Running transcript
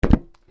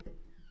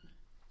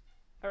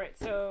right,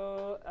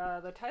 so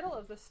the title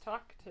of this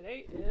talk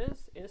today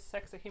is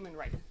Sex a Human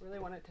Right? Really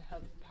wanted to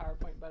have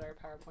PowerPoint, but our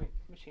PowerPoint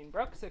machine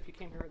broke, so if you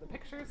came here with the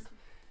pictures,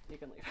 you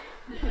can leave.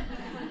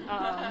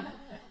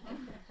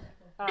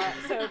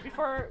 So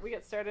before we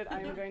get started,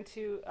 I'm going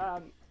to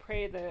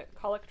pray the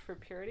Collect for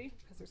Purity,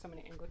 because there's so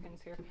many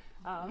Anglicans here.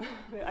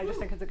 I just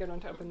think it's a good one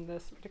to open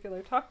this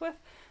particular talk with.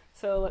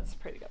 So let's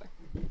pray together.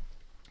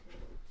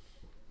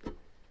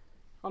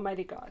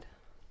 Almighty God,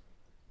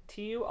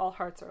 to you all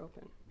hearts are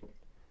open,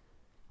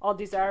 all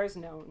desires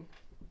known,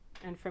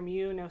 and from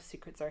you no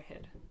secrets are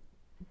hid.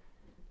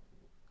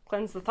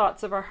 Cleanse the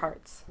thoughts of our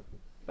hearts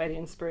by the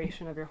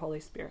inspiration of your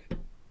Holy Spirit,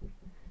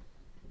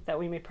 that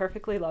we may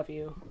perfectly love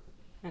you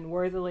and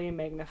worthily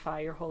magnify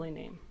your holy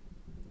name,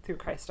 through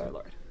Christ our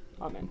Lord.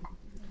 Amen.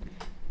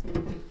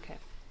 Okay.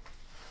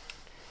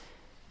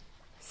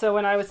 So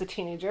when I was a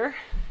teenager,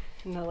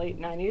 in the late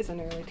 90s and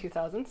early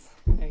 2000s,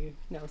 you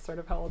know sort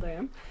of how old I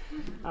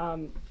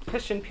am,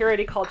 Christian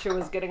purity culture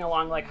was getting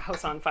along like a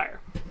house on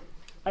fire.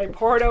 I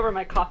pored over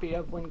my copy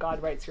of When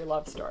God Writes Your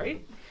Love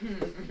Story,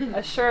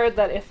 assured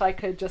that if I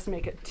could just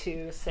make it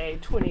to, say,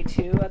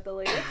 22 at the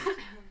latest,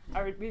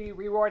 I would be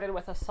rewarded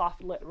with a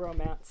soft-lit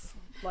romance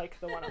like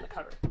the one on the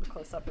cover, the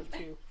close-up of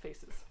two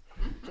faces,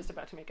 just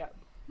about to make out.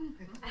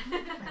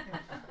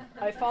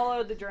 I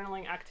followed the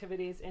journaling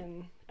activities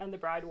in And the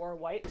Bride Wore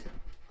White.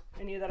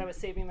 I knew that I was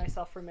saving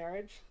myself for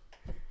marriage.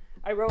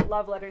 I wrote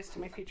love letters to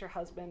my future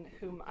husband,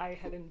 whom I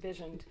had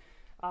envisioned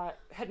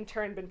had in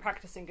turn been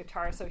practicing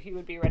guitar so he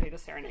would be ready to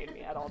serenade me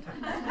at all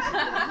times.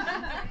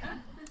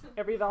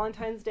 Every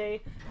Valentine's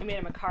Day, I made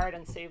him a card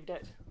and saved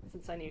it,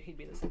 since I knew he'd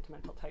be the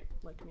sentimental type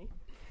like me.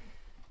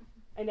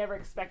 I never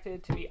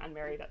expected to be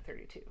unmarried at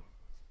 32.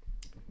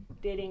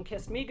 Dating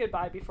kissed me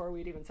goodbye before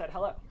we'd even said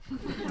hello.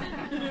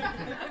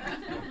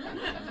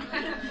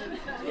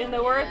 In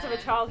the words of a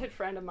childhood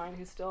friend of mine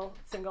who's still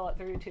single at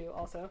 32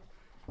 also,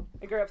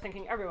 I grew up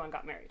thinking everyone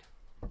got married.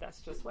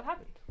 That's just what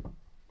happened.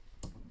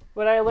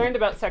 What I learned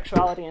about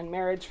sexuality and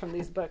marriage from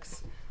these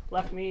books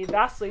left me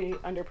vastly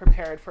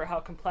underprepared for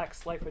how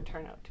complex life would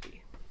turn out to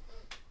be.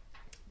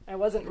 I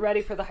wasn't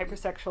ready for the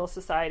hypersexual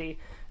society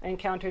I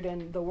encountered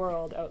in the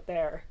world out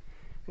there,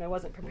 and I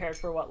wasn't prepared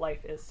for what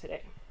life is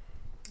today.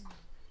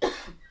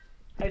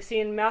 I've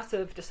seen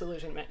massive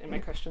disillusionment in my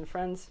Christian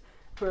friends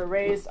who were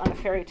raised on a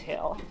fairy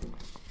tale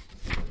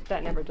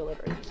that never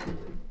delivered.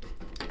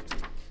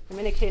 In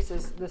many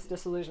cases, this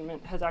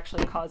disillusionment has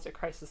actually caused a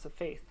crisis of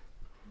faith,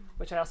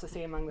 which I also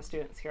see among the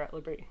students here at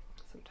L'Abri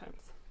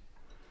sometimes.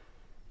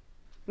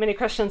 Many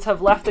Christians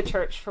have left the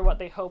church for what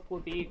they hope will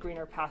be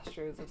greener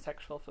pastures of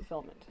sexual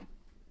fulfillment.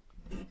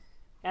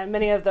 And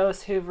many of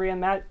those who've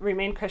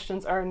remained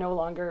Christians are no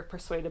longer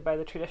persuaded by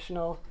the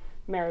traditional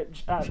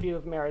marriage view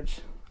of marriage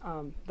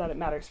that it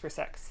matters for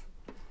sex.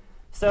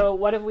 So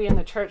what have we in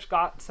the church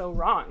got so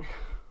wrong,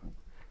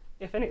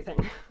 if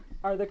anything?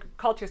 Are the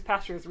culture's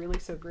pastures really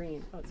so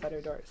green outside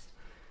our doors?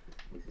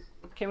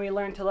 Can we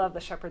learn to love the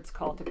shepherd's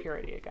call to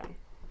purity again?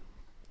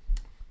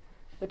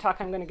 The talk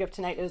I'm going to give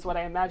tonight is what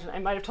I imagine I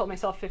might have told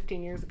myself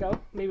 15 years ago,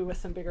 maybe with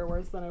some bigger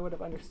words than I would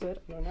have understood,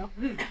 I don't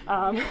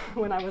know,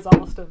 when I was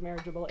almost of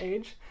marriageable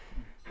age.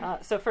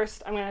 So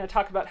first, I'm going to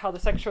talk about how the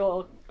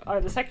secular,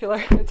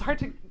 it's hard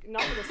to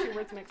not get those two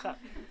words mixed up.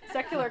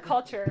 Secular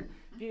culture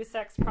views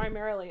sex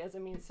primarily as a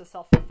means to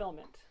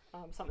self-fulfillment,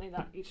 something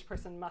that each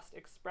person must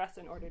express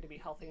in order to be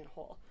healthy and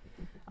whole.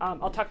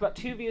 I'll talk about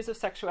two views of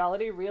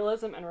sexuality,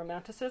 realism and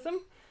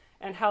romanticism,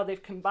 and how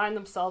they've combined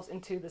themselves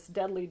into this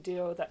deadly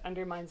duo that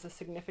undermines the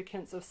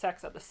significance of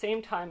sex at the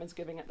same time as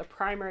giving it the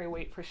primary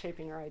weight for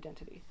shaping our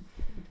identity.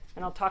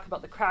 And I'll talk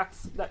about the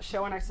cracks that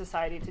show in our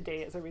society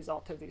today as a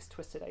result of these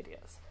twisted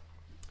ideas.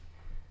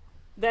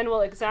 Then we'll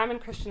examine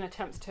Christian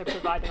attempts to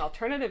provide an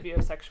alternative view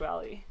of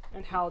sexuality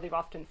and how they've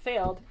often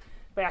failed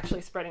by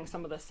actually spreading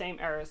some of the same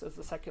errors as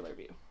the secular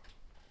view.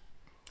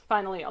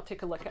 Finally, I'll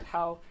take a look at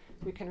how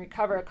we can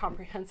recover a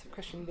comprehensive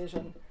Christian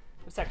vision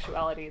of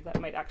sexuality that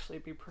might actually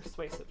be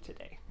persuasive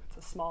today.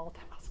 It's a small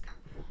task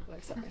that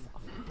I've set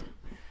myself.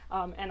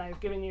 And I've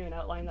given you an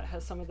outline that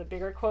has some of the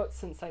bigger quotes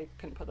since I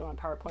couldn't put them on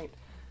PowerPoint,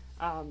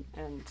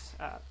 and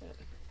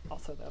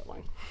also the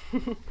outline.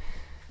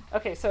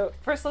 Okay, so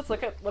first let's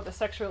look at what the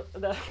secular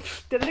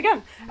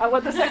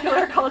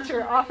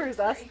culture offers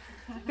us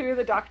through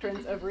the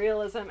doctrines of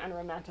realism and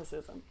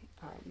romanticism.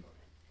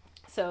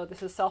 So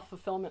this is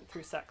self-fulfillment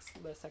through sex,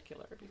 the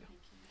secular view.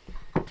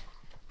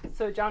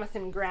 So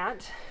Jonathan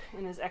Grant,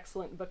 in his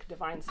excellent book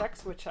Divine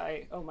Sex, which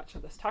I owe much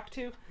of this talk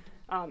to,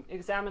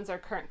 examines our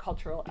current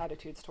cultural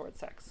attitudes towards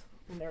sex.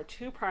 And there are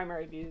two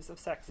primary views of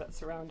sex that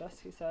surround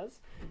us, he says,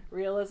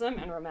 realism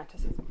and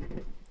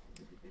romanticism.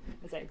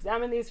 As I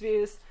examine these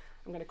views,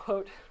 I'm going to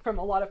quote from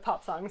a lot of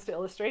pop songs to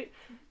illustrate,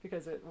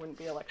 because it wouldn't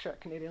be a lecture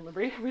at Canadian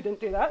L'Abri if we didn't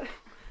do that.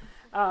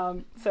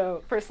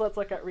 So first, let's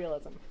look at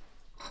realism.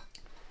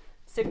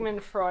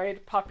 Sigmund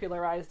Freud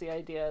popularized the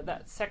idea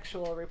that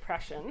sexual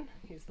repression,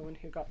 he's the one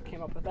who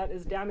came up with that,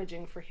 is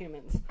damaging for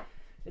humans.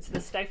 It's the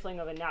stifling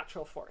of a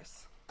natural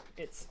force.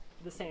 It's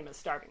the same as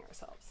starving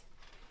ourselves.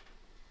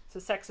 So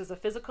sex is a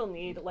physical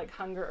need like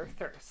hunger or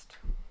thirst.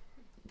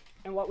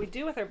 and what we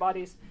do with our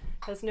bodies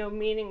has no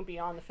meaning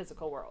beyond the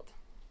physical world.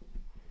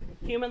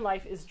 Human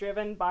life is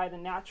driven by the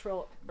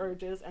natural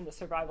urges and the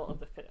survival of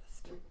the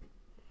fittest.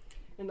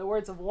 In the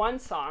words of one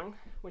song,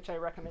 which I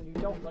recommend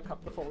you don't look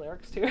up the full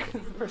lyrics to, this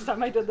is the first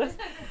time I did this,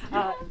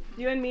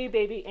 you and me,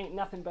 baby, ain't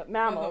nothing but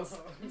mammals,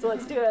 so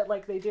let's do it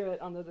like they do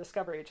it on the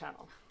Discovery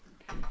Channel.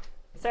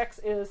 Sex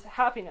is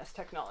happiness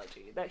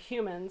technology that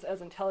humans,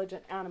 as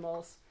intelligent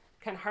animals,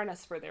 can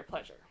harness for their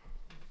pleasure.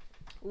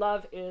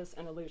 Love is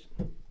an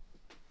illusion.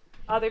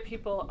 Other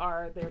people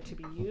are there to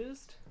be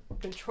used,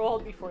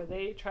 controlled before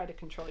they try to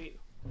control you.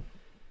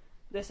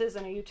 This is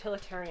a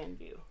utilitarian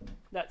view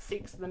that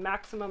seeks the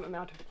maximum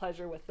amount of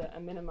pleasure with a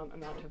minimum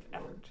amount of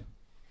effort.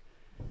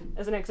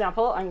 As an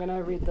example, I'm going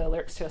to read the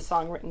lyrics to a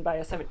song written by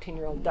a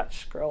 17-year-old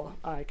Dutch girl.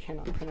 I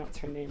cannot pronounce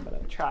her name, but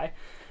I'll try.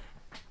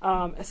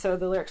 So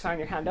the lyrics are on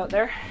your handout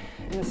there.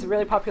 And this is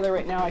really popular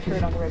right now. I hear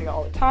it on the radio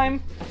all the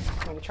time.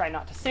 I'm going to try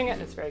not to sing it.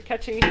 It's very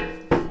catchy.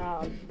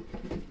 I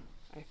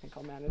think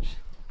I'll manage.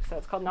 So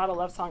it's called Not a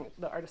Love Song.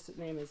 The artist's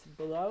name is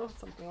Below,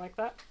 something like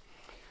that.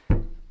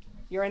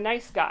 You're a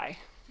nice guy,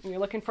 and you're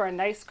looking for a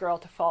nice girl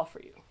to fall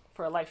for you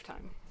for a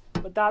lifetime.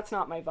 But that's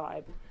not my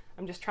vibe.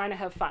 I'm just trying to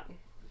have fun.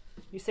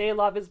 You say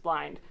love is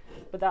blind,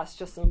 but that's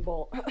just some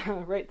bull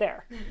right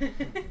there.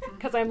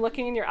 Because I'm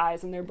looking in your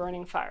eyes and they're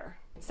burning fire.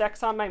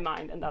 Sex on my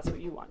mind, and that's what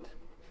you want.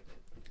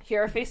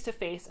 Here, face to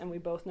face, and we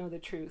both know the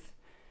truth.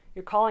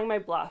 You're calling my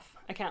bluff.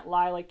 I can't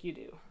lie like you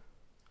do.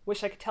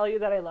 Wish I could tell you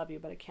that I love you,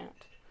 but I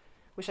can't.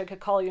 Wish I could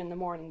call you in the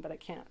morning, but I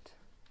can't.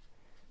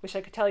 Wish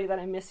I could tell you that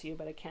I miss you,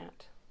 but I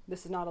can't.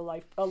 This is not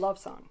a love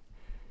song.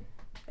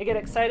 I get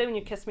excited when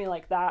you kiss me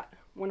like that,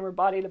 when we're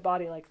body to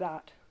body like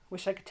that.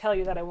 Wish I could tell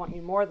you that I want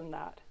you more than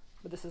that,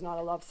 but this is not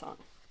a love song.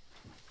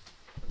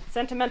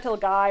 Sentimental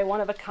guy,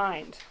 one of a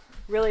kind.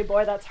 Really,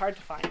 boy, that's hard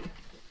to find.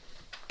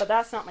 But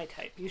that's not my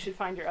type. You should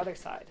find your other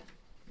side.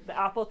 The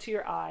apple to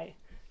your eye,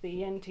 the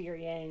yin to your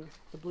yang,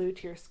 the blue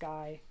to your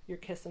sky, your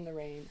kiss in the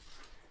rain,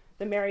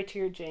 the Mary to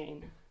your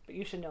Jane. But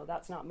you should know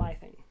that's not my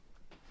thing.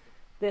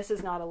 This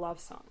is not a love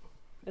song.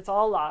 It's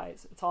all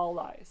lies. It's all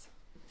lies.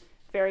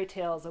 Fairy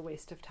tale's a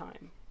waste of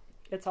time.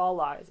 It's all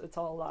lies. It's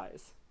all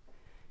lies.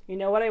 You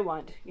know what I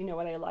want. You know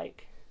what I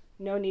like.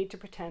 No need to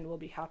pretend we'll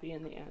be happy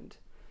in the end.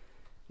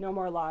 No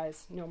more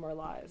lies. No more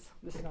lies.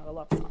 This is not a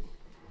love song.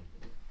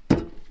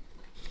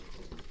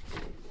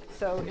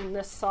 So in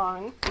this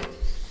song,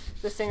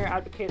 the singer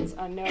advocates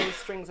a no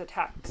strings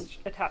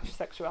attached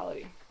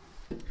sexuality.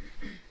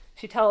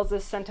 She tells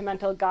this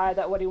sentimental guy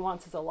that what he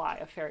wants is a lie,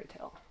 a fairy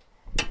tale.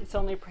 It's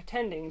only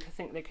pretending to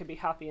think they could be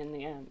happy in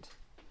the end.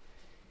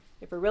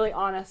 If we're really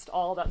honest,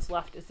 all that's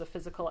left is the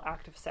physical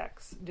act of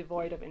sex,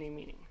 devoid of any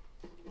meaning.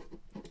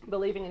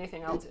 Believing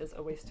anything else is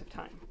a waste of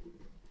time.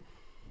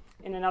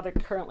 In another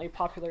currently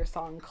popular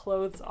song,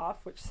 Clothes Off,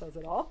 which says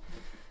it all,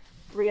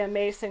 Rhea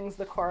May sings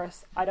the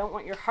chorus, I don't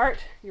want your heart,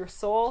 your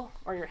soul,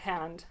 or your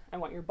hand. I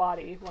want your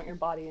body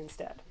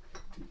instead.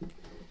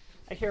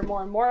 I hear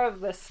more and more of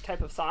this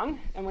type of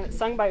song, and when it's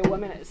sung by a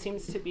woman, it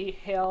seems to be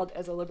hailed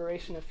as a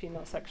liberation of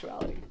female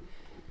sexuality.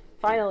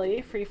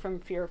 Finally, free from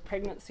fear of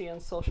pregnancy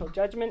and social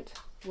judgment,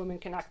 women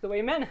can act the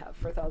way men have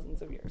for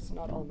thousands of years.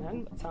 Not all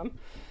men, but some.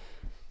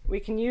 We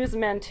can use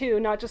men too,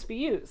 not just be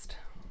used.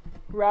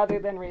 Rather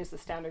than raise the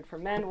standard for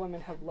men,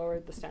 women have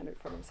lowered the standard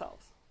for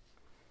themselves.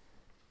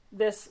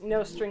 This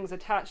no strings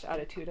attached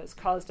attitude has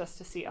caused us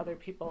to see other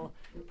people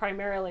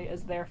primarily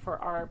as there for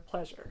our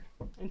pleasure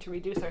and to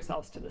reduce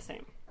ourselves to the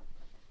same.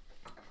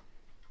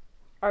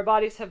 Our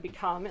bodies have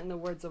become, in the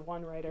words of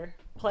one writer,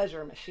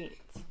 pleasure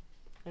machines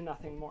and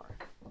nothing more.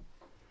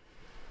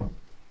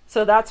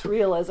 So that's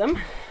realism.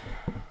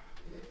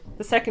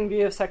 The second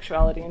view of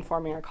sexuality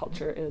informing our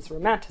culture is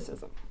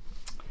romanticism.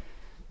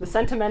 The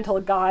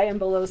sentimental guy in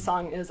Below's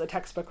song is a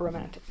textbook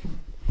romantic.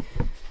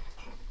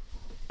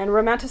 And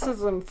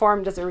romanticism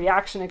formed as a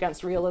reaction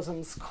against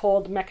realism's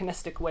cold,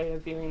 mechanistic way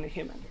of viewing the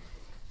human.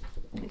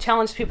 It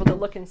challenged people to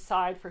look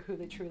inside for who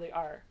they truly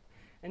are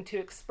and to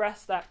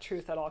express that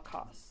truth at all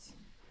costs.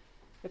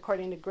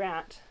 According to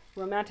Grant,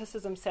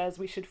 romanticism says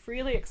we should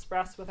freely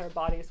express with our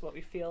bodies what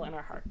we feel in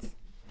our hearts.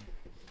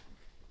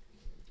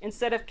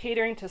 Instead of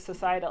catering to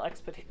societal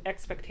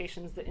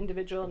expectations, the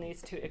individual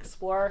needs to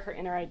explore her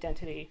inner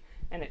identity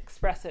and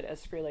express it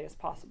as freely as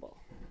possible.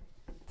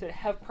 To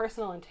have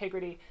personal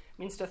integrity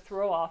means to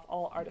throw off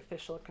all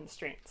artificial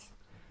constraints,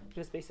 which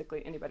is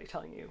basically anybody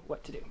telling you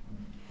what to do.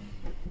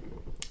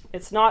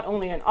 It's not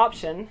only an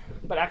option,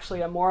 but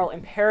actually a moral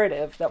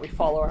imperative that we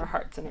follow our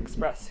hearts and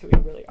express who we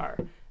really are,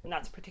 and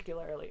that's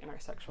particularly in our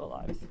sexual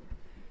lives.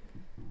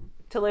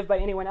 To live by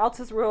anyone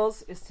else's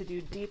rules is to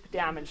do deep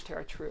damage to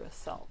our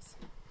truest selves.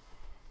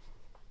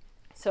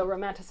 So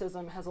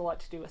romanticism has a lot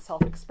to do with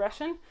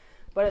self-expression,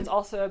 but it's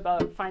also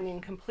about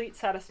finding complete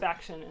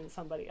satisfaction in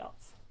somebody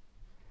else.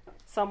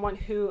 Someone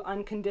who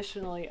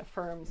unconditionally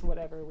affirms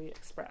whatever we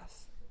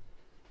express.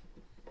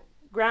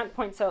 Grant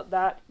points out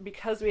that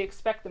because we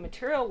expect the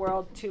material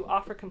world to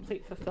offer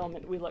complete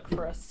fulfillment, we look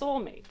for a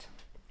soulmate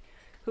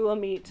who will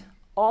meet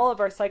all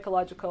of our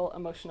psychological,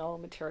 emotional,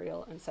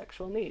 material, and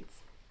sexual needs.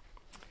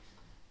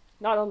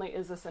 not only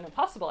is this an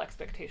impossible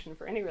expectation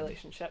for any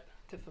relationship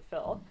to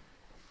fulfill,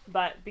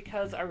 but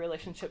because our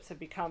relationships have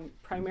become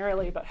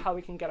primarily about how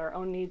we can get our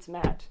own needs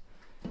met,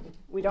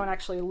 we don't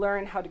actually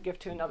learn how to give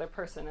to another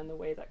person in the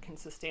way that can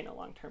sustain a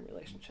long-term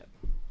relationship.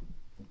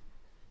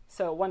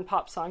 So one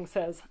pop song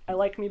says, "I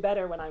like me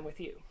better when I'm with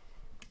you."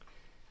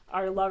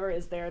 Our lover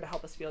is there to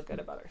help us feel good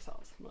about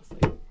ourselves, mostly.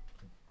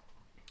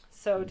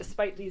 So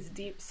despite these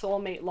deep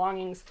soulmate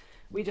longings,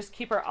 we just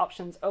keep our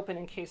options open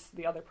in case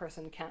the other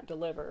person can't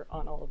deliver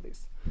on all of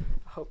these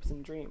hopes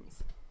and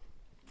dreams.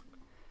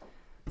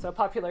 So a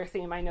popular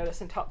theme I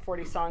notice in top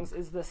 40 songs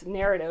is this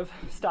narrative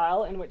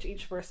style in which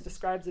each verse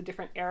describes a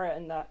different era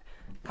in that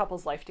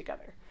couple's life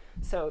together.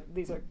 So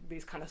these are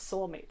these kind of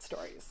soulmate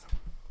stories.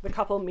 The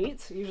couple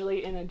meets,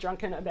 usually in a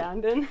drunken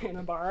abandon in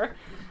a bar,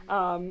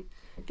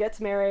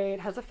 gets married,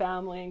 has a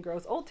family, and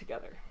grows old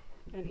together.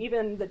 And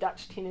even the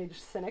Dutch teenage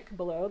cynic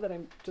below that I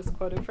just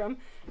quoted from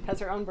has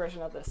her own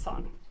version of this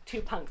song,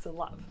 Two Punks in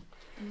Love.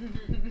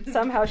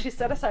 Somehow she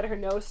set aside her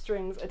no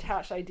strings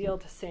attached ideal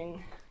to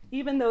sing,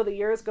 "Even though the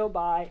years go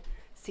by,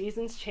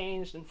 seasons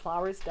changed and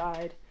flowers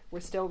died, we're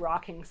still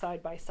rocking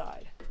side by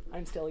side.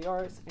 I'm still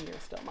yours and you're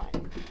still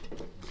mine."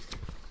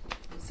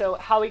 So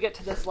how we get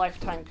to this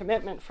lifetime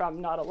commitment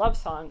from not a love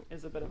song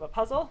is a bit of a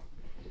puzzle.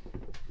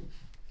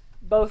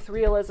 Both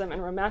realism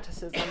and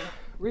romanticism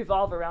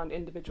revolve around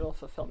individual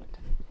fulfillment.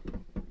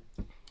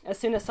 As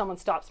soon as someone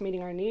stops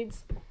meeting our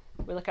needs,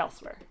 we look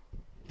elsewhere,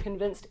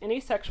 convinced any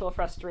sexual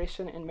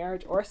frustration in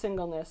marriage or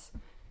singleness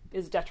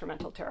is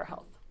detrimental to our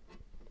health.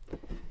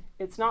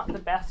 It's not the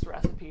best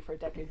recipe for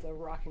decades of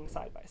rocking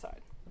side by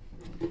side.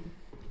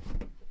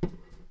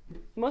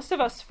 Most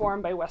of us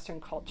formed by Western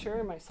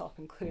culture, myself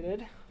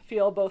included,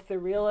 feel both the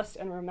realist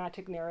and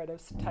romantic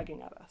narratives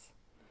tugging at us.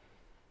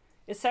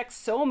 Is sex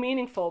so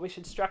meaningful we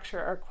should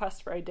structure our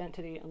quest for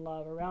identity and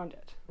love around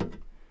it?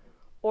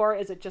 Or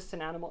is it just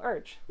an animal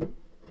urge?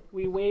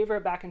 We waver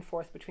back and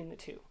forth between the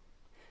two,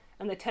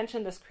 and the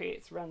tension this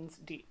creates runs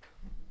deep.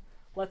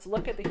 Let's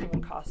look at the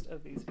human cost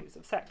of these views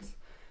of sex.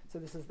 So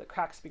this is the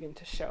cracks begin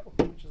to show,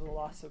 which is a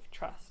loss of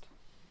trust.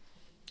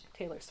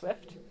 Taylor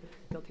Swift,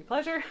 guilty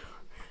pleasure,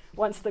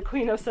 once the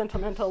queen of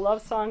sentimental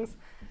love songs,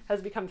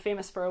 has become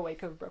famous for a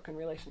wake of broken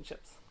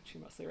relationships. She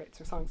mostly writes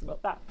her songs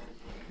about that.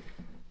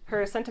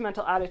 Her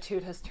sentimental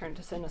attitude has turned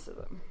to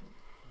cynicism.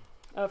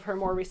 Of her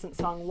more recent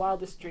song,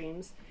 Wildest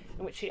Dreams,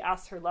 in which she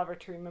asks her lover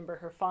to remember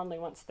her fondly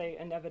once they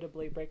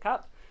inevitably break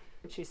up,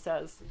 she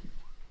says,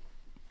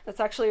 "That's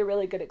actually a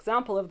really good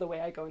example of the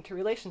way I go into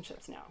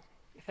relationships now.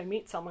 If I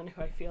meet someone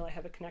who I feel I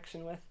have a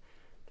connection with,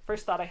 the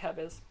first thought I have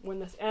is, when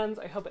this ends,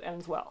 I hope it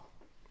ends well.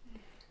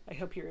 I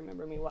hope you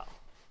remember me well."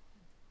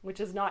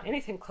 Which is not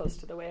anything close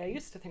to the way I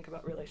used to think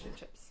about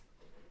relationships.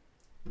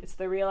 It's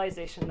the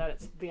realization that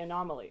it's the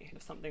anomaly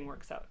if something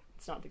works out.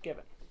 It's not the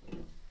given.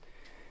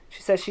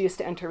 She says she used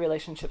to enter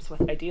relationships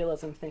with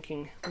idealism,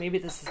 thinking, maybe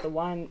this is the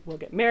one, we'll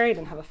get married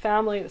and have a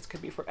family, this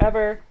could be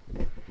forever.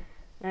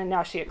 And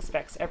now she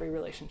expects every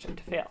relationship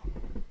to fail.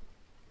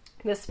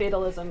 This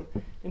fatalism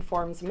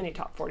informs many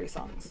top 40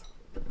 songs.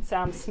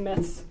 Sam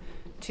Smith's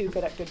Too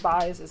Good at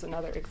Goodbyes is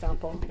another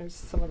example. There's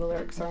some of the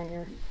lyrics are on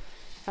your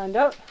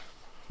handout.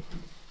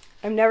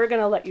 "I'm never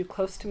going to let you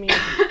close to me,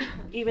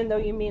 even though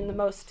you mean the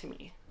most to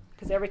me,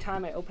 because every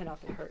time I open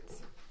up it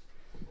hurts.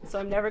 So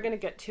I'm never going to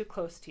get too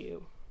close to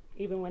you,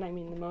 even when I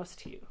mean the most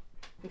to you,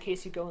 in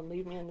case you go and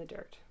leave me in the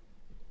dirt.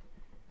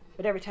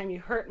 But every time you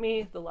hurt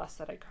me, the less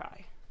that I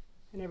cry.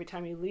 And every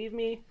time you leave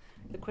me,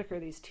 the quicker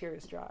these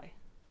tears dry.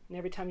 And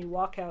every time you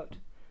walk out,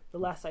 the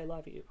less I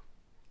love you.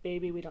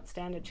 Baby, we don't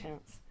stand a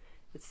chance.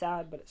 It's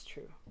sad, but it's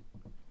true.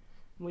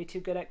 I'm way too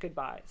good at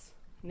goodbyes.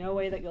 No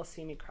way that you'll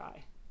see me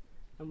cry.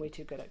 I'm way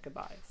too good at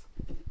goodbyes."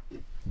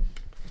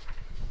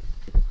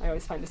 I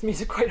always find this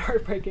music quite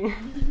heartbreaking.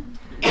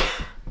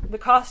 The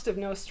cost of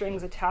no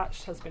strings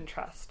attached has been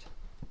trust.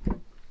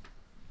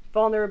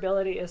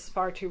 Vulnerability is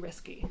far too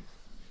risky.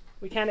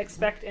 We can't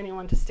expect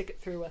anyone to stick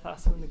it through with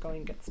us when the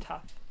going gets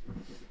tough.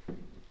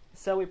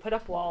 So we put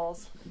up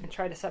walls and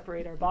try to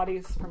separate our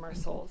bodies from our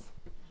souls.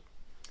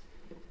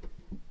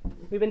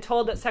 We've been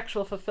told that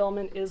sexual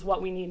fulfillment is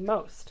what we need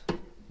most,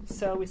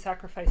 so we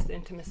sacrifice the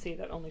intimacy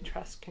that only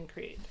trust can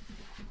create.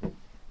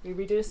 We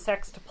reduce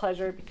sex to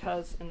pleasure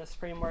because, in this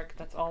framework,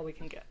 that's all we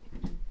can get.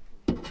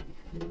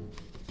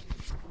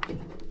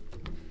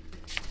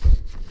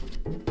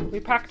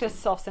 We practice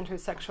self-centered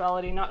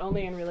sexuality not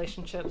only in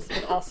relationships,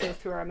 but also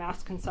through our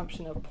mass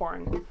consumption of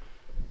porn.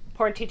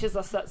 Porn teaches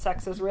us that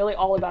sex is really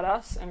all about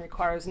us and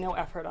requires no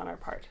effort on our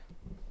part.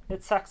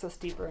 It sucks us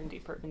deeper and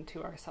deeper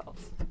into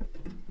ourselves.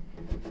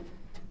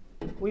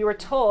 We were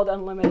told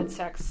unlimited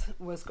sex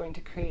was going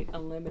to create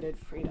unlimited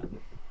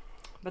freedom.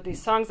 But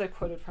these songs I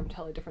quoted from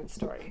tell a different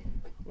story,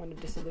 one of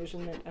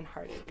disillusionment and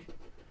heartache.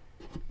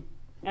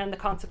 And the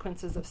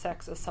consequences of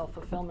sex as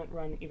self-fulfillment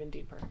run even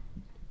deeper.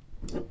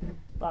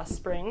 Last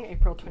spring,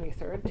 April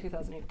 23rd,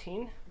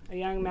 2018, a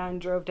young man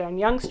drove down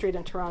Yonge Street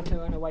in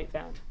Toronto in a white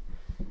van.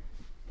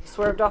 He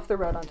swerved off the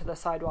road onto the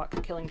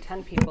sidewalk, killing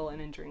 10 people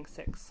and injuring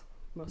 6.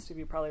 Most of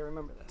you probably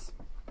remember this.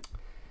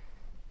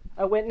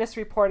 A witness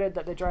reported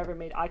that the driver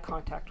made eye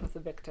contact with the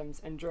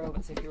victims and drove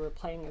as if he were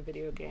playing a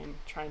video game,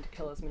 trying to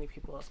kill as many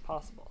people as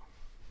possible.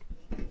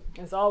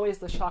 As always,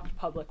 the shocked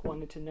public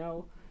wanted to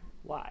know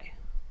why.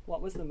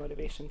 What was the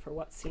motivation for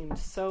what seemed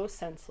so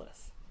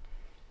senseless?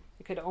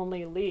 It could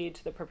only lead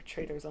to the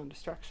perpetrator's own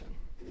destruction.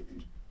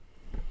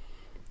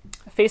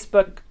 A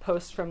Facebook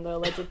post from the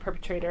alleged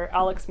perpetrator,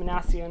 Alex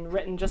Manassian,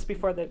 written just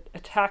before the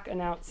attack,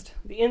 announced,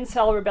 "The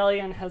incel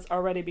rebellion has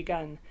already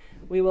begun.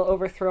 We will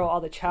overthrow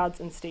all the Chads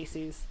and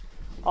Stacys.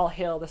 All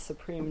hail the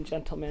supreme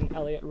gentleman,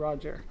 Elliot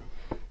Rodger."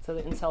 So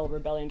the incel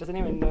rebellion. Does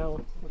anyone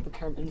know what the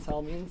term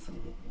incel means?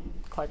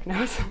 Clark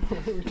knows.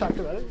 We talked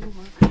about it.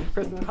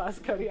 First in the class,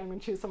 Cody, I'm going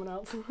to choose someone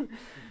else.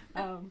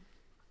 Can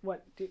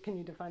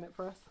you define it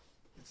for us?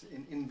 It's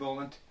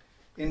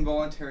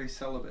involuntary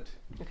celibate.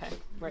 Okay,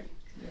 right.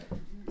 Yeah.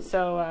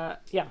 So,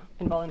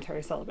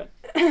 involuntary celibate.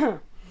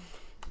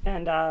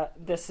 And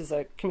this is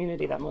a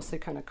community that mostly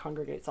kind of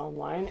congregates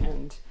online,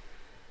 and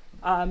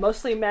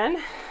mostly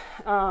men.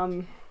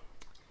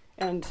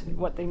 And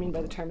what they mean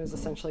by the term is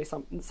essentially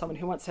someone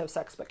who wants to have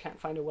sex but can't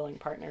find a willing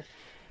partner.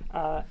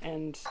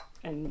 And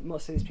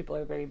most of these people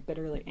are very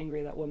bitterly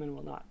angry that women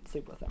will not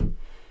sleep with them.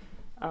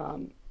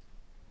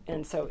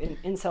 And so in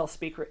incel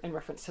speak in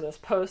reference to this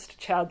post,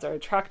 Chads are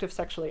attractive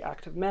sexually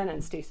active men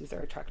and Stacys are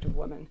attractive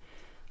women.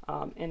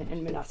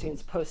 In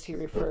Manassian's post, he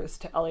refers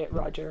to Elliot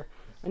Rodger,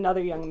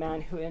 another young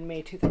man who in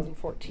May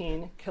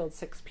 2014 killed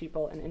 6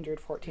 people and injured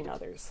 14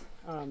 others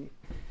in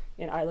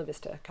Isla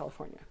Vista,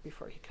 California,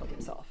 before he killed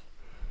himself.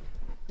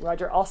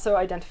 Rodger also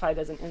identified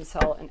as an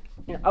incel and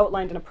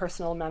outlined in a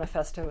personal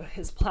manifesto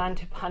his plan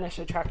to punish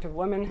attractive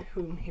women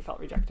whom he felt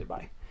rejected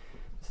by.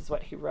 This is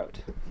what he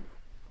wrote.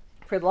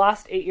 "For the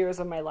last 8 years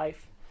of my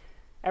life,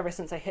 ever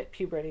since I hit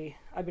puberty,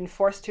 I've been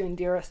forced to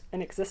endure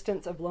an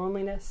existence of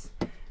loneliness,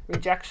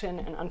 rejection,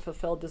 and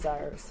unfulfilled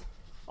desires,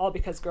 all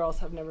because girls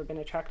have never been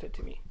attracted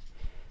to me.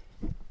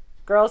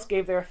 Girls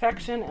gave their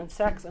affection and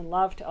sex and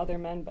love to other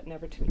men, but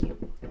never to me."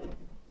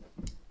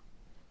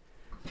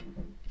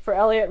 For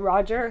Elliot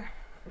Rodger,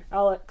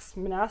 Alex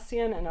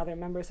Manassian, and other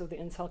members of the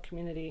incel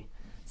community,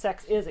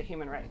 sex is a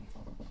human right.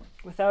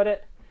 Without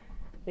it,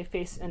 they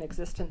face an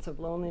existence of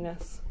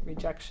loneliness,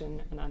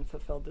 rejection, and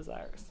unfulfilled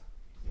desires.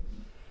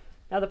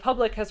 Now, the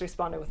public has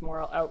responded with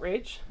moral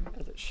outrage,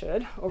 as it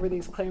should, over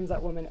these claims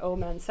that women owe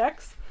men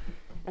sex,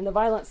 and the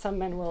violence some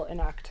men will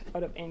enact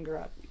out of anger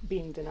at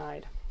being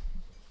denied.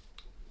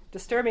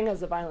 Disturbing as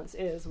the violence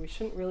is, we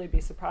shouldn't really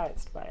be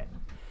surprised by it.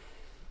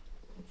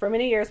 For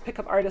many years,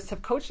 pickup artists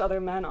have coached other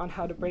men on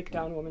how to break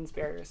down women's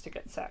barriers to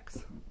get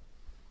sex.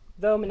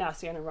 Though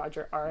Manassian and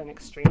Rodger are an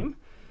extreme,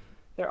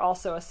 they're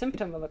also a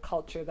symptom of a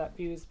culture that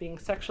views being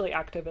sexually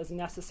active as a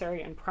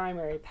necessary and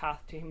primary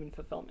path to human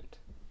fulfillment.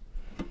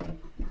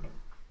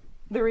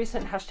 The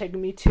recent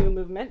 #MeToo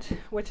movement,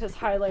 which has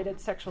highlighted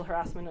sexual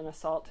harassment and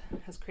assault,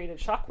 has created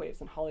shockwaves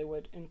in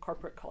Hollywood, in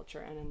corporate culture,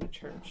 and in the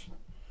church.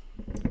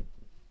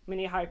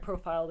 Many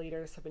high-profile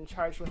leaders have been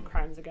charged with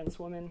crimes against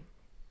women,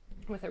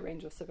 with a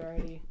range of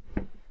severity,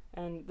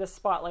 and the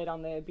spotlight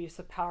on the abuse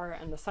of power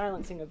and the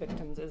silencing of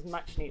victims is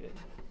much needed.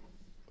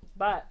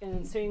 But in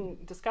ensuing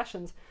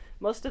discussions,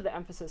 most of the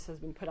emphasis has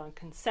been put on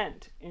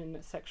consent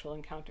in sexual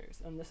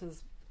encounters, and this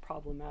is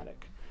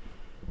problematic.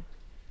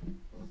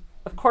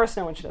 Of course,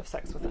 no one should have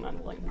sex with an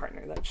unwilling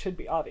partner. That should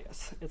be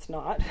obvious. It's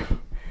not.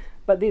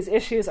 But these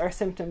issues are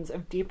symptoms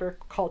of deeper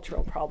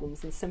cultural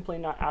problems than simply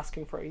not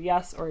asking for a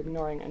yes or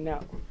ignoring a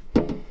no.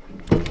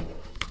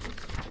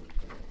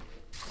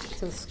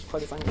 This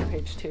quote is on your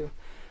page 2.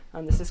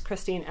 This is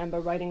Christine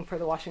Emba writing for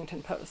the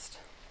Washington Post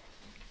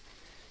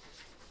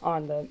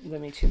on the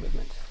MeToo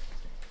movement.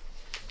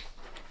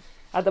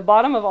 "At the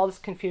bottom of all this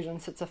confusion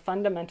sits a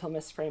fundamental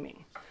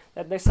misframing,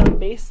 that there's some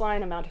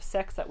baseline amount of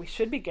sex that we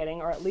should be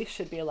getting or at least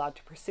should be allowed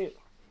to pursue.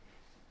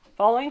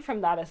 Following from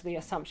that is the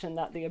assumption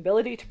that the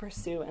ability to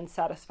pursue and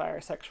satisfy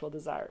our sexual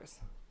desires,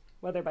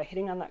 whether by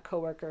hitting on that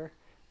coworker,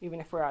 even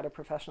if we're at a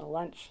professional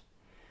lunch,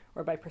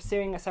 or by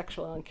pursuing a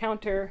sexual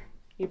encounter,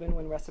 even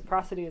when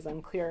reciprocity is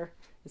unclear,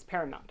 is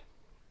paramount.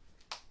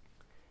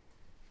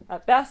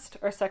 At best,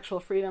 our sexual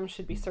freedom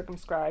should be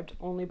circumscribed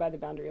only by the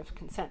boundary of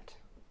consent.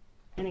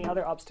 Any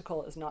other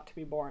obstacle is not to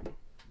be borne.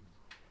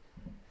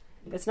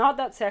 It's not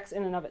that sex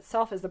in and of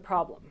itself is the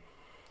problem,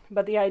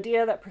 but the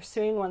idea that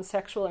pursuing one's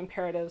sexual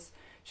imperatives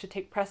should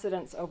take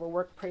precedence over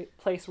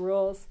workplace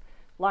rules,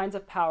 lines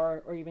of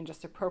power, or even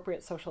just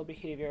appropriate social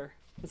behavior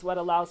is what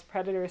allows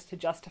predators to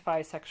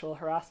justify sexual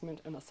harassment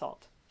and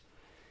assault.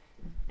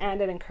 And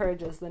it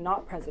encourages the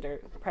not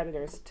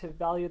predators to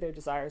value their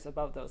desires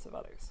above those of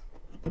others.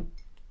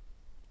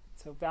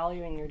 So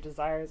valuing your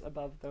desires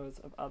above those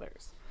of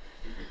others.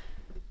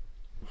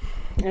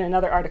 In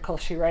another article,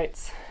 she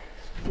writes,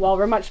 "While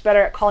we're much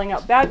better at calling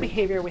out bad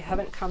behavior, we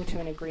haven't come to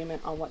an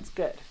agreement on what's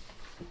good.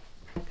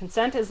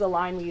 Consent is the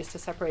line we use to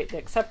separate the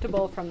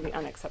acceptable from the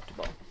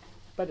unacceptable,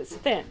 but it's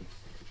thin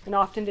and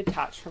often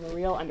detached from a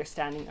real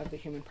understanding of the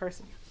human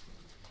person.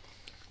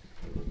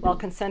 While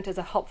consent is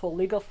a helpful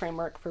legal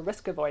framework for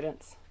risk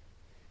avoidance,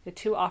 it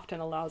too often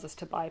allows us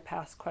to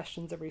bypass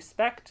questions of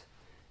respect,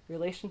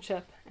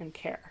 relationship, and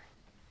care.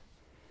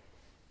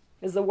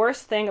 Is the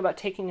worst thing about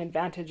taking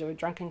advantage of a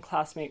drunken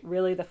classmate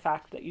really the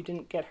fact that you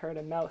didn't get her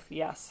to mouth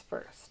yes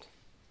first?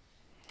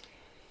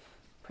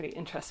 Pretty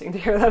interesting to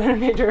hear that in a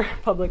major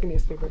public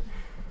newspaper.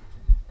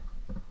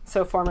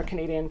 So former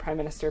Canadian Prime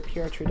Minister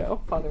Pierre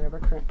Trudeau, father of our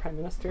current Prime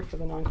Minister for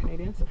the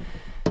non-Canadians,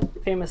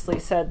 famously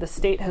said, "The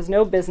state has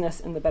no business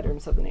in the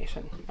bedrooms of the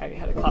nation." I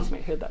had a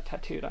classmate who had that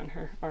tattooed on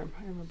her arm,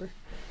 I remember.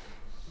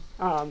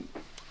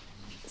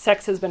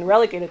 Sex has been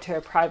relegated to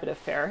a private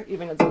affair,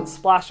 even as it's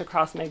splashed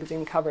across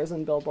magazine covers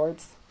and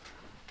billboards.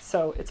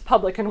 So it's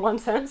public in one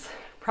sense,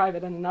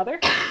 private in another.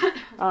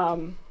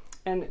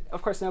 And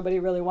of course, nobody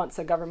really wants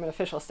a government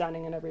official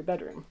standing in every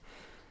bedroom.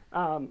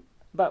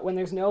 But when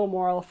there's no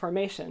moral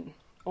formation,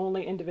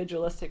 only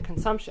individualistic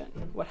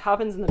consumption, what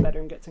happens in the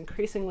bedroom gets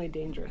increasingly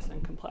dangerous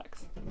and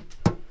complex.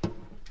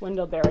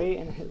 Wendell Berry,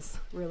 in his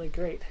really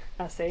great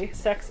essay,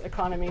 Sex,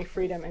 Economy,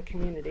 Freedom, and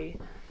Community,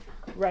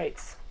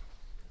 writes,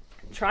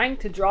 "Trying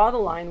to draw the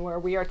line where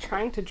we are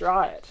trying to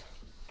draw it,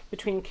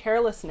 between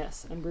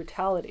carelessness and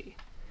brutality,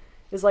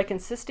 is like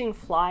insisting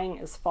flying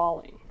is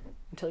falling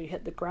until you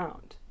hit the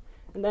ground,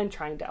 and then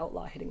trying to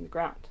outlaw hitting the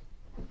ground."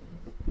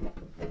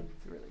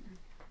 It's a really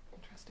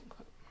interesting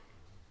quote.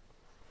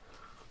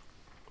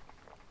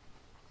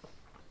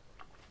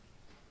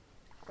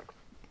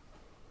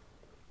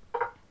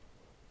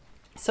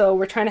 So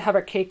we're trying to have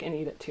our cake and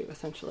eat it too,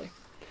 essentially.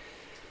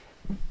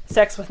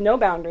 Sex with no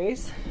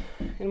boundaries,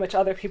 in which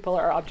other people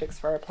are objects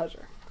for our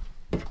pleasure.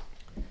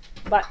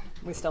 But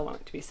we still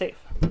want it to be safe.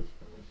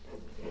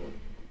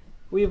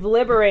 We've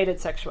liberated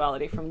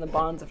sexuality from the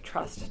bonds of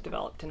trust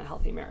developed in a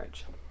healthy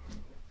marriage.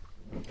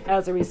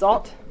 As a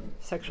result,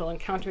 sexual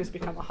encounters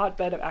become a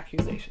hotbed of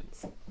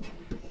accusations.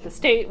 The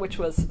state, which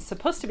was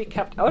supposed to be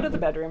kept out of the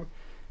bedroom,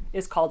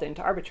 is called in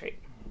to arbitrate.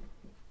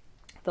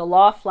 The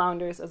law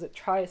flounders as it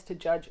tries to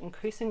judge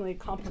increasingly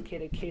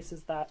complicated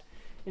cases that,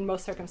 in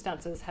most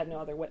circumstances, had no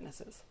other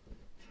witnesses.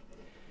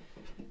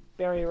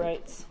 Barry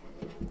writes,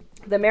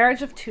 "The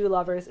marriage of two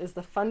lovers is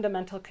the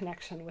fundamental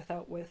connection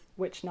without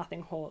which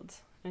nothing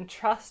holds, and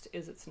trust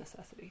is its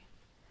necessity.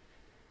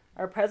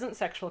 Our present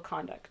sexual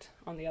conduct,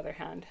 on the other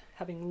hand,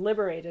 having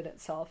liberated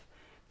itself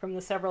from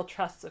the several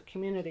trusts of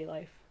community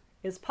life,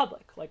 is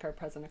public, like our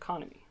present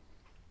economy.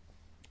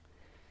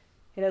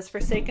 It has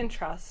forsaken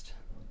trust,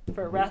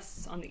 for it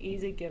rests on the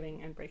easy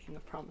giving and breaking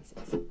of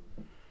promises.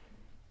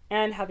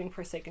 And having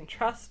forsaken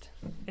trust,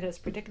 it has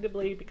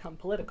predictably become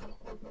political.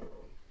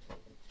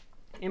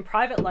 In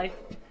private life,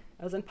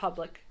 as in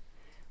public,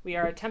 we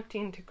are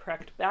attempting to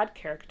correct bad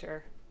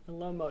character and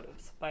low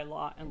motives by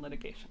law and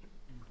litigation.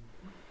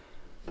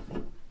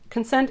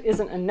 Consent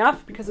isn't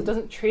enough because it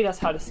doesn't treat us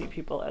how to see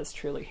people as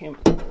truly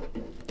human." A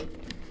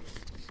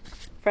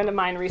friend of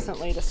mine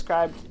recently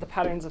described the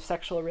patterns of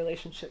sexual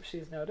relationships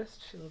she's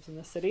noticed. She lives in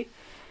the city.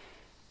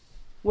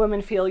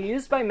 Women feel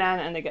used by men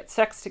and they get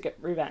sex to get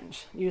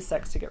revenge. Use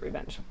sex to get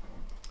revenge.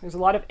 There's a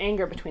lot of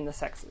anger between the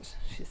sexes,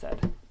 she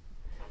said.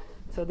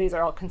 So these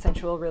are all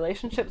consensual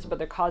relationships, but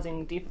they're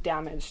causing deep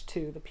damage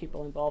to the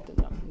people involved in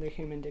them, their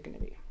human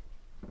dignity.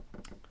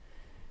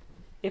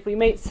 If we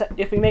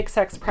make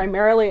sex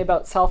primarily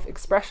about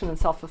self-expression and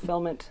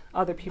self-fulfillment,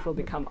 other people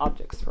become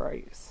objects for our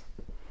use.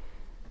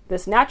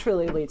 This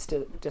naturally leads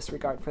to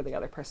disregard for the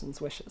other person's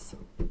wishes,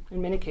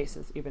 in many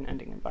cases even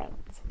ending in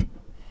violence.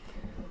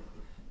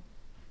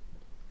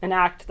 An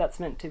act that's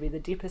meant to be the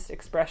deepest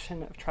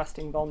expression of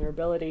trusting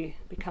vulnerability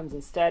becomes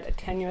instead a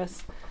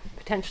tenuous,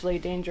 potentially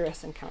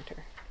dangerous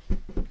encounter.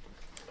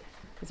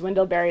 As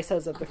Wendell Berry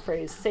says of the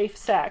phrase safe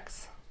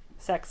sex,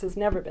 sex has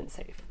never been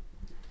safe,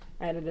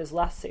 and it is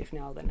less safe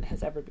now than it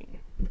has ever been.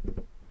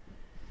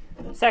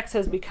 Sex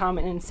has become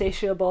an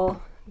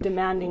insatiable,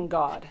 demanding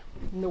God,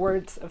 in the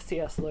words of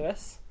C.S.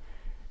 Lewis,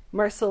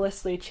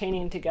 mercilessly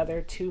chaining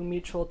together two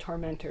mutual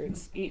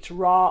tormentors, each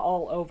raw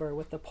all over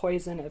with the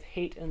poison of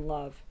hate and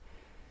love,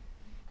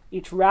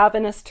 each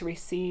ravenous to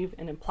receive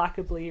and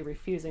implacably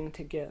refusing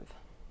to give,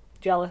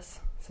 jealous,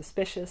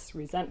 suspicious,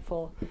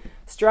 resentful,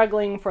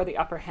 struggling for the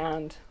upper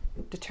hand,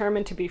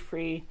 determined to be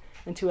free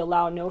and to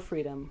allow no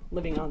freedom,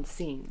 living on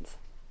scenes.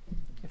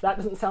 If that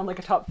doesn't sound like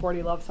a top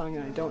 40 love song,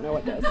 I don't know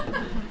what does.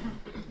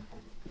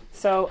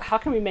 So how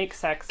can we make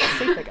sex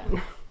safe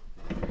again?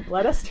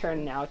 Let us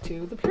turn now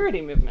to the purity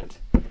movement,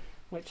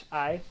 which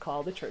I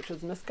call the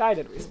church's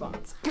misguided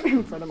response,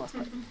 for the most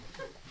part.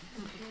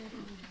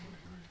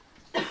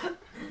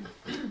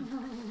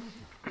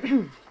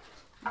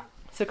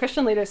 So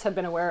Christian leaders have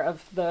been aware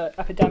of the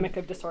epidemic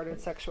of disordered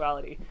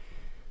sexuality,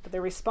 but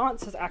their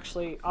response has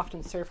actually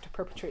often served to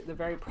perpetrate the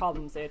very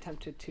problems they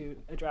attempted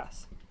to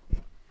address.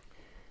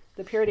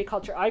 The purity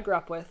culture I grew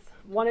up with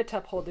wanted to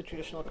uphold the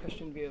traditional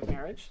Christian view of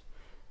marriage,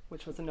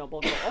 which was a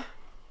noble goal.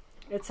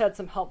 It said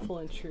some helpful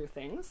and true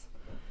things,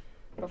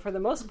 but for the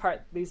most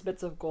part, these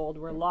bits of gold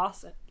were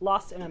lost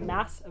in a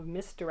mass of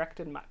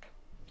misdirected muck.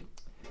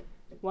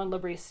 One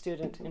Liberty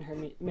student in her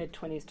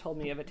mid-20s told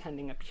me of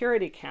attending a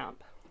purity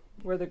camp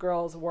where the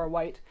girls wore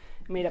white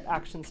and made up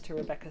actions to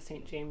Rebecca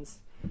St. James'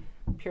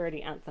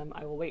 purity anthem,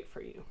 "I Will Wait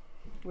For You,"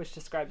 which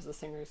describes the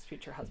singer's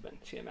future husband,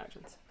 she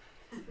imagines.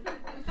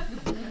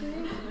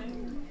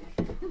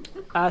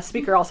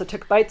 Speaker also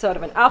took bites out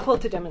of an apple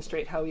to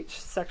demonstrate how each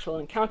sexual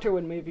encounter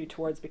would move you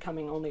towards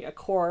becoming only a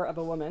core of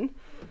a woman,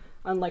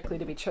 unlikely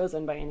to be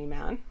chosen by any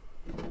man.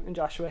 And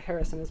Joshua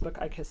Harris, in his book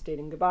I Kissed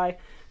Dating Goodbye,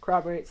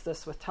 corroborates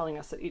this with telling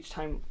us that each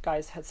time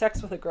guys had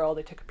sex with a girl,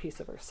 they took a piece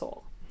of her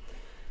soul.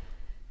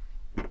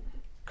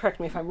 Correct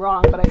me if I'm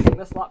wrong, but I think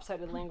this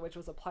lopsided language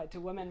was applied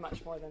to women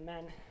much more than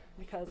men,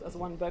 because as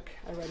one book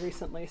I read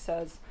recently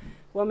says,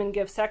 women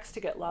give sex to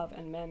get love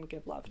and men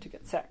give love to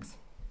get sex.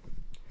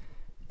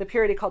 The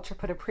purity culture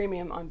put a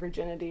premium on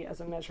virginity as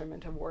a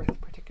measurement of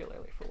worth,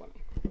 particularly for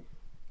women.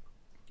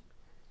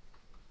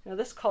 Now,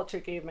 this culture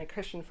gave my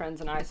Christian friends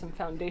and I some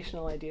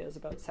foundational ideas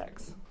about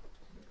sex.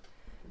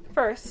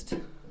 First,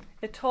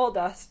 it told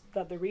us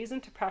that the reason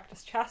to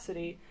practice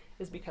chastity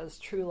is because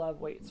true love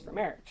waits for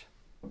marriage.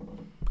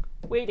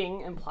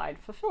 Waiting implied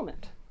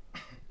fulfillment.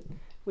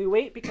 We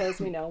wait because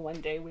we know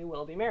one day we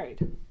will be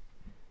married.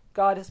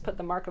 God has put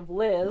the mark of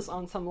Liz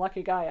on some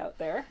lucky guy out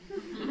there,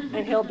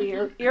 and he'll be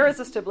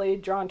irresistibly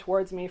drawn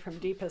towards me from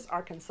deepest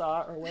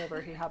Arkansas or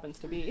wherever he happens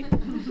to be.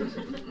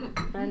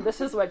 And this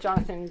is what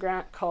Jonathan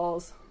Grant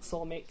calls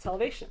soulmate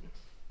salvation.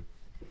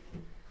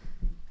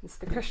 It's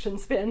the Christian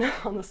spin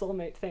on the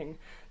soulmate thing.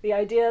 The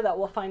idea that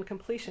we'll find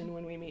completion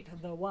when we meet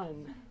the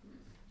one,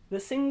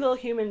 the single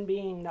human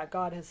being that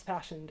God has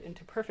fashioned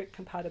into perfect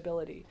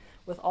compatibility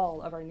with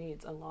all of our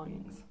needs and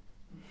longings.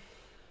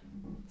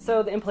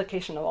 So the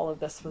implication of all of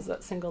this was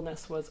that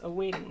singleness was a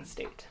waiting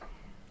state.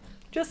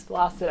 Just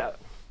last it out.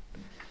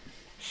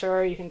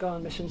 Sure, you can go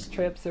on missions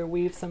trips or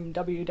weave some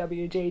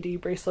WWJD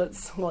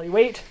bracelets while you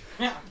wait,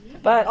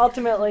 but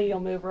ultimately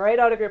you'll move right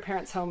out of your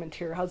parents' home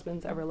into your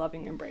husband's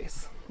ever-loving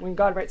embrace. When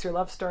God Writes Your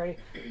Love Story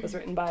was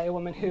written by a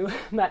woman who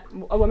met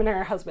a woman and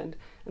her husband,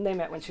 and they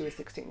met when she was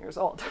 16 years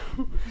old.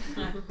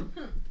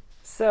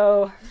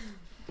 So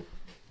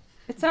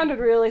it sounded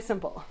really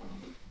simple.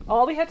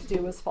 All we had to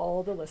do was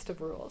follow the list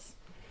of rules,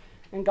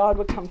 and God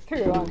would come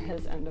through on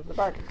his end of the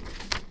bargain.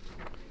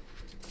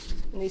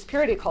 In these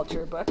purity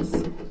culture books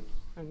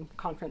and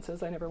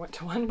conferences, I never went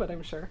to one, but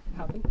I'm sure it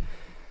happened,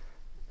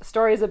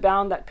 stories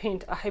abound that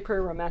paint a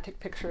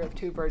hyper-romantic picture of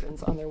two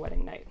virgins on their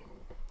wedding night.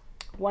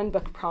 One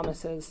book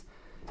promises,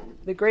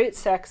 the great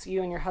sex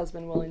you and your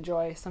husband will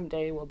enjoy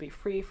someday will be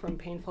free from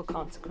painful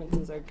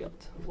consequences or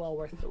guilt, well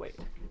worth the wait.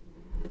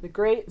 The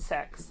great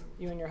sex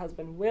you and your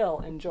husband will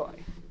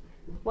enjoy.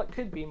 What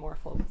could be more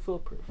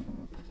foolproof?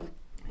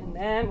 And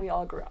then we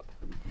all grew up.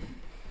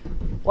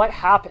 What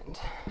happened?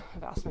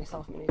 I've asked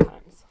myself many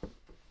times.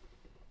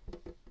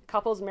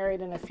 Couples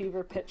married in a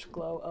fever-pitch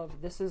glow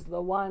of this is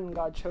the one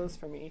God chose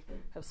for me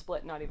have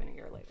split not even a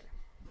year later.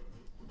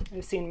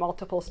 I've seen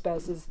multiple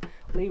spouses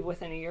leave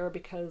within a year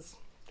because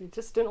they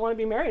just didn't want to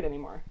be married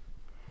anymore.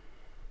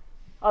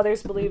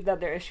 Others believed that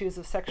their issues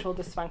of sexual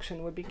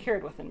dysfunction would be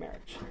cured within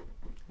marriage,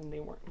 and they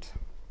weren't.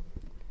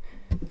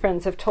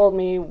 Friends have told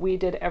me we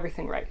did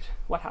everything right.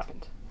 What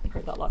happened? I've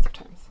heard that lots of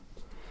times.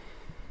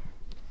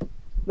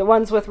 The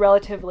ones with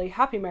relatively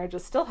happy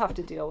marriages still have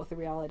to deal with the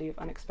reality of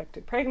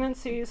unexpected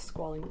pregnancies,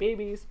 squalling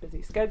babies,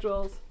 busy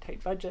schedules,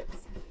 tight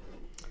budgets.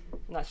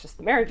 And that's just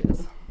the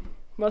marriages.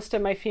 Most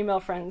of my female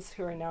friends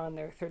who are now in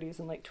their 30s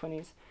and late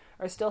 20s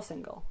are still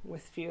single,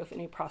 with few, if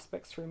any,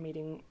 prospects for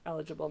meeting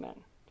eligible men,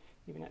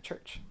 even at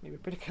church, maybe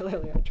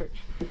particularly at church.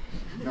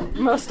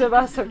 Most of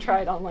us have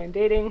tried online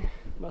dating.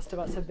 Most of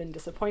us have been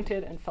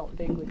disappointed and felt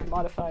vaguely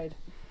commodified.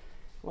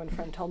 One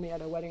friend told me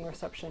at a wedding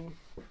reception,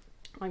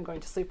 I'm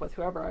going to sleep with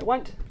whoever I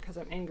want because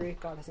I'm angry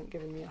God hasn't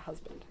given me a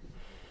husband.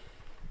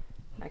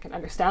 I can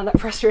understand that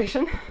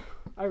frustration.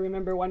 I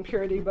remember one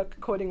purity book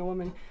quoting a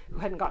woman who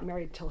hadn't gotten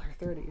married till her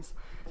 30s.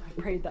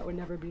 I prayed that would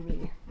never be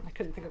me. I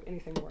couldn't think of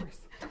anything worse.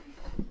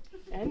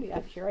 And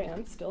yet here I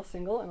am, still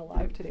single and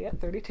alive today at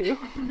 32.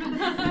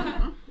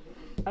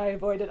 I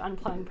avoided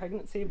unplanned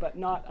pregnancy, but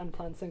not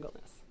unplanned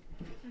singleness.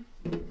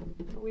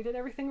 But we did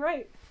everything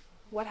right.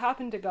 What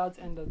happened to God's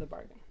end of the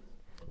bargain?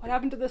 What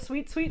happened to the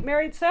sweet, sweet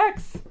married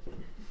sex?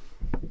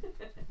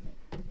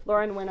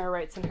 Lauren Winner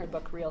writes in her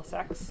book, Real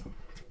Sex,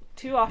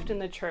 too often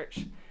the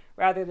church,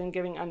 rather than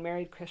giving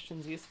unmarried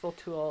Christians useful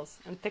tools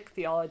and thick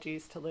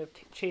theologies to live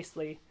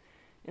chastely,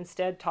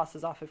 instead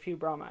tosses off a few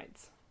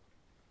bromides.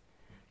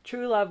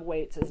 True love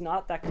waits is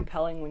not that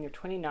compelling when you're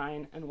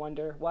 29 and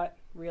wonder what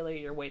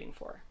really you're waiting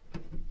for.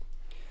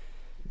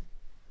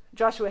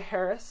 Joshua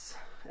Harris,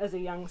 as a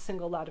young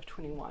single lad of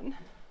 21,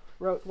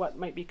 wrote what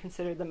might be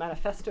considered the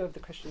manifesto of the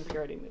Christian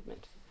purity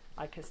movement,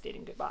 I Kissed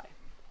Dating Goodbye.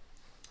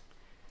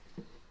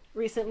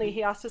 Recently,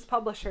 he asked his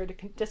publisher to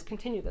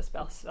discontinue this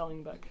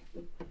best-selling book.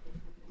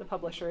 The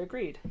publisher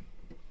agreed.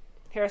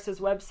 Harris's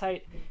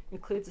website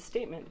includes a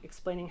statement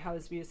explaining how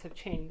his views have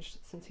changed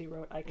since he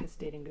wrote I Kissed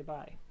Dating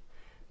Goodbye.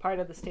 Part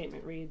of the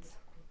statement reads,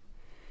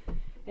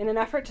 in an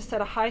effort to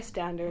set a high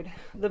standard,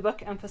 the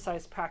book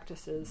emphasized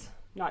practices,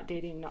 not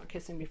dating, not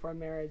kissing before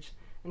marriage,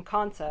 and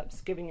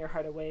concepts, giving your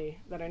heart away,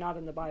 that are not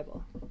in the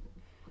Bible.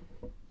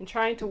 In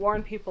trying to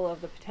warn people of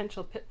the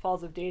potential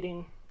pitfalls of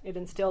dating, it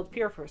instilled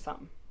fear for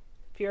some,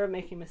 fear of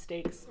making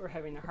mistakes or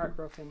having their heart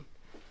broken.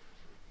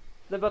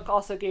 The book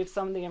also gave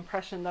some the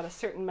impression that a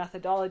certain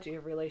methodology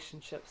of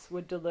relationships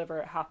would deliver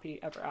a happy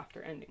ever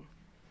after ending.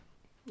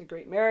 A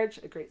great marriage,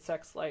 a great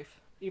sex life,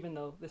 even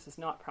though this is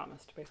not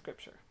promised by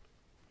Scripture.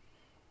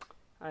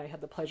 I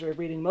had the pleasure of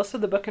reading most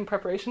of the book in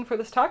preparation for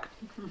this talk,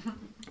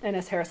 and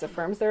as Harris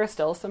affirms, there are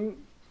still some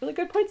really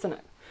good points in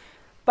it.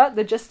 But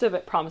the gist of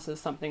it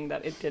promises something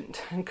that it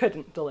didn't and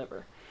couldn't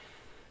deliver.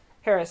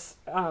 Harris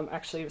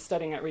actually was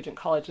studying at Regent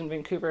College in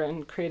Vancouver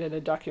and created a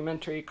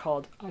documentary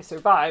called I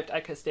Survived, I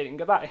Kissed Dating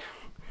Goodbye.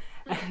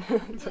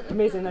 And it's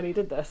amazing that he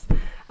did this.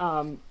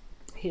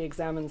 He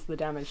examines the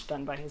damage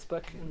done by his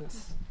book in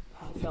this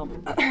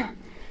film.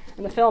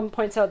 And the film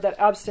points out that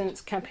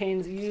abstinence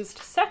campaigns used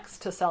sex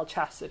to sell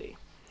chastity.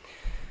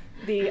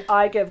 The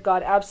I give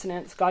God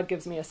abstinence, God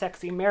gives me a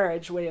sexy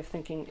marriage way of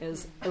thinking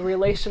is a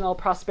relational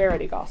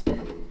prosperity gospel.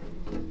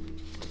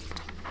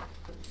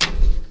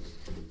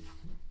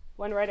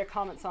 One writer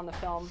comments on the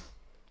film,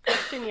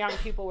 Christian young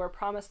people were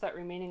promised that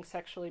remaining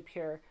sexually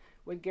pure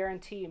would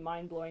guarantee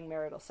mind-blowing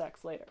marital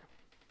sex later.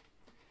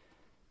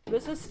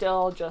 This is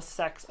still just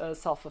sex as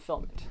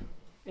self-fulfillment.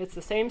 It's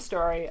the same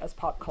story as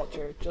pop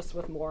culture, just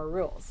with more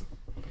rules.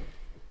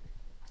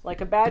 Like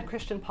a bad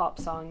Christian pop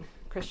song,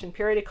 Christian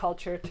purity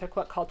culture took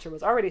what culture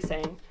was already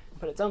saying and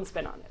put its own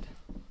spin on it.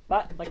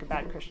 But, like a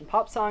bad Christian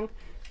pop song,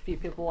 few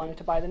people wanted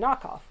to buy the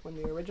knockoff when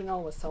the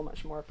original was so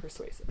much more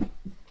persuasive.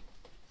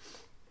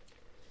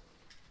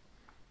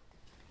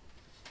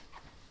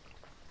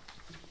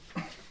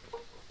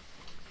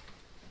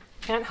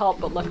 Can't help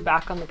but look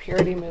back on the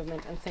purity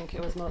movement and think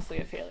it was mostly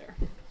a failure.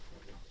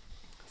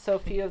 So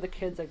few of the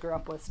kids I grew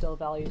up with still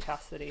value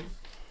chastity.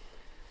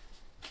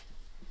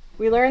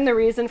 We learned the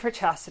reason for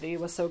chastity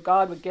was so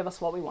God would give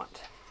us what we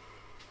want,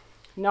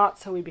 not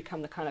so we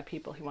become the kind of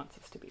people he wants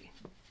us to be.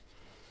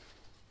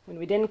 When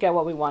we didn't get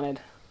what we wanted,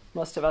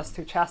 most of us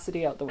threw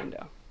chastity out the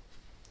window.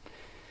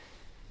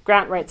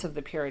 Grant writes of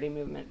the purity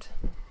movement.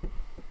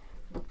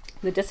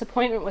 The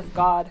disappointment with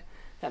God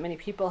that many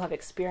people have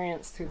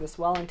experienced through this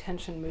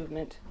well-intentioned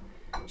movement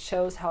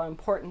shows how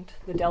important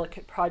the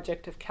delicate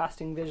project of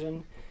casting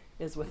vision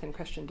is within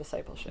Christian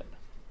discipleship.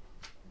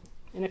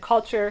 In a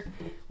culture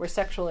where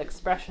sexual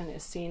expression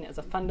is seen as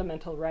a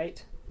fundamental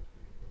right,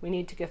 we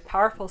need to give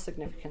powerful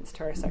significance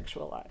to our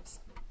sexual lives,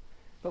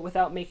 but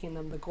without making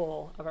them the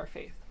goal of our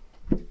faith.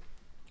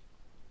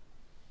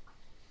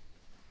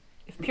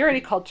 If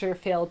purity culture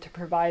failed to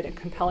provide a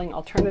compelling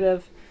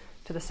alternative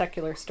to the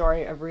secular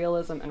story of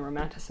realism and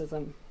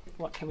romanticism,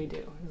 what can we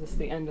do? Is this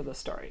the end of the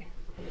story?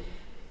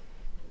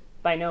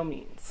 By no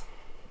means.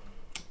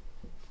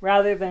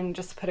 Rather than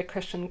just put a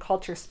Christian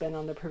culture spin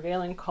on the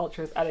prevailing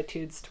culture's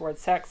attitudes towards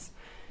sex,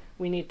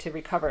 we need to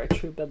recover a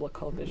true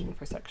biblical vision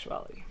for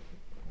sexuality.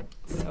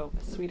 So,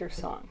 a sweeter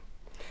song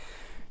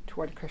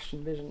toward a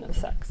Christian vision of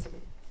sex.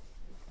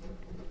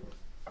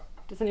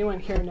 Does anyone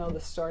here know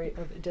the story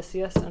of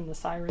Odysseus and the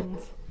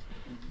sirens?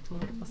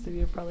 Well, most of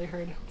you have probably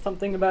heard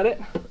something about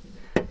it.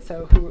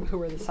 So, who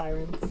were the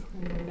sirens?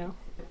 Anyone know?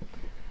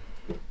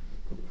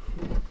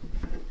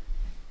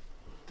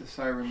 The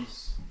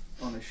sirens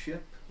on a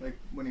ship, like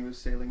when he was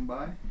sailing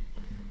by?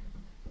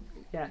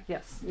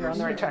 Yes, you're on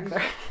the right track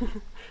there.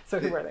 So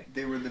who were they?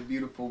 They were the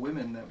beautiful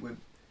women that would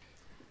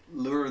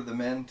lure the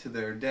men to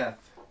their death.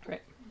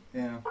 Right.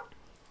 Yeah.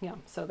 Yeah,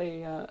 so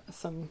they,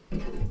 some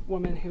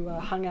women who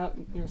hung out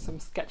near some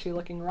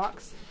sketchy-looking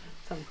rocks.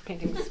 Some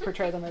paintings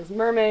portray them as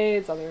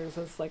mermaids, others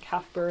as like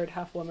half bird,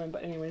 half woman,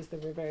 but anyways, they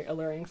were very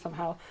alluring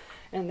somehow.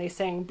 And they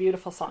sang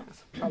beautiful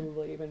songs,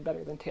 probably even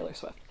better than Taylor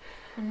Swift.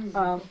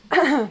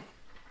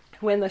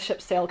 When the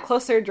ship sailed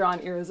closer,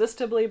 drawn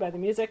irresistibly by the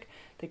music,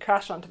 they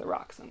crashed onto the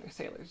rocks and their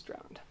sailors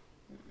drowned.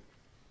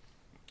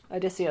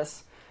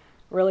 Odysseus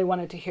really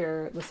wanted to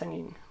hear the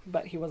singing,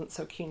 but he wasn't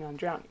so keen on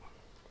drowning.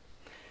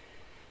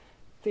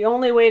 The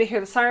only way to hear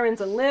the sirens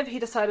and live, he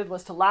decided,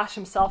 was to lash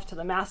himself to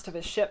the mast of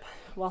his ship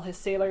while his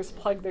sailors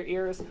plugged their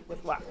ears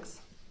with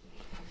wax.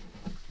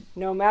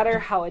 No matter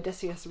how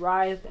Odysseus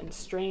writhed and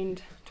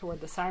strained toward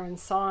the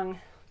siren's song,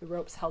 the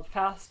ropes held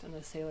fast and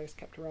the sailors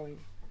kept rowing.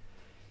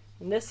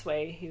 In this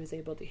way, he was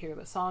able to hear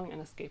the song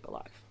and escape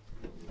alive.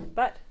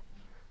 But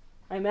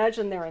I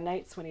imagine there were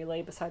nights when he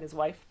lay beside his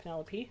wife,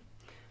 Penelope,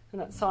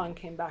 and that song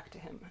came back to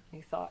him, and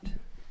he thought,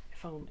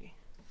 if only.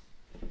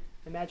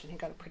 I imagine he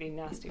got a pretty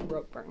nasty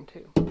rope burn,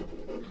 too.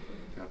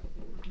 Yeah.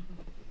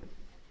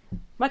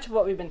 Much of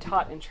what we've been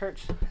taught in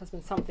church has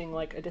been something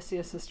like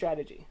Odysseus'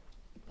 strategy.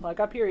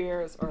 Plug up your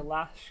ears or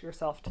lash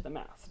yourself to the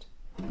mast.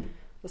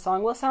 The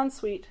song will sound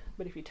sweet,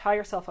 but if you tie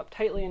yourself up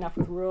tightly enough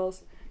with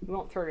rules, you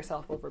won't throw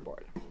yourself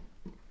overboard.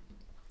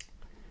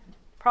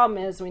 The problem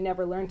is we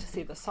never learn to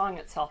see the song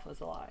itself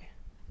as a lie.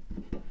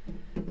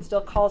 It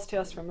still calls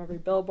to us from every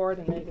billboard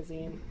and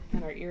magazine,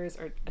 and our ears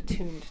are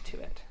attuned to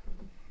it.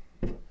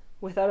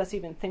 Without us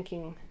even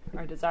thinking,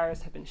 our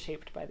desires have been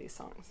shaped by these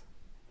songs.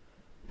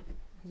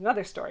 There's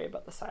another story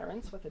about the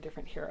sirens with a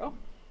different hero.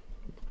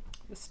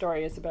 This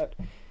story is about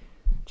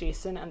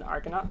Jason and the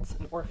Argonauts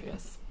and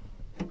Orpheus.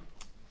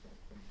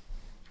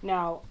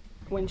 Now,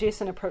 when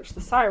Jason approached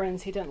the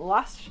sirens, he didn't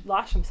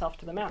lash himself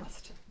to the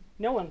mast.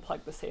 No one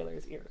plugged the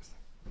sailors' ears.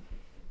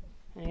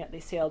 and yet they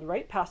sailed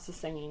right past the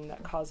singing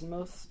that caused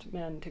most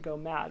men to go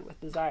mad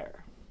with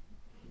desire.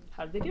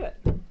 How did they do it?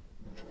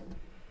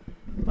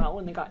 Well,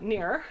 when they got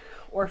near,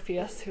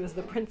 Orpheus, who was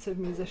the prince of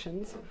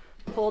musicians,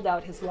 pulled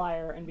out his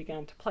lyre and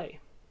began to play.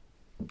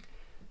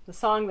 The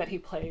song that he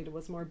played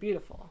was more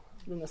beautiful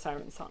than the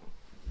siren's song.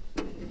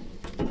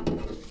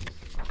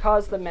 It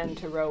caused the men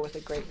to row with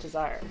a great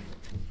desire,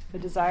 a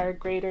desire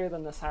greater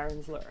than the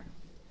siren's lure.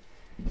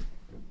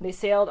 They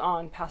sailed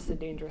on past the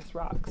dangerous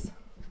rocks,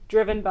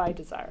 driven by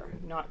desire,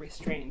 not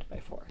restrained by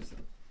force.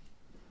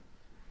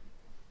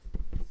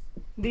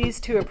 These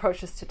two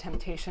approaches to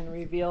temptation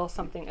reveal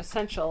something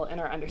essential in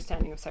our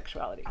understanding of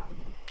sexuality.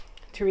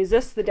 To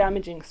resist the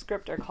damaging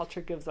script our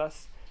culture gives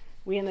us,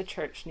 we in the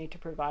church need to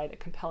provide a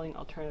compelling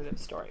alternative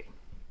story.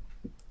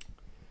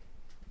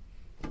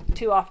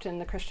 Too often,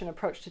 the Christian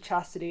approach to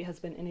chastity has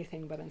been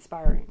anything but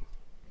inspiring.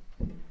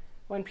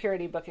 One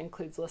purity book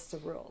includes lists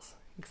of rules,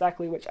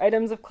 exactly which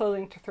items of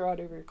clothing to throw out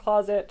of your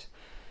closet,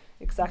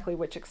 exactly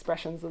which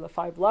expressions of the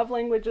 5 love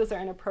languages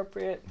are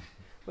inappropriate,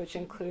 which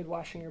include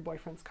washing your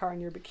boyfriend's car in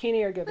your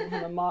bikini or giving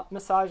him a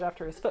massage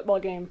after his football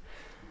game.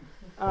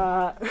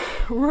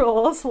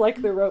 Rules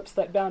like the ropes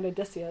that bound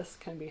Odysseus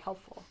can be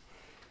helpful.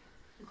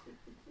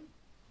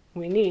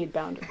 We need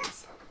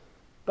boundaries.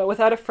 But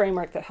without a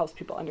framework that helps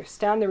people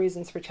understand the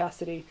reasons for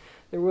chastity,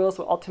 the rules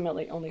will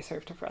ultimately only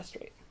serve to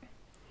frustrate.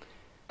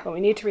 What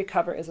we need to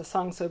recover is a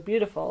song so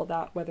beautiful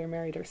that, whether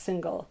married or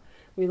single,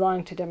 we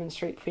long to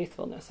demonstrate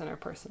faithfulness in our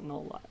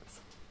personal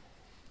lives.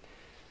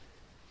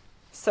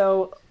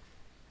 So,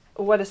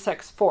 what is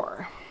sex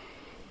for?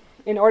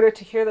 In order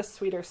to hear this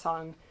sweeter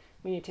song,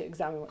 we need to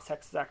examine what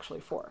sex is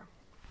actually for.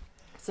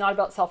 It's not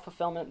about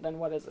self-fulfillment, then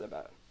what is it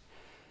about?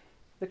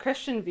 The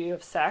Christian view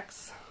of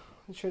sex,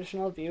 the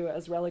traditional view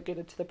as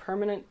relegated to the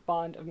permanent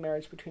bond of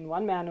marriage between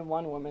one man and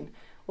one woman,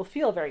 will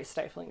feel very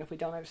stifling if we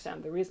don't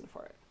understand the reason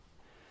for it.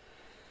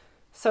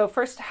 So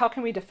first, how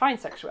can we define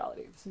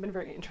sexuality? This has been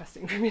very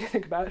interesting for me to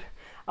think about.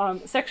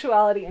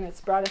 Sexuality in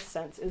its broadest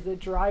sense is the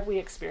drive we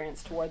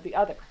experience toward the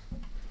other.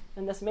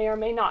 And this may or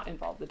may not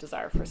involve the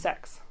desire for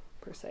sex,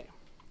 per se.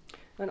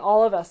 And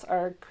all of us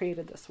are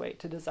created this way,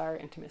 to desire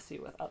intimacy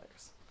with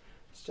others.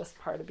 It's just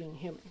part of being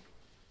human.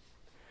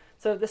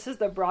 So this is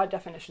the broad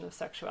definition of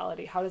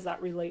sexuality. How does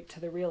that relate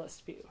to the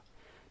realist view?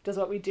 Does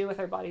what we do with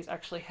our bodies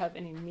actually have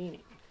any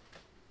meaning?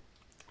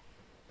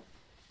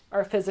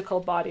 Our physical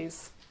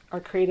bodies are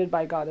created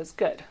by God as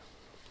good.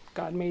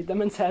 God made them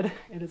and said,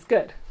 it is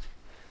good.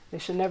 They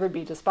should never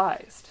be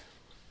despised,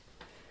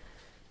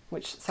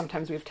 which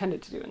sometimes we've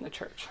tended to do in the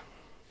church.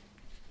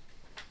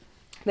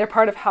 They're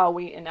part of how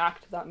we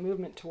enact that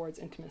movement towards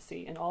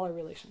intimacy in all our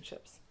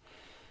relationships.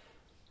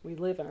 We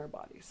live in our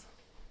bodies.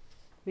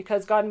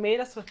 Because God made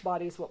us with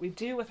bodies, what we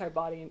do with our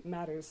body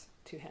matters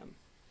to him.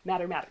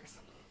 Matters.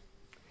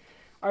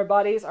 Our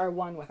bodies are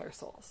one with our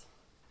souls.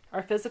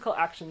 Our physical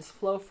actions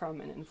flow from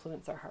and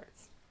influence our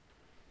hearts.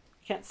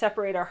 We can't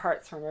separate our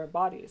hearts from our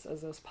bodies,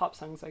 as those pop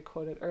songs I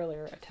quoted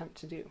earlier attempt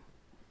to do.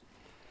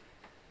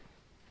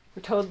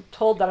 We're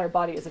told that our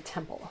body is a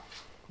temple,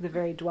 the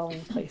very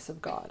dwelling place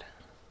of God.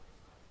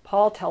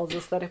 Paul tells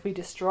us that if we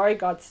destroy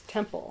God's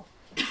temple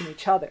in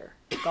each other,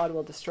 God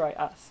will destroy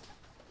us.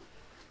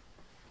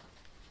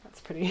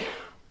 That's pretty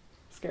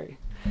scary.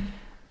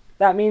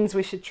 That means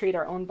we should treat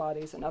our own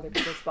bodies and other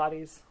people's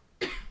bodies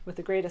with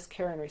the greatest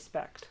care and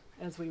respect,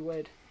 as we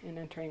would in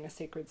entering a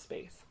sacred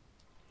space.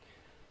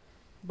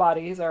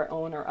 Bodies, our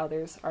own or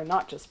others, are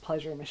not just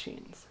pleasure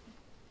machines.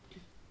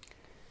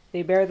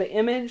 They bear the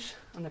image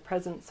and the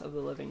presence of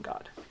the living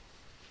God.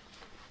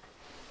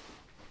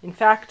 In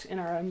fact, in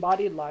our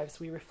embodied lives,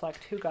 we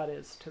reflect who God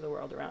is to the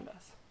world around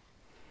us.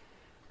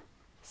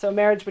 So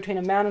marriage between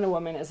a man and a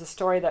woman is a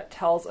story that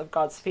tells of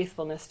God's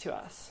faithfulness to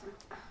us.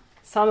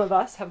 Some of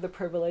us have the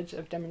privilege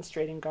of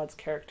demonstrating God's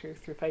character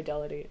through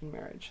fidelity in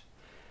marriage.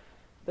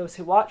 Those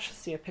who watch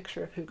see a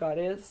picture of who God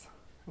is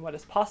and what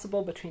is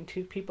possible between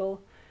two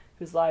people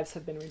whose lives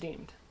have been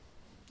redeemed,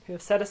 who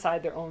have set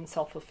aside their own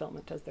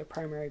self-fulfillment as their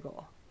primary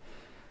goal.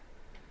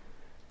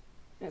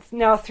 It's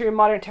now, through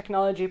modern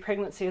technology,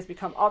 pregnancy has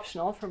become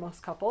optional for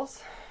most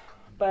couples,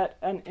 but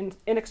an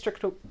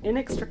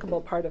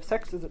inextricable part of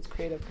sex is its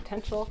creative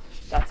potential.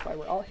 That's why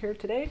we're all here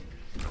today.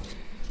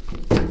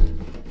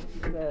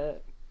 The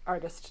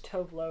artist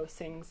Tove Lo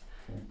sings,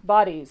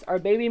 "Bodies, our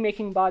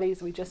baby-making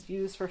bodies we just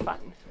use for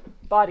fun.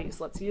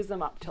 Bodies, let's use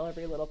them up till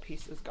every little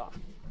piece is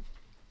gone."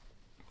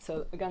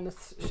 So again,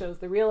 this shows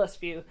the realist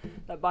view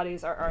that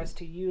bodies are ours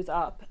to use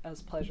up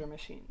as pleasure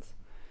machines.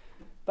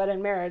 But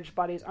in marriage,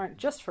 bodies aren't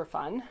just for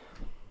fun.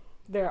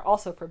 They're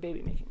also for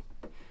baby making,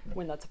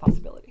 when that's a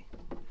possibility.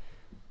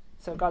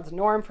 So God's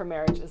norm for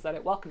marriage is that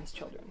it welcomes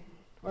children,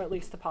 or at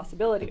least the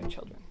possibility of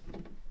children,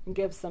 and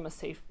gives them a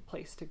safe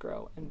place to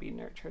grow and be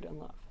nurtured and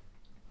loved.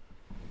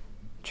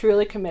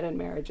 Truly committed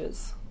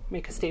marriages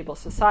make a stable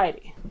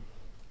society,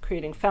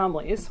 creating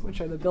families,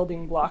 which are the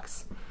building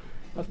blocks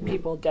of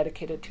people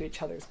dedicated to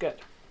each other's good.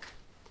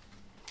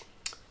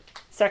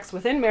 Sex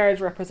within marriage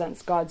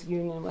represents God's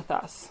union with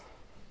us.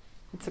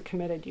 It's a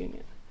committed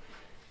union.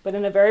 But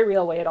in a very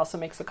real way, it also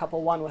makes a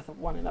couple one with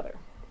one another.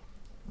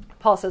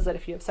 Paul says that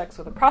if you have sex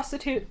with a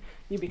prostitute,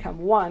 you become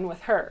one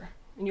with her,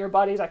 and your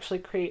bodies actually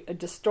create a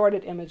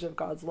distorted image of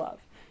God's love,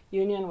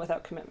 union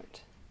without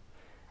commitment.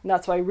 And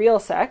that's why real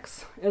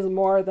sex is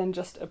more than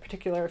just a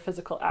particular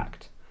physical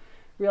act.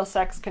 Real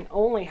sex can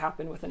only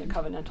happen within a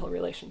covenantal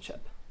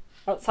relationship.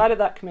 Outside of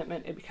that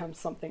commitment, it becomes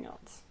something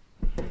else.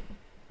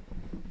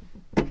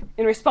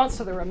 In response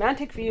to the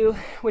romantic view,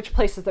 which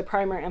places the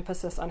primary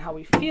emphasis on how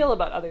we feel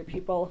about other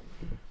people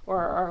or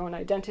our own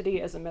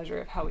identity as a measure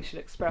of how we should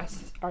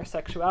express our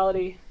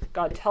sexuality,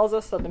 God tells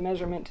us that the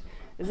measurement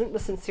isn't the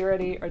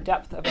sincerity or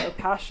depth of our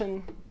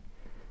passion,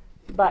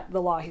 but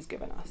the law he's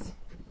given us.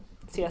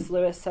 C.S.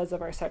 Lewis says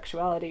of our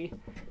sexuality,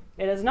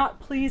 "It has not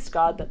pleased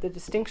God that the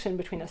distinction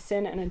between a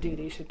sin and a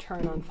duty should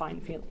turn on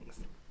fine feelings."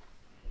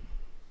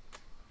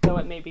 Though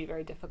it may be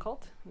very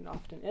difficult, and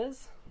often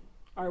is,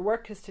 our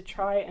work is to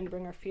try and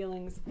bring our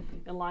feelings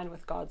in line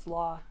with God's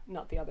law,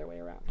 not the other way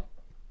around.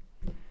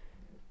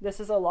 This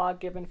is a law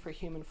given for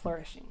human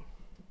flourishing.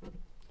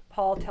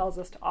 Paul tells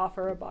us to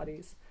offer our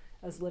bodies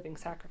as living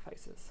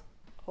sacrifices,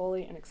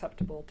 holy and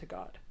acceptable to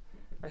God,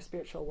 our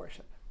spiritual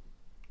worship.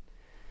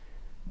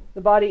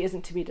 The body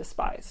isn't to be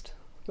despised,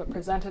 but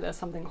presented as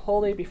something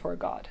holy before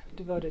God,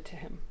 devoted to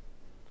him.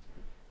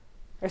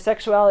 Our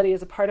sexuality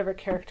is a part of our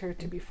character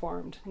to be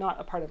formed, not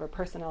a part of our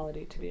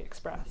personality to be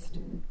expressed.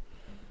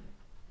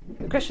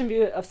 The Christian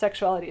view of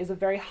sexuality is a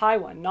very high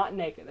one, not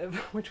negative,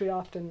 which we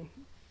often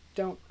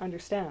don't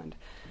understand.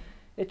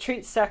 It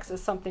treats sex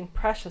as something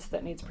precious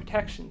that needs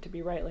protection to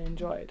be rightly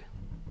enjoyed.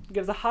 It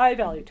gives a high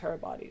value to our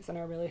bodies and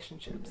our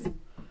relationships.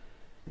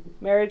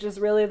 Marriage is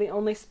really the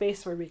only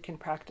space where we can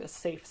practice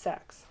safe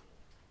sex.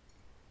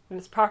 When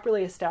it's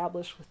properly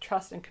established with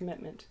trust and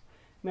commitment,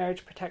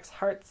 marriage protects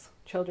hearts,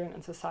 children,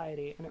 and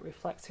society, and it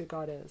reflects who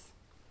God is.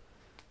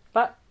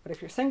 But what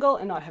if you're single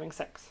and not having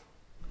sex?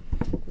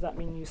 Does that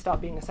mean you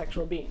stop being a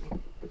sexual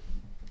being?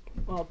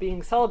 Well,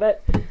 being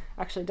celibate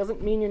actually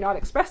doesn't mean you're not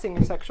expressing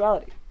your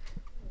sexuality.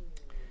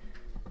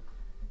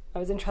 I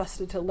was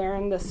interested to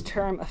learn this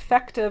term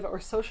affective or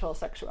social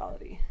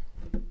sexuality.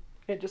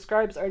 It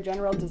describes our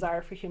general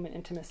desire for human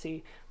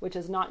intimacy, which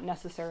is not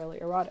necessarily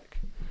erotic.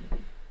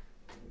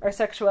 Our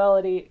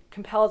sexuality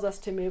compels us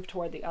to move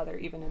toward the other,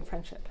 even in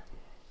friendship.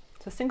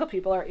 So single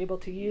people are able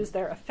to use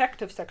their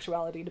affective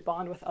sexuality to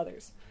bond with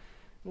others.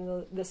 And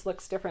though this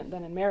looks different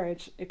than in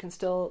marriage, it can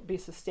still be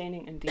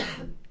sustaining and deep.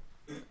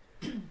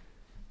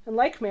 And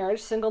like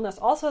marriage, singleness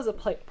also has a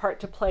part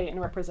to play in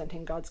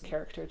representing God's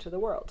character to the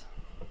world.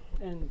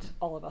 And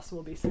all of us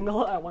will be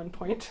single at one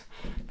point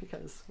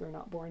because we're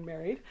not born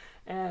married.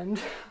 And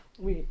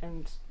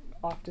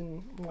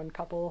often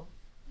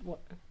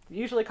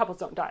usually couples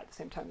don't die at the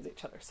same time as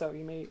each other, so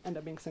you may end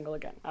up being single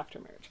again after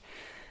marriage.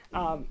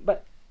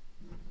 But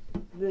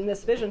in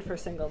this vision for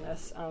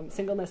singleness,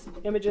 singleness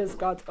images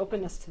God's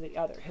openness to the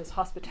other, his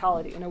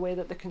hospitality, in a way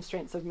that the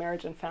constraints of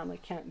marriage and family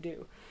can't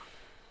do.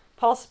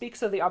 Paul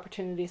speaks of the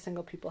opportunity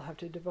single people have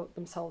to devote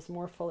themselves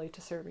more fully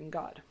to serving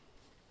God.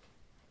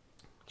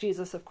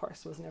 Jesus, of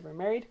course, was never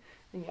married,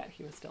 and yet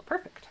he was still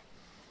perfect.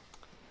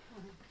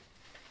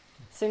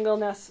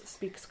 Singleness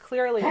speaks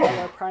clearly of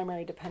our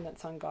primary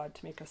dependence on God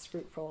to make us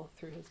fruitful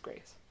through his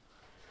grace.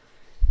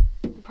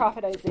 The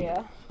prophet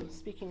Isaiah,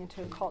 speaking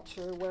into a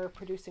culture where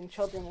producing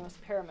children was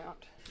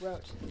paramount,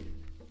 wrote,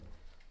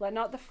 "Let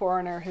not the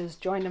foreigner who has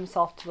joined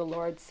himself to the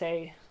Lord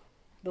say,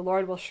 'The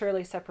Lord will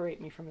surely separate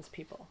me from his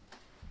people.'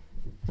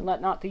 And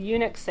let not the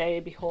eunuch say,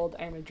 'Behold,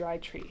 I am a dry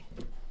tree.'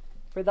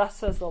 For thus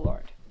says the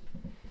Lord,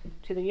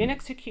 to the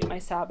eunuchs who keep my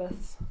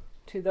Sabbaths,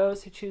 to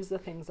those who choose the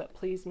things that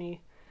please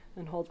me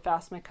and hold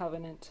fast my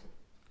covenant,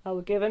 I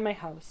will give in my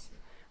house,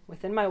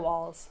 within my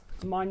walls,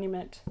 a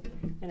monument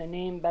and a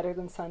name better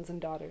than sons and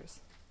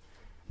daughters.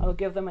 I will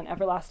give them an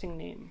everlasting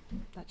name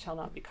that shall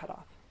not be cut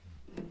off."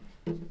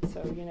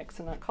 So eunuchs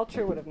in that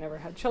culture would have never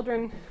had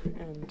children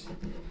and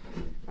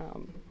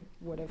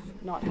would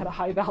have not had a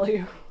high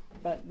value,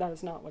 but that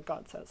is not what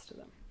God says to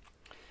them.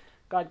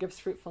 God gives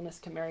fruitfulness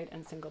to married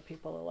and single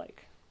people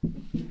alike.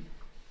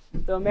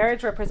 Though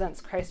marriage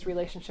represents Christ's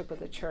relationship with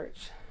the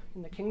church,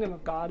 in the kingdom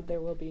of God, there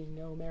will be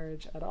no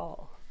marriage at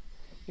all.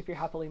 If you're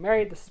happily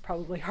married, this is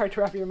probably hard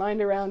to wrap your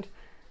mind around,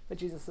 but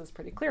Jesus is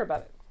pretty clear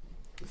about it.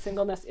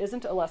 Singleness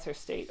isn't a lesser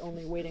state,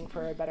 only waiting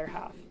for a better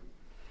half.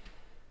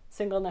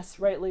 Singleness,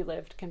 rightly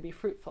lived, can be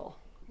fruitful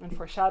and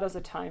foreshadows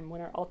a time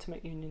when our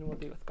ultimate union will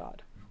be with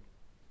God.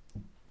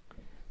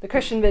 The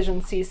Christian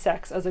vision sees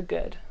sex as a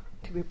good,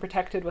 to be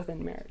protected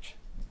within marriage.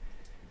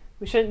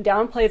 We shouldn't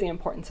downplay the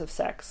importance of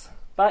sex,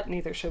 but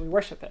neither should we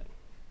worship it.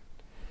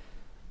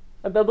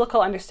 A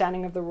biblical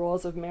understanding of the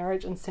roles of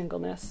marriage and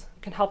singleness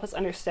can help us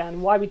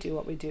understand why we do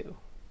what we do,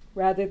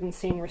 rather than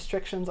seeing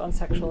restrictions on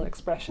sexual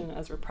expression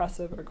as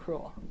repressive or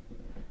cruel.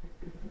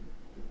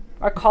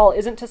 Our call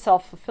isn't to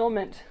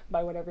self-fulfillment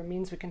by whatever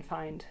means we can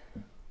find,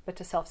 but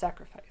to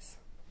self-sacrifice.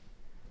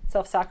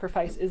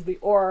 Self-sacrifice is the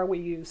oar we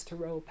use to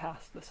row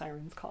past the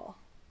siren's call.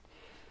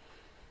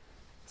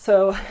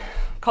 So,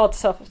 call to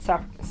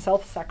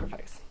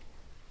self-sacrifice.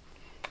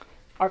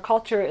 Our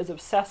culture is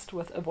obsessed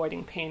with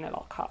avoiding pain at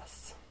all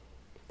costs.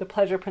 The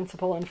pleasure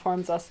principle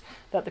informs us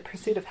that the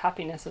pursuit of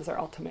happiness is our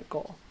ultimate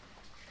goal.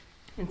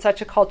 In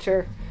such a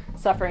culture,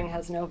 suffering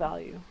has no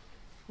value.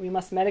 We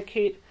must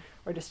medicate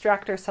or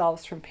distract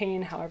ourselves from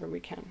pain however we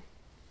can.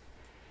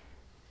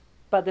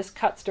 But this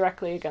cuts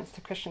directly against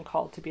the Christian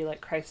call to be like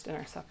Christ in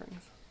our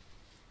sufferings.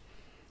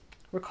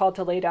 We're called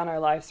to lay down our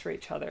lives for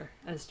each other,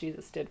 as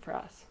Jesus did for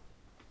us.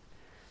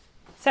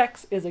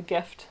 Sex is a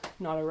gift,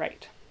 not a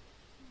right.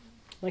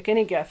 Like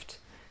any gift,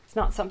 it's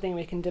not something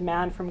we can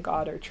demand from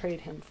God or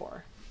trade him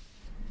for.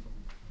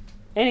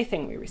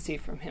 Anything we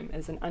receive from him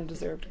is an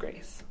undeserved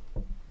grace.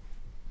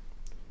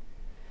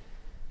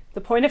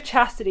 The point of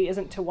chastity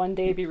isn't to one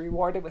day be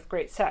rewarded with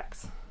great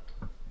sex,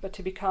 but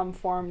to become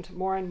formed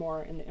more and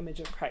more in the image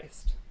of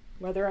Christ,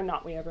 whether or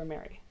not we ever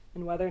marry,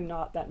 and whether or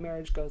not that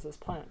marriage goes as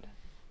planned.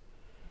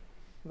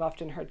 I've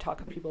often heard talk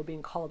of people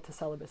being called to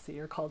celibacy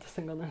or called to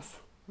singleness.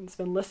 It's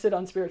been listed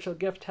on spiritual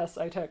gift tests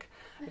I took.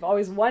 I've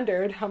always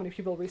wondered how many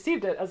people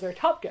received it as their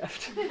top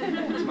gift.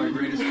 That's my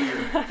greatest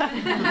fear.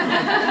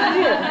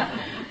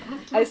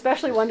 I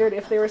especially wondered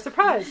if they were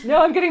surprised. No,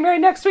 I'm getting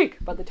married next week,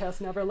 but the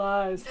test never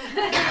lies.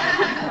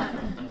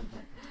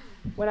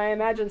 When I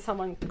imagined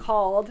someone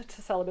called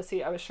to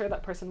celibacy, I was sure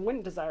that person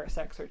wouldn't desire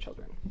sex or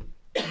children.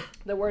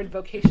 The word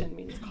vocation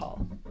means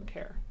call or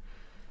care.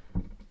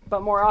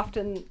 But more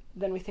often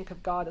than we think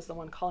of God as the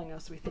one calling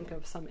us, we think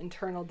of some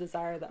internal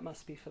desire that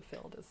must be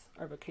fulfilled as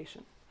our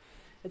vocation.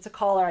 It's a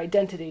call our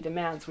identity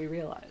demands we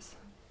realize.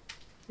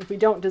 If we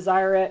don't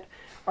desire it,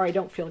 or I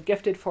don't feel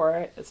gifted for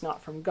it, it's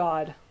not from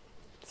God.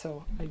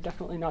 So I'm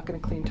definitely not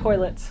going to clean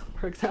toilets,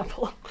 for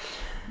example.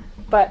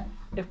 But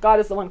if God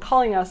is the one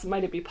calling us,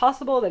 might it be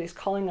possible that he's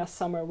calling us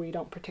somewhere we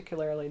don't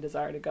particularly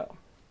desire to go?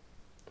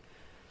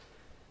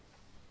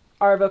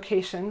 Our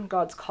vocation,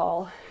 God's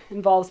call,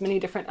 involves many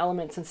different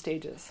elements and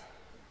stages.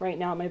 Right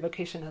now, my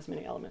vocation has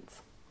many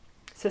elements.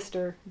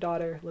 Sister,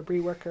 daughter,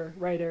 Labrie worker,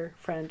 writer,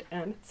 friend,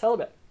 and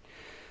celibate.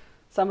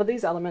 Some of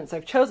these elements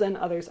I've chosen,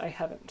 others I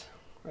haven't,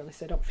 or at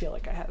least I don't feel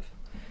like I have.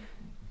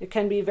 It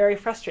can be very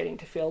frustrating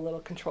to feel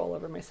little control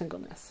over my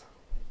singleness.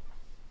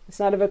 It's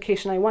not a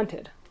vocation I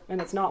wanted,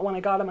 and it's not one I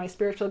got on my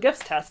spiritual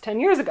gifts test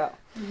 10 years ago.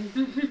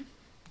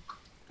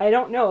 I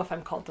don't know if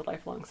I'm called to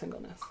lifelong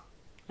singleness.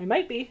 I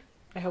might be.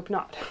 I hope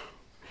not.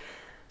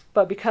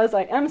 But because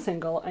I am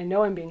single, I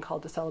know I'm being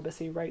called to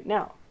celibacy right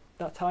now.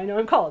 That's how I know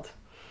I'm called.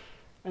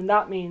 And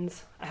that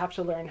means I have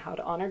to learn how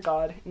to honor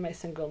God in my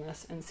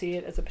singleness and see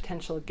it as a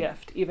potential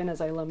gift, even as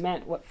I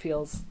lament what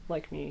feels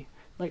like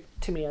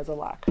to me as a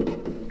lack.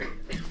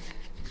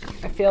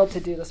 I failed to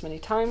do this many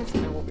times,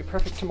 and I won't be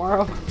perfect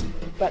tomorrow.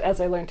 But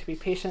as I learn to be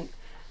patient,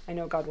 I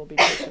know God will be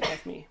patient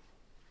with me.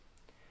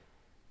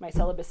 My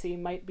celibacy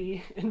might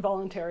be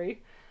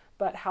involuntary,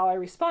 but how I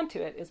respond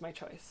to it is my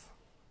choice.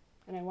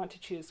 And I want to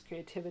choose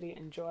creativity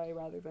and joy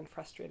rather than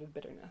frustrated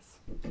bitterness.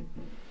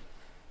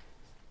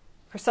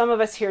 For some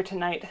of us here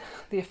tonight,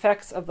 the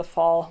effects of the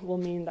fall will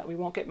mean that we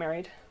won't get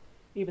married,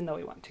 even though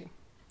we want to.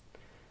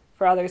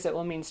 For others, it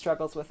will mean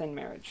struggles within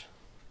marriage.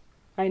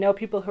 I know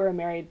people who are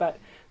married, but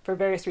for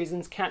various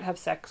reasons can't have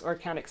sex or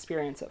can't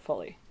experience it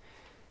fully.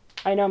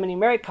 I know many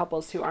married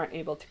couples who aren't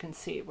able to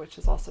conceive, which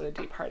is also a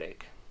deep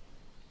heartache.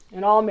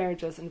 And all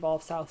marriages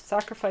involve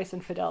self-sacrifice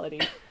and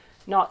fidelity,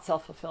 not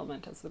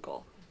self-fulfillment as the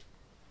goal.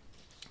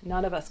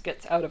 None of us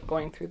gets out of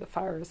going through the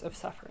fires of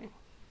suffering.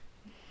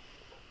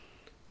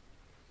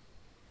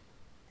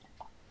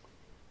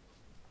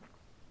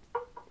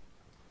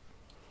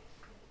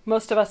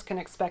 Most of us can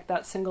expect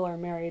that single or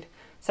married,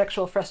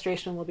 sexual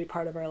frustration will be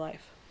part of our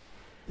life.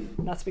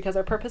 And that's because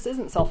our purpose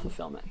isn't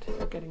self-fulfillment,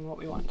 or getting what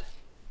we want.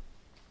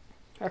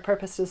 Our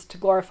purpose is to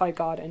glorify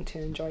God and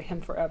to enjoy him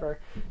forever,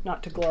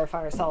 not to glorify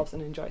ourselves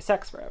and enjoy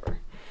sex forever.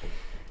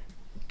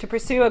 To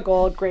pursue a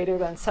goal greater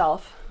than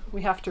self,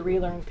 we have to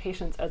relearn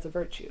patience as a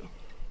virtue,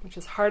 which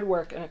is hard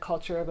work in a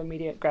culture of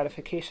immediate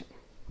gratification.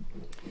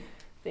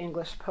 The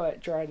English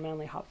poet Gerard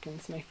Manley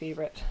Hopkins, my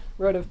favorite,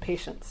 wrote of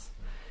patience.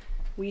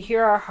 We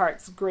hear our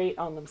hearts grate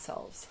on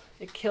themselves.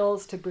 It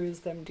kills to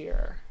bruise them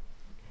dearer.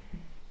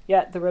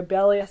 Yet the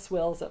rebellious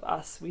wills of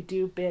us, we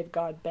do bid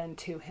God bend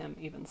to him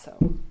even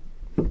so.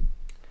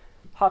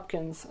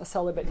 Hopkins, a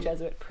celibate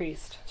Jesuit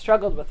priest,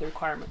 struggled with the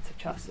requirements of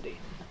chastity,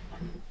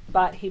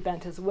 but he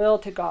bent his will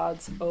to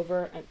God's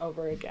over and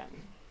over again.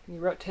 He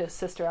wrote to his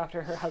sister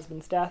after her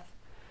husband's death,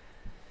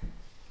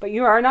 "But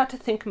you are not to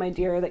think, my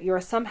dear, that you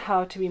are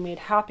somehow to be made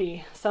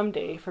happy some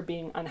day for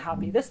being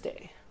unhappy this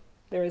day.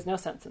 There is no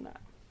sense in that.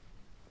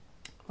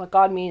 What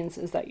God means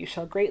is that you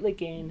shall greatly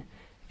gain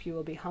if you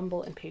will be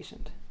humble and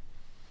patient.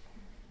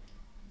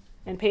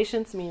 And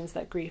patience means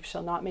that grief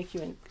shall not make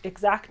you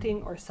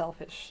exacting or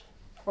selfish,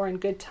 or in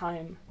good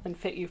time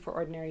unfit you for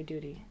ordinary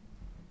duty.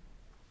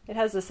 It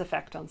has this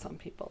effect on some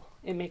people.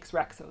 It makes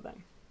wrecks of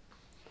them.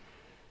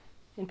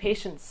 In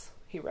patience,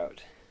 he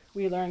wrote,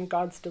 we learn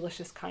God's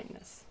delicious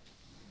kindness,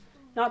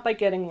 not by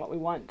getting what we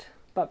want,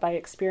 but by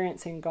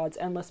experiencing God's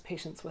endless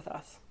patience with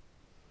us.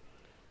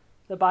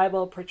 The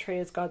Bible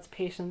portrays God's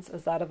patience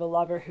as that of a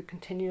lover who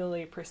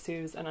continually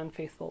pursues an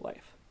unfaithful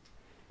wife.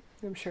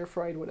 I'm sure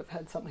Freud would have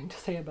had something to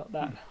say about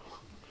that.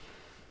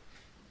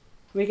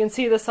 We can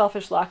see the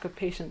selfish lack of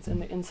patience in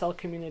the incel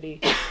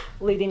community,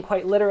 leading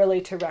quite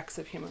literally to wrecks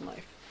of human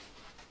life.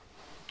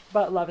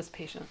 But love is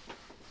patient.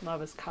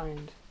 Love is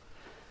kind.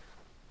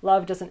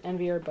 Love doesn't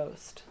envy or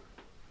boast.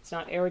 It's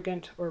not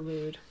arrogant or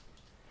rude.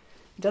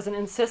 It doesn't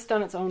insist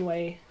on its own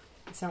way.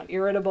 It's not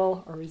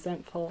irritable or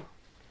resentful.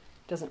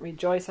 It doesn't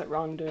rejoice at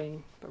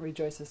wrongdoing, but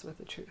rejoices with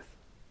the truth.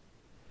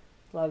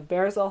 Love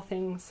bears all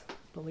things,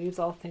 believes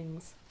all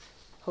things,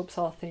 hopes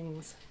all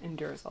things,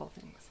 endures all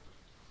things.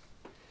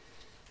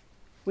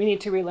 We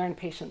need to relearn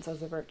patience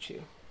as a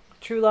virtue.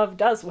 True love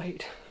does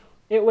wait.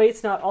 It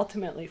waits not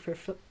ultimately for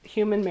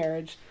human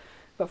marriage,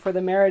 but for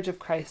the marriage of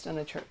Christ and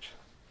the church,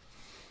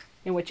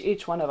 in which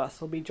each one of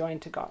us will be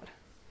joined to God.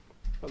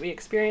 What we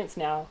experience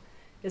now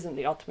isn't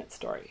the ultimate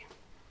story.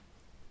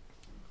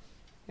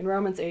 In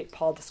Romans 8,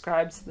 Paul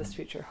describes this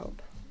future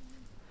hope.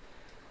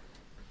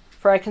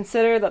 For I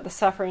consider that the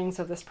sufferings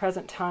of this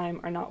present time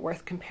are not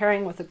worth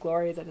comparing with the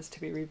glory that is to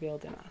be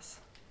revealed in us.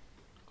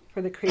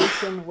 For the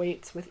creation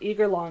waits with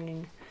eager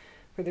longing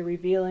for the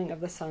revealing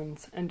of the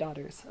sons and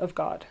daughters of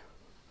God.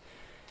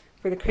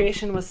 For the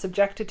creation was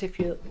subjected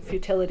to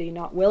futility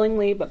not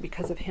willingly, but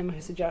because of him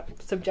who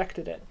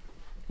subjected it,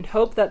 in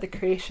hope that the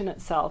creation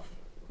itself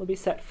will be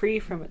set free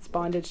from its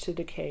bondage to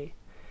decay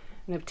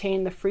and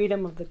obtain the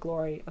freedom of the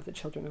glory of the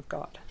children of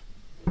God.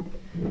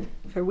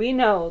 For we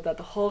know that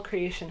the whole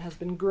creation has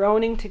been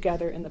groaning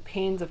together in the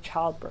pains of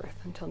childbirth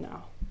until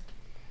now.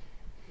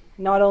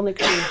 Not only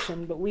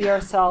creation, but we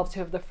ourselves who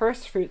have the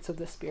first fruits of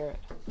the Spirit,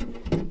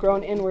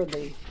 groan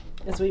inwardly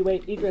as we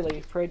wait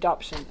eagerly for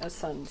adoption as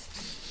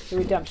sons, the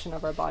redemption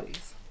of our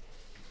bodies.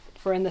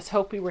 For in this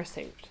hope we were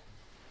saved.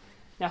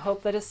 Now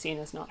hope that is seen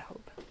is not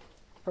hope,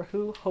 for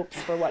who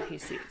hopes for what he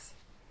sees?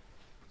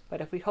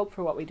 But if we hope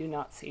for what we do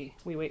not see,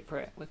 we wait for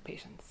it with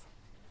patience.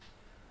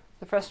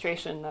 The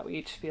frustration that we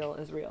each feel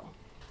is real.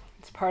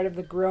 It's part of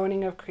the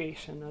groaning of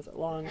creation as it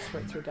longs for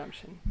its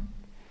redemption.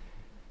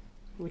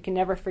 We can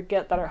never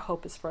forget that our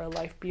hope is for a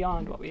life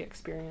beyond what we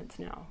experience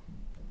now.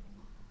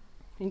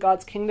 In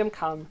God's kingdom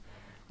come,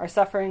 our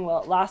suffering will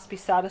at last be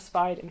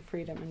satisfied in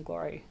freedom and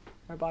glory,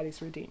 our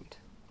bodies redeemed.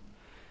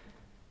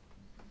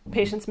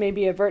 Patience may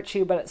be a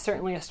virtue, but it's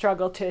certainly a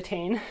struggle to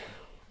attain.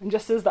 And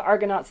just as the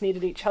Argonauts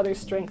needed each other's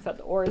strength at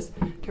the oars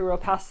to row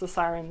past the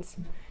sirens,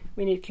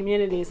 we need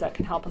communities that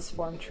can help us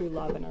form true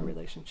love in our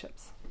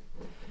relationships.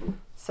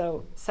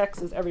 So,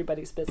 sex is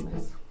everybody's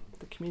business,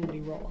 the community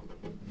role.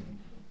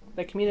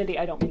 By community,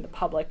 I don't mean the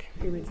public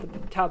who reads the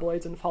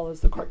tabloids and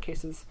follows the court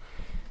cases.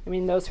 I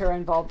mean those who are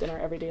involved in our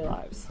everyday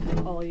lives,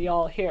 all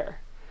y'all here,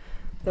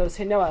 those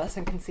who know us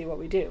and can see what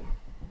we do.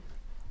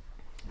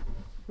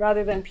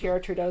 Rather than Pierre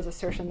Trudeau's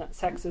assertion that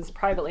sex is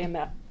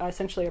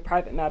essentially a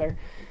private matter,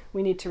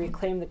 we need to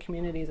reclaim the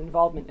community's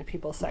involvement in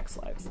people's sex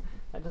lives.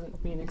 That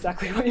doesn't mean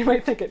exactly what you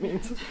might think it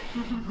means.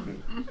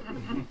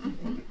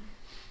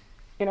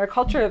 In our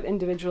culture of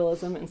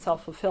individualism and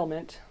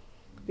self-fulfillment,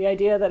 the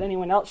idea that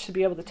anyone else should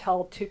be able to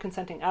tell two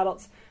consenting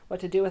adults what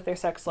to do with their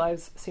sex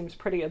lives seems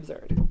pretty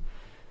absurd.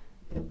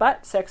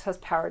 But sex has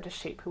power to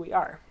shape who we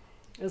are.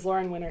 As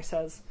Lauren Winner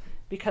says,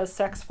 because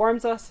sex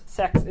forms us,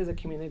 sex is a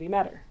community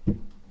matter.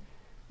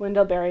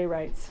 Wendell Berry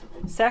writes,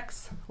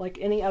 sex, like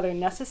any other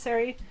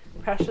necessary,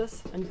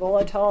 precious, and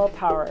volatile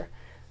power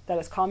that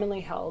is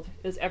commonly held,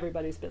 is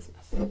everybody's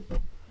business.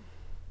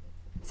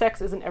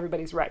 Sex isn't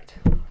everybody's right,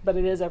 but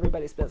it is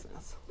everybody's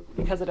business,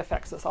 because it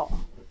affects us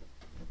all.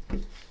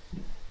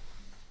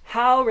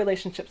 How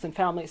relationships and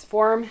families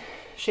form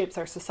shapes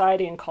our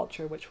society and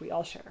culture, which we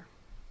all share.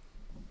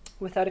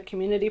 Without a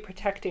community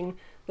protecting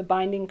the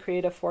binding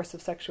creative force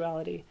of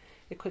sexuality,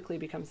 it quickly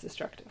becomes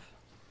destructive.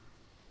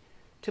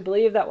 To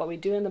believe that what we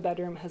do in the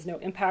bedroom has no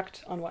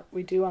impact on what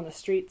we do on the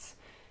streets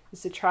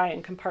is to try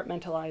and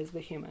compartmentalize the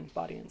human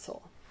body and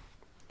soul.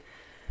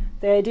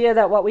 The idea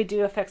that what we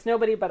do affects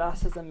nobody but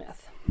us is a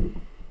myth.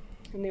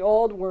 In the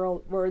old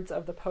words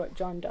of the poet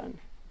John Donne,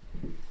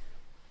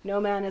 no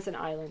man is an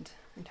island,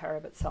 entire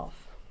of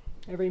itself.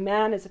 Every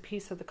man is a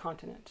piece of the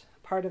continent,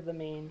 a part of the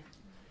main.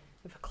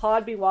 If a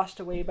clod be washed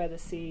away by the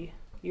sea,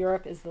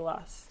 Europe is the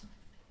less.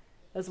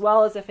 As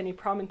well as if any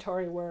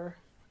promontory were,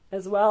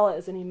 as well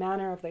as any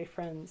manner of thy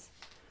friends,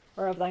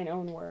 or of thine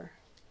own were.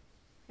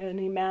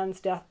 Any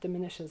man's death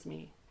diminishes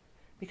me,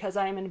 because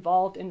I am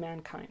involved in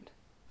mankind.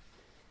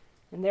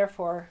 And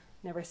therefore,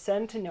 never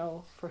send to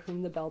know for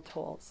whom the bell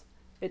tolls.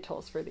 It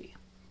tolls for thee.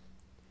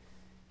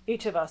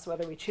 Each of us,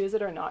 whether we choose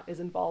it or not,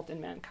 is involved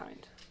in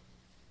mankind.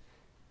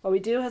 What we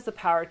do has the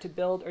power to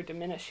build or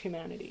diminish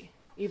humanity,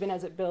 even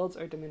as it builds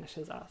or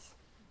diminishes us.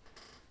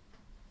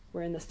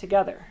 We're in this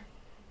together,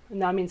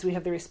 and that means we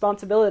have the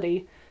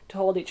responsibility to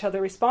hold each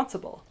other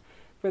responsible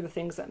for the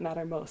things that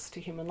matter most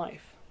to human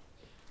life.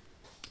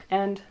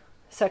 And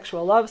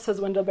sexual love, says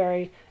Wendell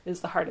Berry, is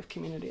the heart of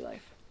community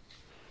life.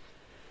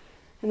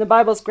 In the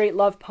Bible's great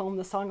love poem,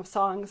 The Song of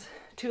Songs,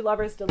 two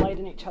lovers delight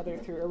in each other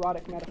through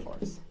erotic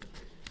metaphors.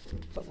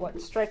 But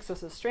what strikes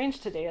us as strange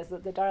today is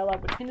that the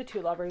dialogue between the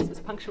two lovers is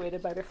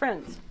punctuated by their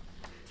friends.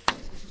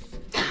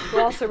 who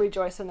also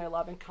rejoice in their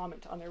love and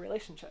comment on their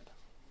relationship.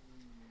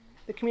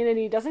 The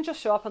community doesn't just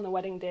show up on the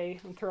wedding day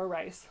and throw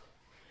rice,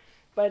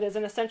 but is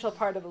an essential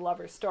part of the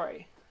lover's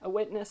story, a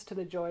witness to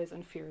the joys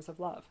and fears of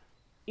love.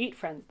 Eat,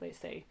 friends, they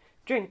say,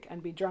 drink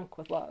and be drunk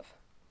with love.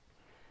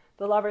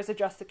 The lovers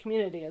address the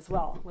community as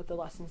well with the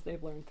lessons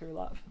they've learned through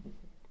love.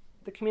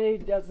 The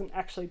community doesn't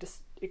actually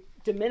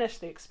diminish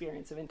the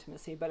experience of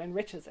intimacy, but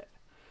enriches it.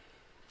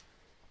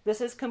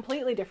 This is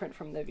completely different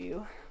from the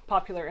view,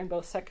 popular in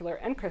both secular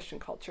and Christian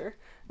culture,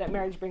 that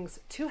marriage brings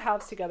two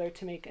halves together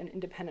to make an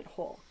independent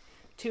whole.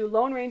 Two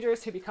lone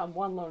rangers who become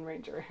one lone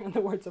ranger, in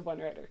the words of one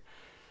writer.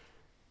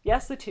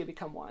 Yes, the two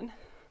become one,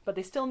 but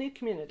they still need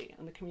community,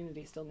 and the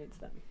community still needs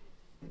them.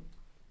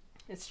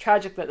 It's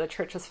tragic that the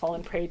church has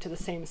fallen prey to the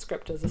same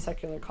script as the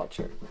secular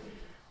culture,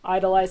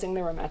 idolizing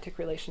the romantic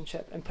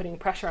relationship and putting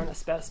pressure on a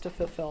spouse to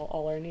fulfill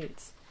all our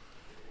needs.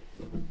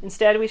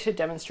 Instead, we should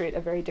demonstrate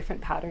a very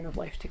different pattern of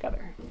life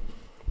together.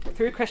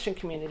 Through Christian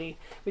community,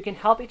 we can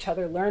help each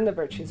other learn the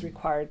virtues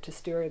required to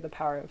steward the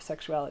power of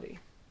sexuality.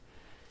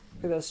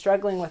 For those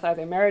struggling with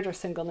either marriage or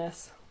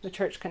singleness, the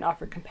church can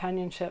offer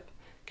companionship,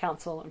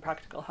 counsel, and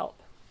practical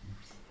help.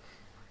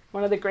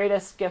 One of the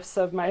greatest gifts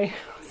of my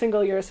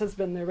single years has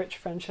been the rich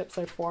friendships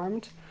I've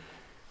formed.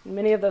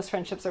 Many of those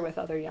friendships are with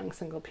other young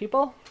single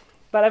people,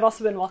 but I've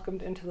also been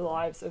welcomed into the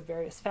lives of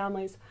various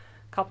families,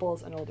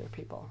 couples, and older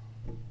people.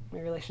 My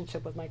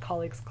relationship with my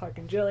colleagues Clark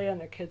and Julia and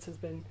their kids has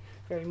been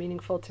very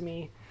meaningful to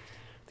me.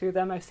 Through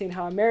them, I've seen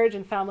how a marriage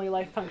and family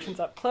life functions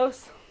up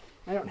close.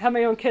 I don't have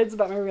my own kids,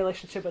 but my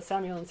relationship with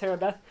Samuel and Sarah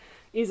Beth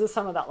eases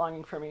some of that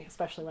longing for me,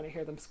 especially when I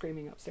hear them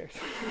screaming upstairs.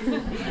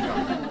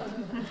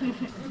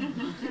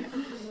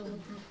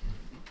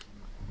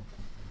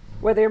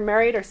 Whether you're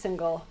married or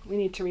single, we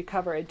need to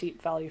recover a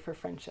deep value for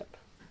friendship,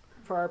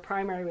 for our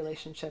primary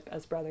relationship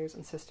as brothers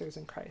and sisters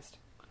in Christ.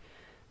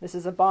 This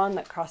is a bond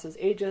that crosses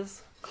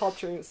ages,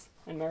 cultures,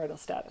 and marital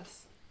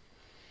status.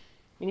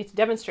 We need to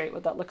demonstrate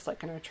what that looks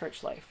like in our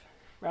church life,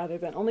 rather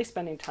than only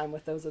spending time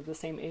with those of the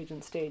same age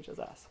and stage as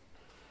us.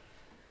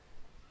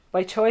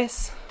 By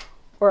choice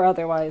or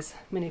otherwise,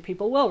 many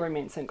people will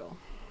remain single.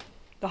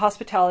 The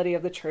hospitality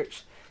of the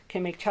church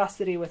can make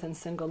chastity within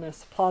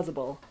singleness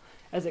plausible,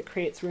 as it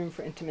creates room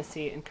for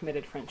intimacy and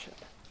committed friendship.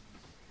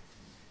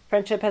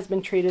 Friendship has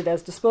been treated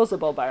as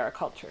disposable by our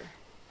culture,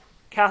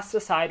 cast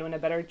aside when a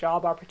better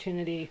job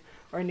opportunity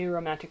or a new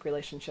romantic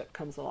relationship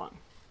comes along.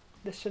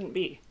 This shouldn't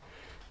be.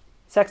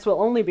 Sex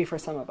will only be for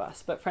some of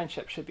us, but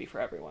friendship should be for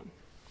everyone.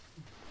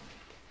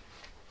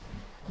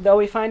 Though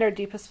we find our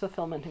deepest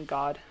fulfillment in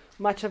God,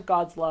 much of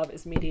God's love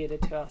is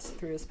mediated to us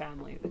through his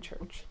family, the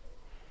church.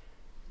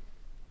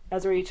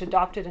 As we're each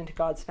adopted into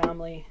God's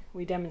family,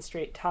 we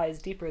demonstrate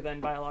ties deeper than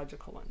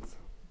biological ones.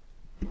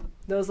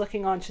 Those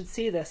looking on should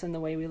see this in the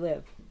way we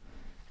live,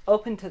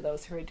 open to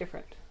those who are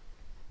different,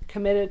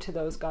 committed to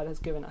those God has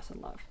given us in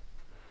love.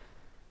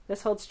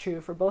 This holds true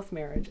for both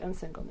marriage and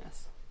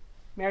singleness.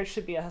 Marriage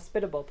should be a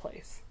hospitable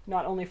place,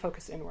 not only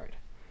focus inward.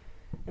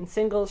 And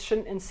singles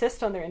shouldn't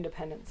insist on their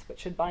independence, but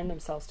should bind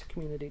themselves to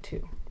community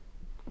too.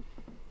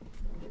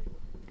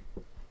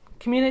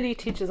 Community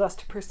teaches us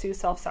to pursue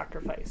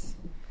self-sacrifice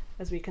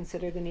as we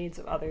consider the needs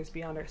of others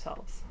beyond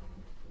ourselves.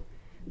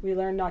 We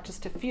learn not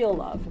just to feel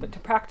love, but to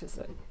practice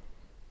it.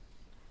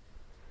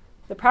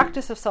 The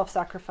practice of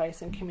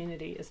self-sacrifice in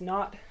community is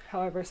not,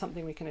 however,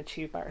 something we can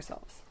achieve by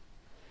ourselves.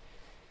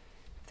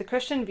 The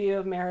Christian view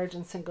of marriage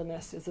and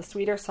singleness is the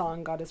sweeter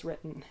song God has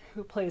written.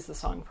 Who plays the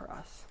song for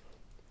us?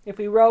 If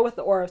we row with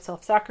the oar of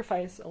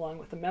self-sacrifice along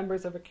with the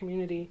members of a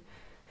community,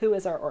 who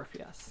is our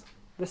Orpheus?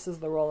 This is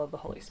the role of the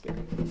Holy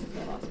Spirit. This is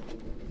my last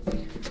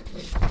point.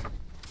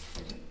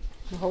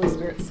 The Holy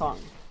Spirit's song.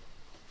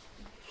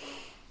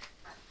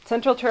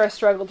 Central to our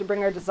struggle to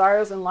bring our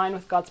desires in line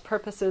with God's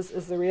purposes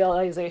is the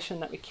realization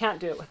that we can't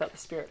do it without the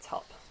Spirit's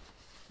help.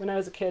 When I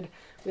was a kid,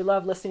 we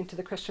loved listening to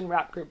the Christian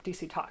rap group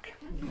DC Talk.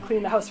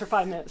 Clean the house for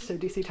 5 minutes to a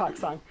DC Talk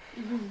song.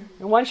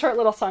 And one short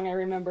little song I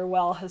remember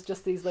well has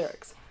just these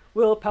lyrics.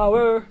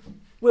 Willpower,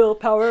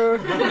 willpower,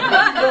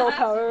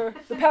 willpower,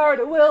 the power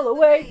to will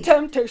away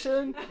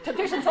temptation.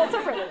 Temptation sold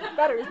separately,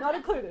 batteries not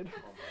included.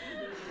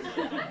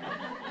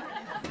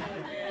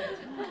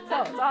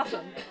 So it's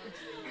awesome.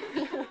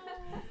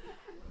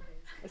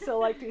 I still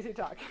like DC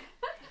Talk.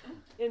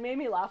 It made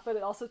me laugh, but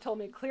it also told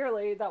me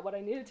clearly that what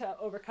I needed to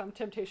overcome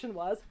temptation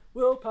was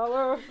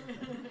willpower.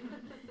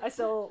 I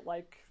still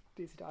like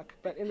DC Talk,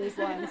 but in these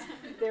lines,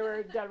 they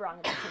were dead wrong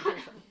about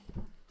temptation.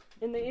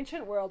 In the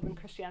ancient world, when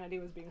Christianity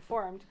was being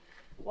formed,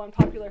 one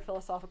popular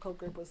philosophical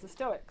group was the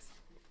Stoics.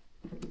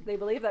 They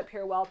believed that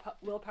pure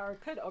willpower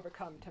could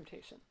overcome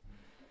temptation.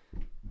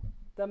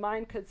 The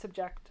mind could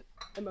subject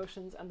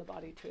emotions and the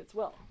body to its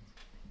will.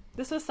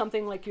 This was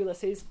something like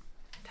Ulysses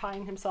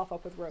tying himself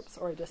up with ropes,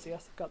 or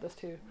Odysseus, got this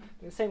too.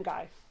 The same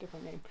guy,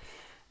 different name.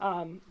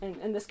 And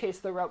in this case,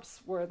 the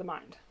ropes were the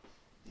mind.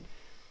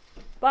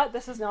 But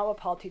this is not what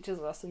Paul teaches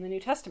us in the New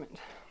Testament.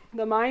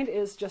 The mind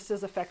is just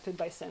as affected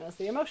by sin as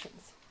the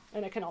emotions,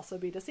 and it can also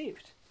be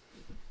deceived.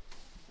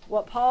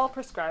 What Paul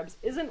prescribes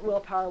isn't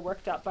willpower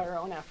worked up by our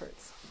own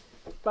efforts,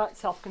 but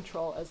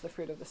self-control as the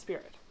fruit of the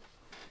Spirit.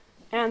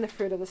 and the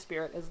fruit of the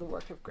Spirit is the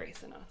work of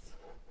grace in us.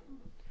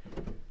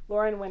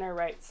 Lauren Winner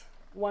writes,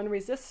 "One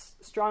resists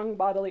strong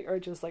bodily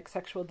urges like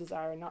sexual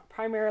desire, not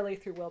primarily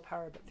through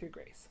willpower, but through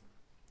grace."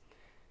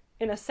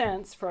 In a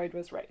sense, Freud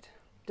was right.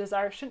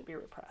 Desire shouldn't be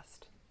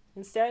repressed.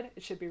 Instead,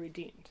 it should be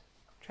redeemed,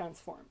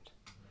 transformed.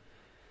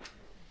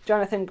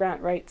 Jonathan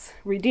Grant writes,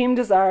 "Redeemed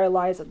desire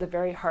lies at the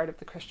very heart of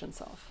the Christian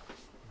self."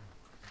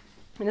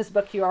 In his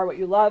book, You Are What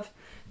You Love,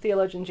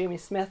 theologian Jamie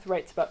Smith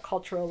writes about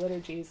cultural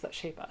liturgies that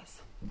shape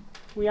us.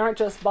 We aren't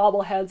just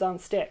bobbleheads on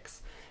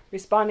sticks,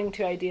 responding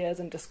to ideas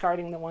and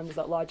discarding the ones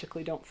that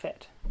logically don't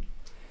fit.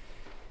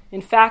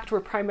 In fact,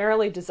 we're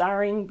primarily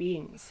desiring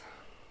beings,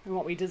 and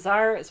what we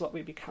desire is what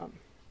we become.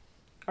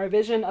 Our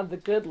vision of the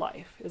good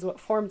life is what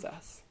forms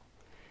us,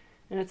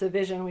 and it's a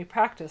vision we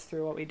practice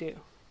through what we do.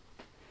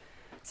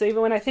 So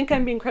even when I think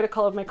I'm being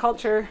critical of my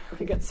culture,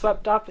 I get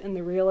swept up in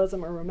the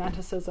realism or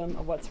romanticism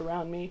of what's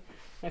around me,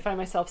 and I find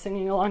myself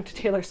singing along to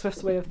Taylor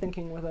Swift's way of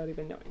thinking without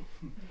even knowing.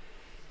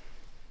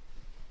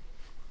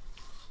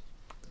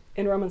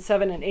 In Romans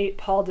 7 and 8,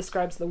 Paul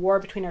describes the war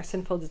between our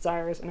sinful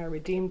desires and our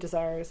redeemed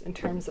desires in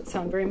terms that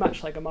sound very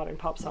much like a modern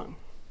pop song.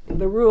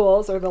 The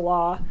rules, or the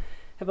law,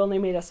 have only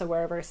made us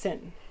aware of our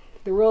sin.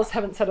 The rules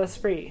haven't set us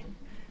free.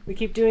 We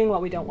keep doing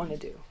what we don't want to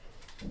do.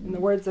 In the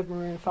words of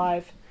Maroon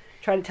 5,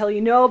 "Try to tell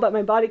you no, but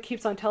my body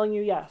keeps on telling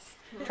you yes.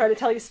 Try to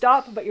tell you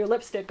stop, but your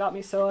lipstick got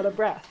me so out of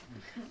breath.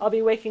 I'll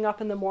be waking up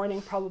in the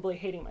morning probably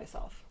hating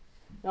myself.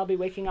 And I'll be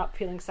waking up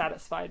feeling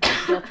satisfied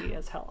but guilty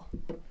as hell."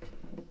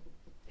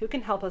 Who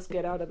can help us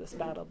get out of this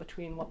battle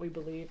between what we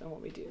believe and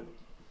what we do?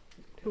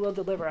 Who will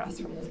deliver us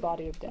from this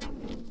body of death?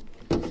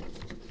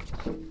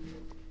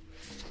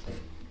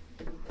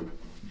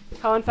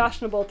 How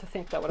unfashionable to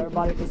think that what our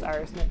body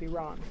desires might be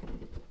wrong.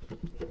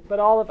 But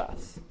all of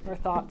us, our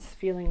thoughts,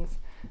 feelings,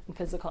 and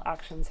physical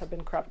actions have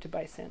been corrupted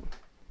by sin.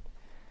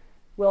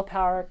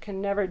 Willpower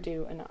can never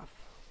do enough.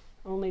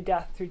 Only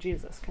death through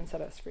Jesus can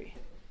set us free.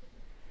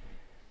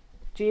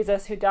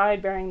 Jesus, who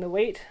died bearing the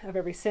weight of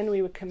every sin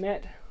we would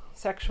commit,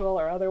 sexual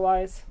or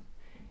otherwise,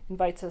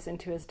 invites us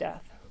into his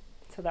death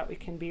so that we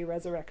can be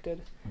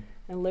resurrected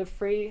and live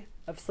free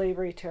of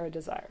slavery to our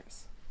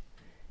desires.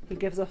 He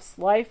gives us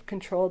life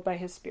controlled by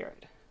his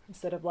Spirit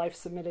instead of life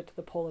submitted to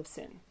the pull of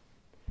sin.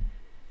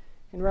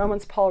 In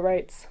Romans, Paul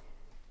writes,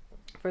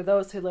 "For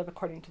those who live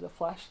according to the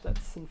flesh,"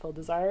 that's sinful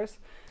desires,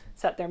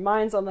 "set their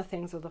minds on the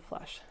things of the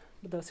flesh.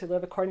 But those who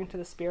live according to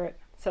the Spirit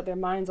set their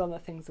minds on the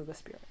things of the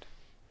Spirit.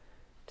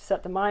 To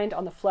set the mind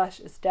on the flesh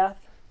is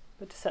death,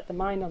 but to set the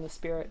mind on the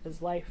Spirit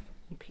is life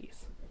and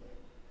peace."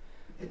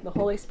 The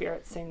Holy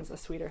Spirit sings a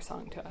sweeter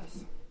song to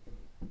us.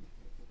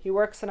 He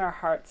works in our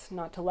hearts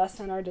not to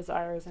lessen our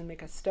desires and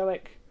make us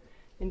stoic,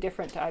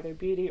 indifferent to either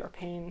beauty or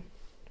pain,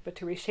 but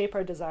to reshape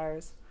our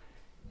desires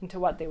into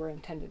what they were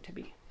intended to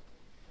be.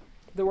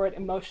 The word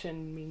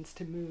emotion means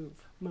to move,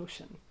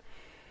 motion.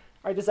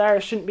 Our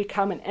desires shouldn't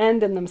become an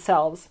end in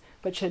themselves,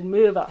 but should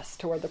move us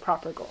toward the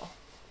proper goal.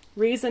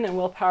 Reason and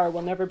willpower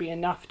will never be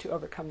enough to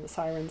overcome the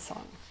siren's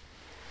song.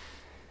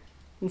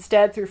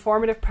 Instead, through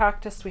formative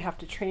practice, we have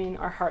to train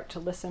our heart to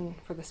listen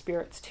for the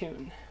Spirit's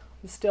tune,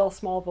 the still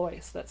small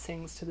voice that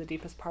sings to the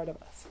deepest part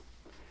of us.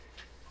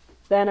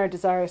 Then our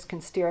desires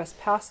can steer us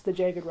past the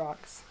jagged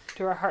rocks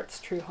to our heart's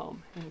true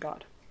home in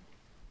God.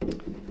 All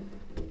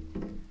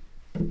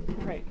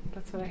right,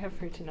 that's what I have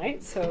for you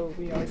tonight. So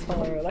we always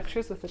follow our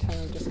lectures with the time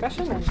of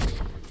discussion, and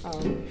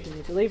if you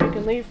need to leave, you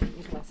can leave.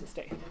 You can also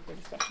stay for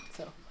discussion.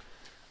 So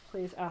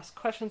please ask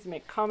questions,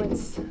 make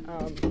comments,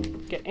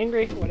 get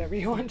angry, whatever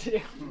you want to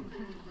do.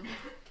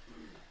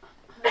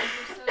 You're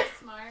so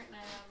smart, and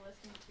I love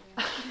listening to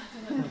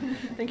you.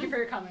 Thank you for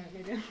your comment,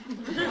 Megan.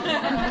 So beautiful,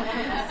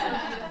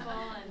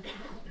 and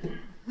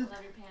I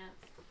love your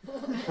pants.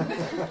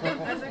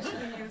 I was actually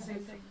thinking the same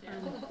thing.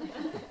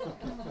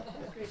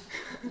 Great.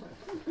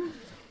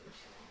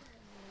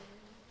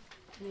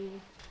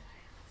 Any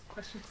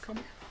questions,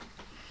 comments?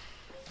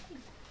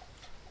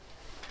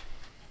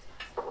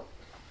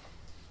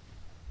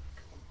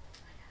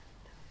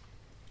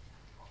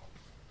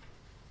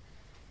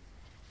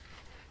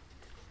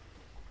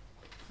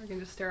 I can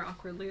just stare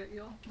awkwardly at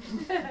you all.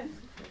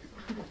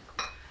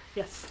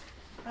 Yes.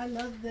 I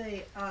love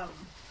the,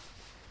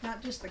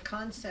 not just the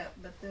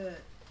concept, but the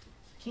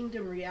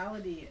kingdom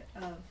reality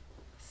of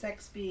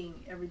sex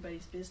being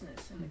everybody's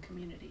business in the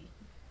community.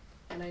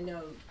 And I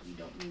know you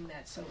don't mean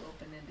that so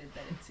open-ended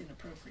that it's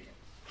inappropriate.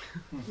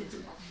 It's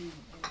not being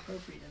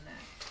inappropriate in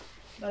that.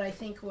 But I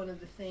think one of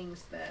the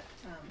things that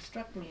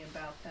struck me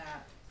about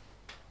that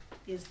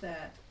is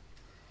that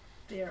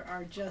there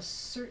are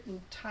just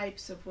certain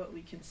types of what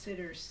we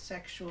consider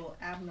sexual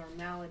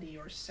abnormality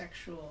or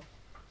sexual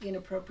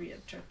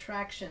inappropriate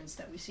attractions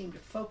that we seem to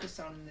focus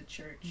on in the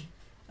church,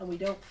 and we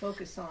don't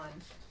focus on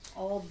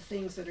all the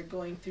things that are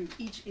going through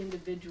each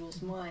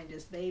individual's mind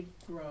as they've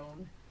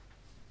grown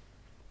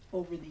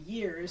over the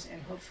years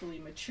and hopefully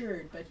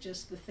matured, but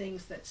just the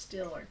things that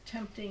still are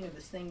tempting or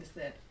the things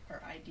that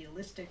are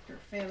idealistic or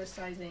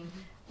fantasizing.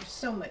 There's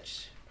so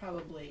much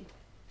probably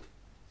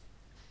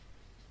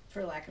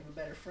for lack of a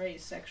better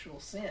phrase, sexual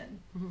sin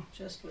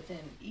just within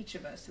each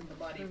of us in the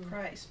body of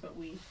Christ, but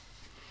we've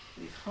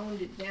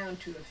honed it down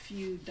to a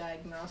few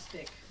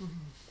diagnostic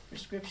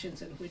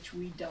prescriptions in which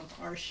we dump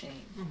our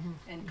shame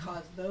and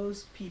cause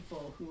those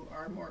people who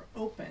are more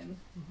open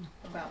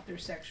about their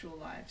sexual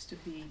lives to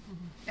be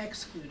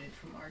excluded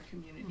from our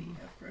community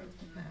of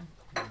growth in that.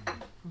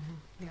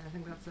 Yeah, I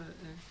think that's a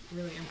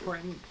really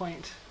important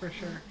point for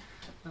sure.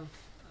 Of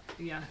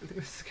I think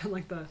it's kind of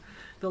like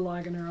the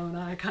log in our own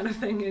eye kind of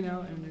thing, you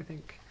know. And I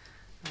think,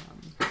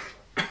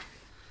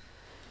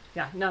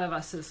 none of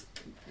us is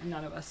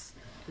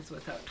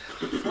without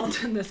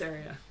fault in this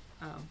area,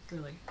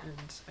 really.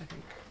 And I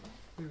think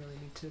we really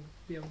need to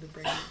be able to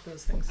bring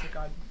those things to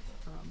God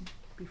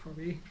before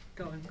we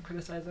go and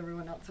criticize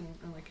everyone else. And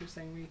like you're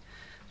saying, we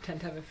tend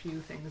to have a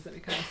few things that we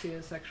kind of see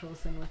as sexual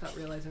sin without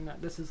realizing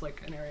that this is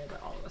like an area that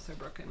all of us are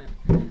broken in.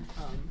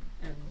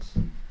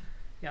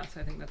 So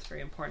I think that's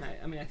very important.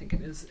 I mean, I think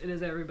it is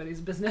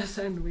everybody's business,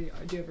 and we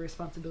do have a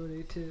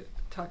responsibility to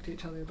talk to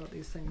each other about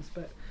these things,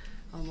 but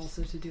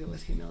also to do it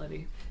with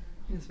humility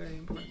is very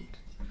important.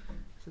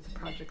 So it's a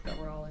project that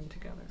we're all in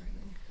together, I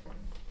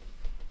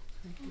think.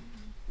 Thank you.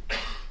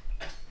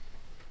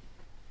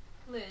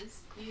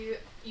 Liz, you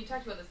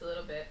talked about this a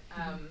little bit,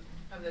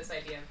 of this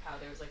idea of how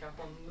there was like a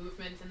whole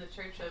movement in the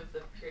church of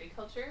the purity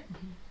culture.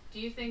 Do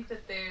you think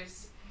that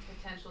there's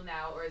potential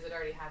now, or is it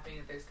already happening,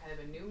 that there's kind of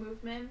a new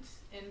movement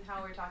in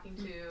how we're talking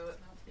to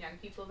young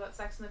people about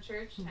sex in the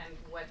church, and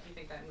what do you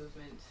think that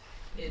movement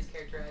is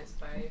characterized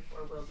by,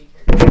 or will be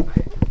characterized by?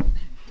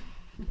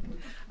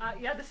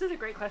 This is a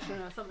great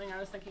question. It was something I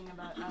was thinking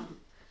about.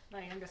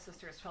 My youngest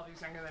sister is 12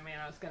 years younger than me,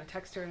 and I was going to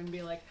text her and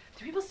be like,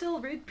 do people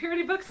still read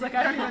purity books? Like,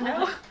 I don't even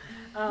know.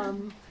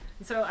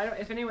 So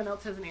if anyone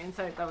else has any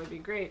insight, that would be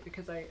great,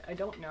 because I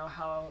don't know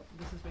how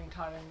this is being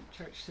taught in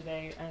church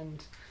today.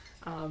 And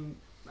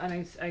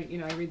I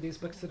read these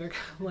books that are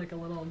like a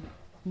little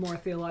more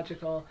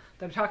theological,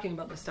 that are talking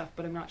about this stuff,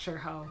 but I'm not sure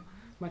how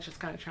much it's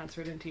kind of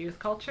transferred into youth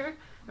culture.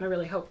 And I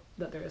really hope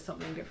that there is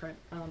something different.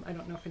 I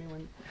don't know if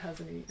anyone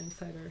has any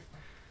insight, or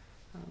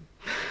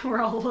we're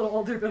all a little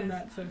older than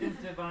that. So is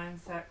divine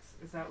sex,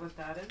 is that what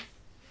that is?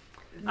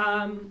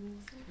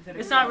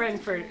 It's not written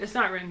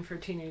for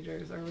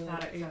teenagers or really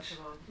that age.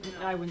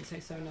 No. I wouldn't say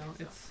so.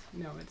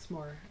 No, it's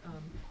more.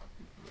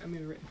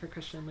 Written for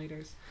Christian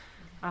leaders.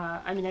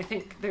 I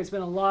think there's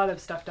been a lot of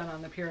stuff done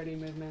on the purity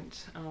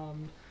movement,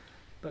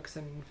 books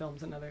and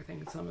films and other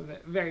things. Some of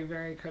it very,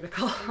 very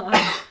critical.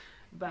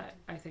 But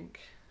I think,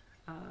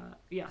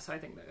 so I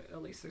think that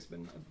at least there's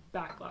been a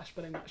backlash.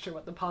 But I'm not sure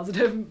what the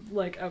positive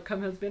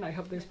outcome has been. I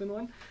hope there's been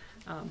one.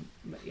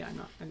 But yeah,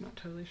 I'm not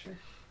totally sure.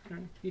 I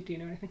don't know. Do you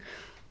know anything?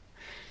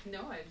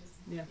 No, I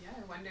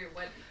wonder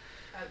what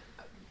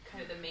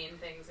kind of the main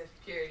things, if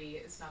purity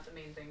is not the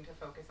main thing to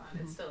focus on.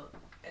 It's still,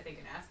 I think,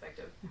 an aspect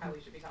of how we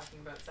should be talking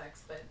about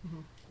sex, but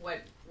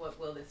what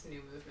will this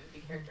new movement be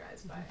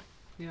characterized by?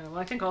 Yeah, well,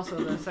 I think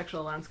also the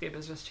sexual landscape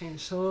has just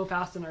changed so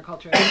fast in our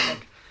culture.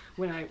 Like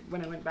when I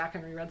went back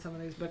and reread some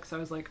of these books, I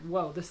was like,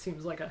 whoa, this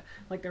seems like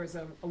there was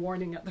a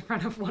warning at the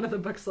front of one of the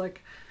books,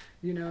 like,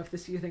 you know, if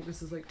you think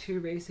this is like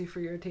too racy for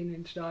your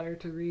teenage daughter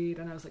to read.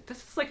 And I was like, this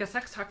is like a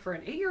sex talk for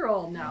an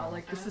 8-year-old now.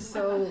 Like, this is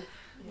so,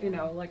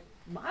 like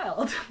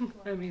mild.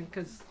 I mean,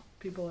 because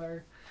people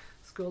are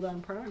schooled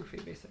on pornography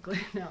basically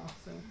now.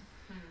 So,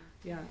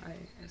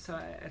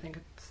 I think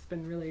it's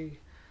been really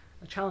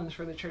a challenge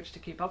for the church to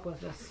keep up with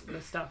this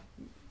stuff,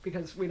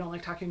 because we don't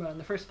like talking about it in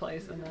the first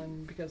place, and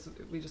then because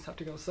we just have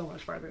to go so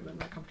much farther than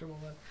we're comfortable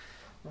with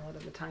a lot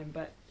of the time.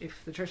 But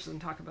if the church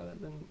doesn't talk about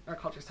it, then our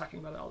culture's talking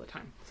about it all the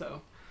time.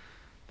 So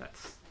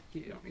that's,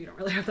 you don't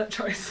really have that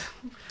choice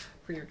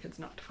for your kids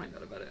not to find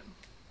out about it.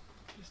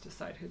 Just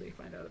decide who they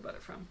find out about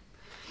it from.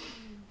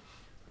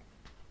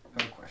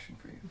 I have a question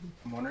for you.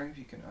 I'm wondering if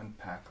you can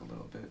unpack a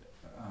little bit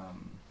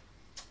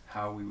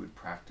how we would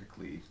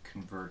practically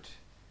convert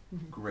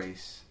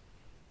grace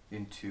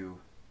into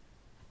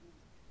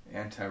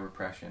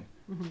anti-repression.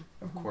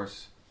 Of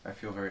course, I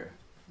feel very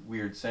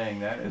weird saying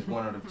that as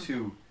one out of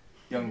two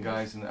young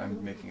guys, and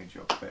I'm making a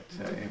joke, but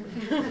I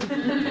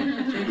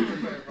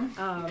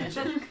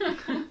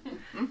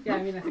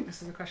think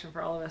this is a question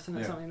for all of us, and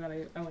it's something that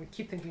I want to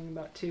keep thinking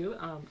about too.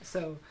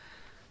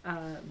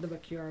 The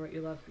book You Are What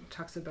You Love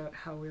talks about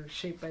how we're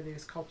shaped by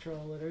these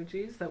cultural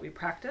liturgies that we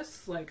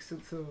practice. Like, so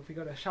if we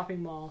go to a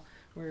shopping mall,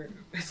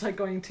 it's like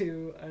going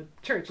to a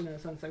church in a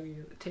sense that we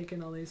take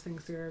in all these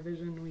things through our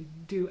vision. We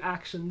do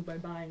actions by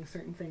buying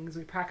certain things.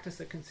 We practice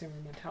a consumer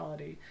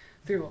mentality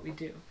through what we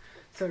do.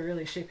 So we're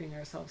really shaping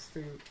ourselves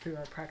through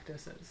our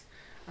practices.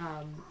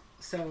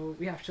 So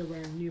we have to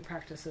learn new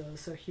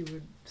practices. So he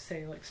would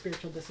say like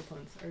spiritual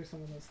disciplines are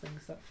some of those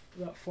things that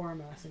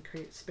form us and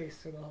create space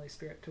for the Holy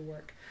Spirit to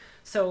work.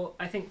 So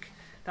I think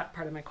that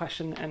part of my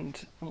question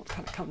and what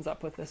kind of comes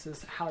up with this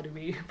is, how do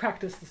we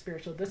practice the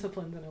spiritual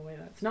disciplines in a way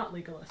that's not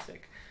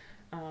legalistic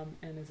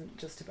and isn't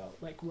just about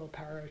like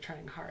willpower or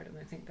trying hard. And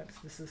I think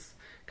this is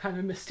kind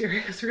of a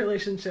mysterious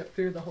relationship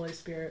through the Holy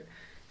Spirit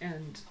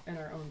and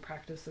our own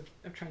practice of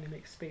trying to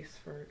make space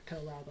to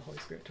allow the Holy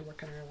Spirit to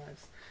work in our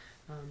lives.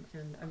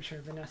 And I'm sure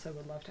Vanessa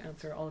would love to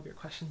answer all of your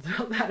questions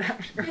about that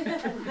after.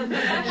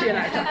 She and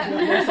I talked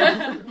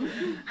about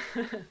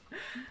this.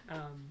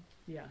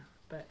 Yeah,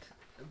 but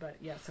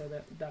yeah, so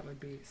that would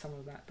be some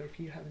of that. But if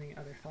you have any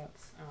other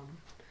thoughts,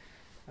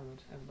 I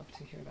would love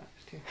to hear that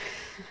too.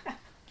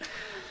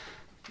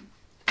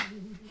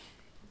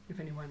 If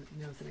anyone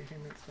knows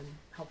anything that's been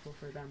helpful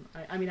for them.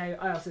 I mean, I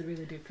also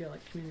really do feel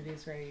like community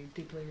is very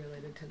deeply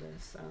related to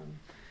this,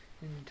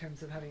 in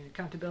terms of having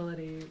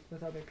accountability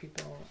with other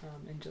people,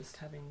 and just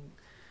having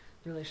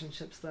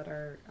relationships that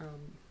are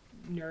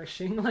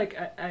nourishing. Like,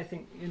 I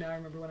think, I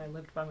remember when I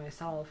lived by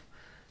myself,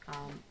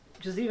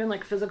 just even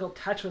like physical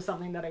touch was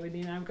something that I would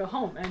need, and I would go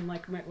home, and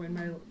like when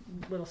my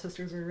little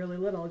sisters were really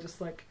little,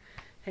 just like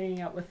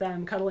hanging out with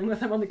them, cuddling with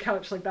them on the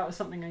couch, like that was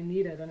something I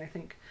needed. And I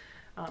think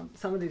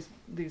some of these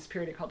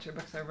purity culture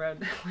books I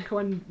read, like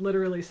one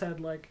literally said,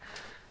 like,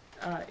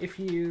 if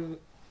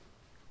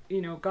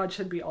God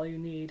should be all you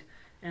need,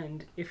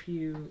 and if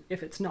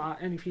it's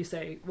not, and if you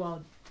say,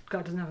 well,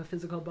 God doesn't have a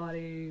physical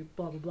body,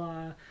 blah blah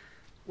blah,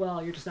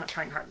 well, you're just not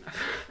trying hard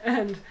enough.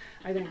 And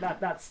I think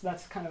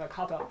that's kind of a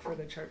cop-out for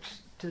the church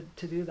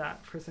to do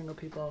that for single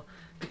people,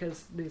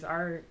 because we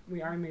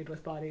are made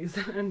with bodies,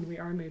 and we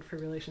are made for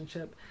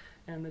relationship,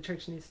 and the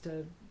church needs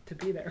to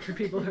be there for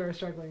people who are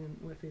struggling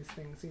with these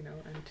things,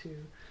 and to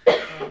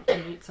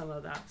meet some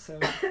of that. So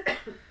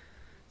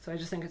I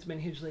just think it's been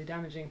hugely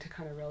damaging to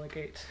kind of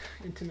relegate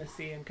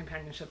intimacy and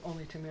companionship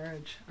only to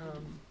marriage.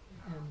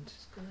 And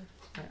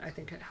I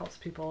think it helps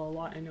people a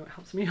lot. I know it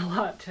helps me a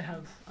lot to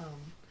have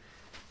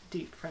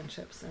deep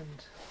friendships,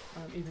 and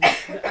even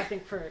I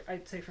think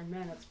I'd say for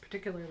men it's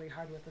particularly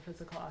hard with the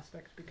physical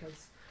aspect,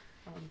 because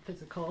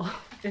physical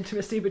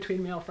intimacy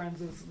between male friends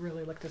is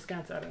really looked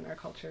askance at in our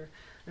culture,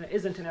 and it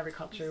isn't in every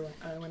culture.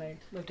 When I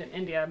lived in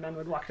India, men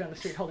would walk down the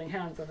street holding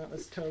hands, and it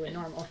was totally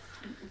normal.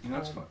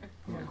 It's fun.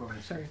 Yeah, Go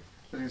ahead. sorry.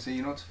 I was going to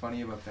say, what's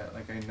funny about that?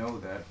 Like, I know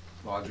that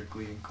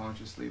logically and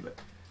consciously, but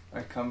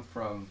I come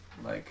from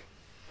like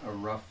a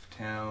rough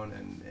town,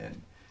 and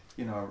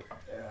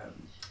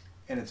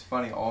and it's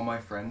funny, all my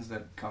friends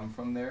that come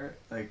from there,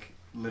 like,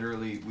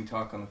 literally, we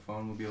talk on the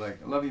phone, we'll be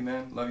like, I love you,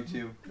 man, love you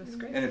too. That's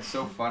great. And it's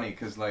so funny,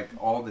 because, like,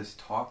 all this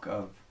talk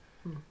of,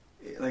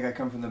 like, I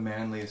come from the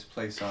manliest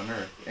place on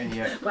earth, and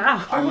yet,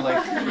 wow. I'm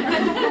like,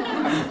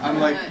 I'm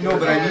like, no,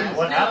 but I mean,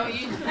 What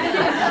happened?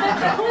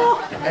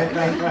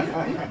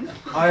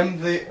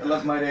 I'm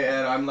might I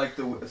add, I'm like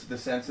the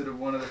sensitive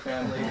one of the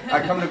family. I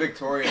come to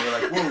Victoria, and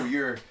they're like, whoa,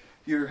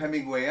 you're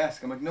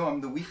Hemingway-esque. I'm like, no, I'm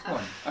the weak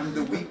one. I'm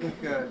the weak,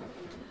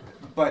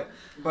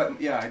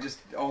 but yeah, I just,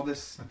 all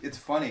this, it's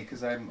funny,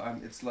 because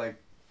it's like,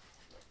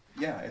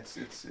 yeah, it's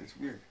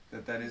weird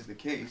that is the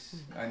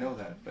case. I know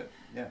that, but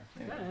yeah.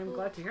 Anyway. Yeah, I'm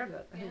glad to hear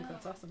that. I think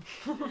that's awesome.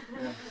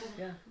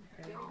 Yeah.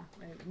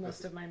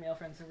 Most of my male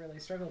friends have really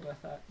struggled with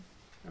that.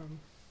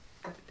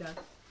 Dad?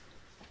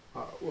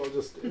 Well,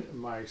 just in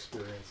my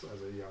experience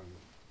as a young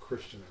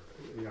Christian,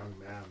 a young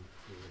man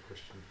who was a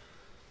Christian,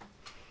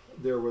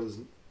 there was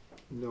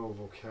no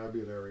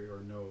vocabulary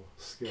or no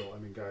skill. I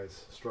mean,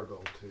 guys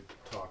struggle to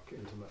talk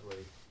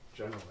intimately,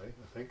 generally,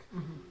 I think,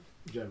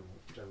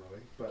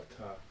 generally, but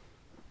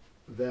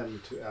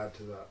then to add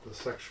to that the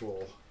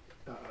sexual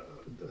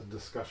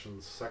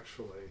discussions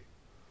sexually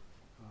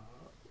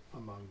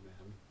among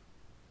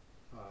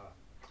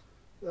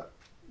men,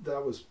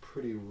 that was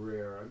pretty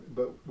rare.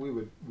 But we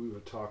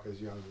would talk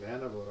as young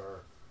men about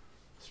our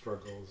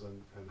struggles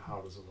and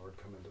how does the Lord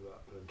come into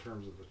that. But in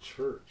terms of the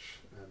church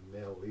and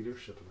male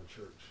leadership in the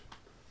church,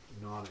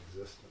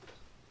 non-existent.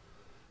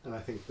 And I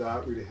think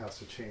that really has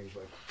to change.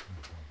 Like,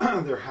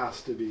 there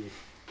has to be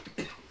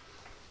a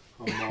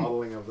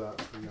modeling of that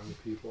for young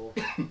people,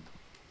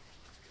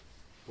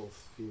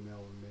 both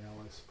female and male,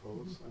 I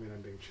suppose. I mean,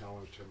 I'm being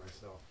challenged here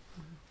myself.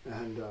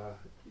 And,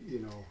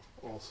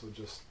 also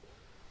just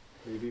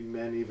maybe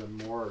men even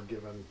more,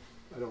 given,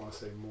 I don't want to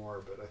say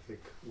more, but I think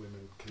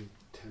women can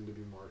tend to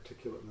be more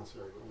articulate in this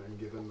area. Men,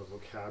 given the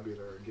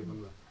vocabulary,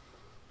 given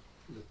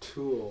the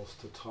tools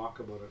to talk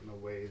about it in a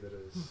way that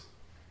is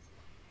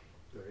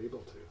they're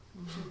able to,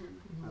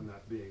 and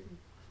that being,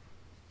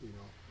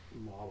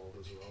 modeled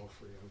as well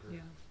for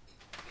younger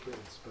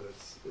kids. But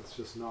it's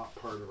just not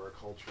part of our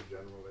culture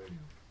generally.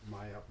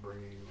 My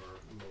upbringing, or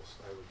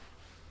most, I would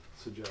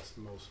suggest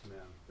most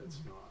men, it's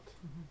not.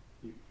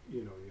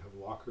 You have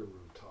locker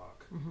room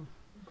talk,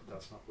 but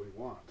that's not what we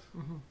want.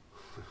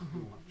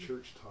 We want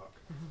church talk,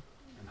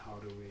 and how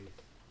do we?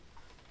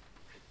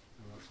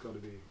 That's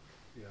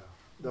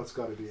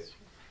got to be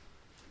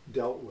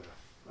dealt with,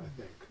 I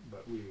think,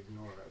 but we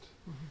ignore it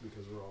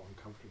because we're all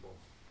uncomfortable,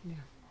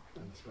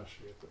 and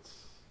especially if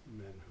it's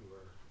men who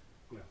are,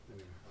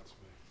 anyway, that's me.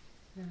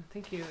 Yeah,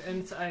 thank you.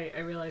 And so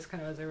I realized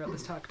kind of as I wrote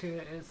this talk too,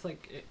 it's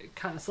like it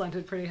kind of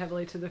slanted pretty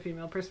heavily to the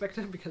female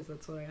perspective, because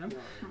that's what I am.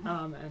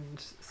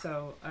 And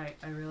so I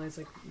realized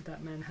like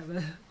that men have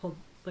a whole,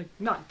 like,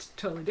 not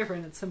totally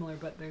different, it's similar,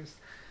 but there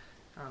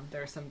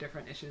are some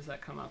different issues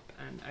that come up,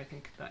 and I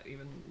think that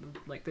even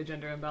like the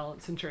gender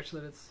imbalance in church,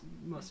 that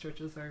most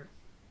churches are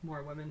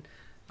more women,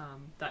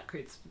 that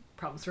creates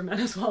problems for men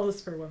as well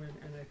as for women.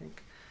 And I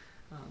think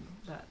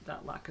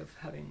that lack of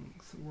having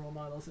some role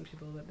models and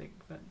people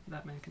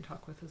that men can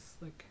talk with has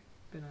like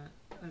been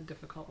a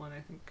difficult one.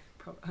 I think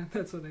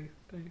that's what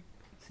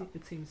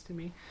it seems to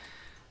me,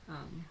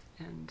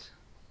 and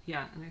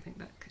I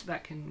think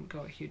that can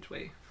go a huge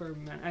way for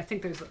men. I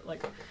think there's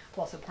like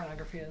also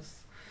pornography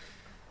is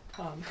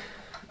a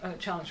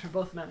challenge for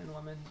both men and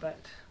women,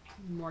 but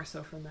more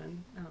so for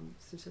men,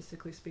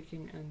 statistically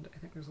speaking, and I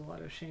think there's a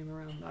lot of shame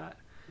around that.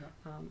 Yeah.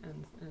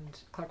 And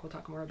Clark will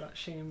talk more about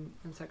shame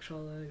and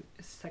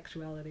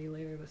sexuality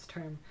later this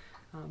term,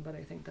 but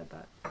I think that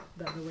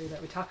the way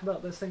that we talk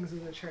about those things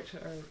as a church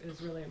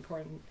is really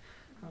important,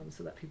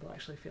 so that people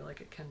actually feel like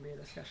it can be a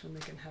discussion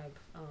they can have,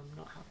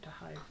 not have to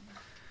hide.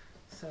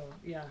 So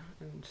yeah,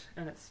 and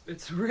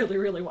it's really,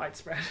 really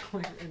widespread,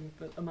 like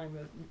among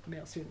the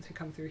male students who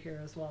come through here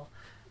as well.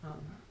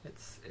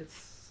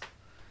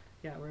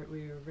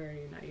 We are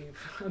very naive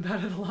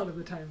about it a lot of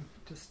the time,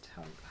 just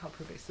how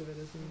pervasive it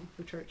is in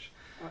the church.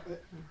 I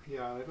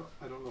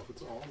don't know if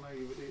it's all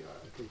naivety.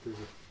 I think there's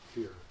a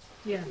fear.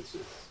 Yeah.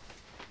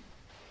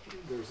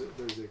 There's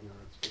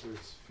ignorance, but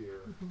there's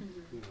fear.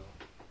 Mm-hmm. You know.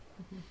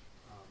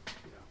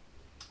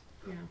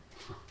 Yeah.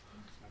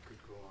 I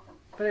could go on.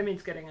 But it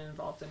means getting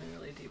involved in a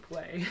really deep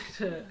way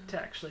to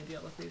actually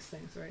deal with these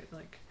things, right?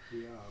 Like,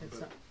 it's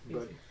not easy.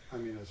 But I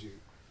mean, as you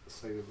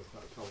cited with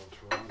that fellow in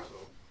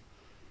Toronto,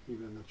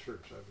 even in the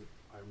church,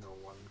 I know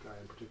one guy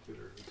in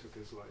particular who took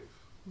his life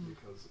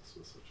because this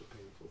was such a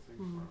painful thing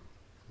for him.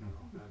 You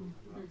know,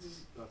 and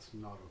that's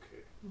not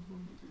okay.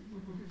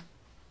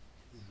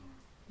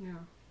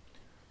 Yeah.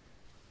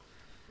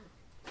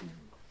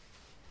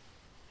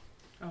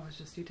 Oh, it's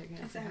just you taking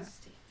it.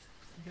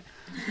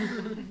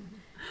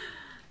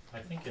 I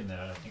think in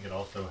that, I think it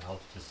also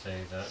helps to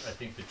say that I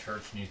think the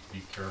church needs to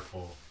be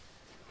careful.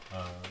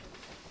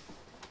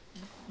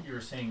 You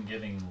were saying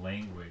giving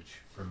language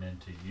for men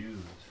to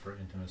use for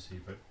intimacy,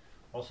 but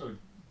also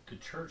the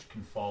church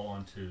can fall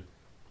onto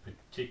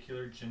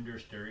particular gender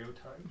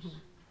stereotypes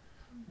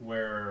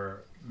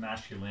where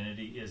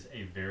masculinity is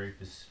a very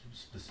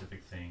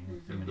specific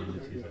thing,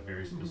 femininity is a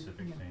very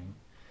specific thing,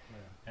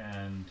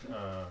 and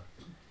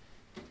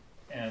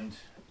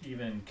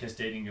even kiss,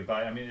 dating,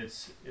 goodbye. I mean,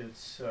 it's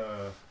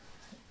or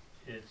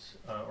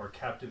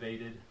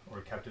captivated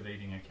or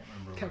captivating. I can't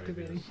remember what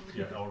it is.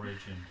 Yeah,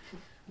 Elridge and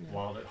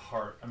Wild at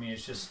Heart. I mean,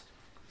 it's just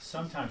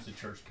sometimes the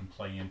church can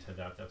play into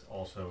that. That's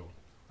also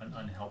an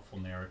unhelpful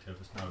narrative.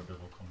 It's not a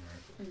biblical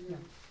narrative.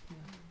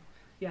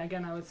 Yeah,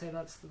 again, I would say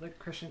that's the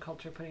Christian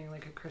culture putting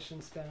like a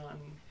Christian spin on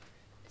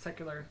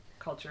secular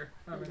culture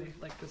already,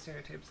 like the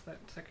stereotypes that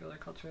secular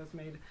culture has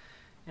made,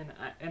 and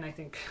I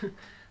think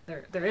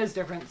there is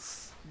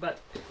difference, but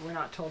we're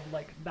not told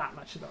like that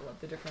much about what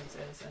the difference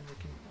is, and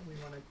we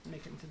want to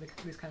make it into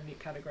these kind of neat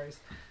categories,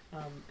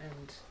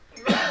 and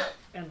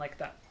like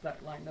that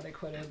line that I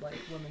quoted, like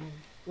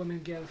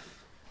women give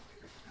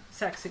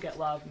sex to get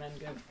love, men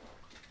give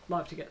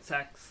love to get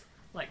sex,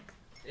 like.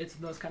 It's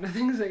those kind of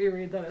things that you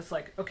read that it's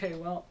like, okay,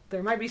 well,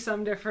 there might be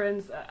some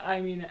difference.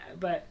 I mean,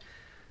 but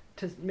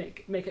to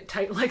make it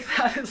tight like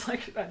that is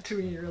like that to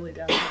me really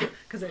down,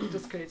 because it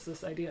just creates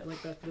this idea.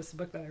 Like this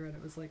book that I read,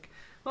 it was like,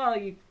 well,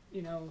 you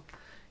don't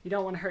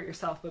want to hurt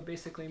yourself, but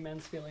basically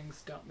men's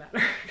feelings don't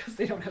matter because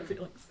they don't have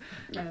feelings,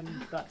 and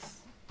that's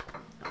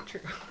not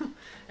true.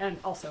 And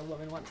also,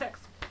 women want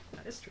sex.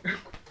 That is true.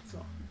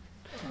 So,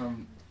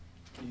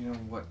 you know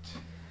what?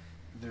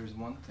 There's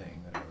one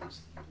thing that I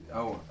was...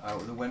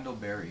 the Wendell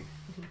Berry.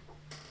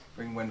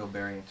 Bring Wendell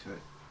Berry into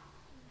it.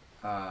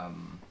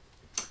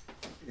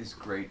 Is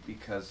great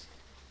because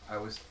I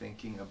was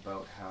thinking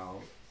about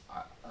how...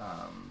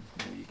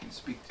 maybe you can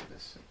speak to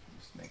this, if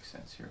this makes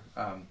sense here.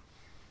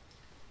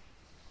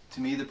 To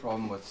me, the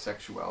problem with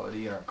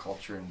sexuality in our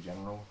culture in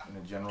general, in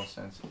a general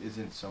sense,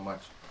 isn't so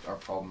much our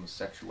problem with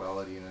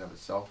sexuality in and of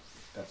itself.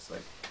 That's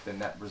like the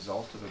net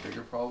result of a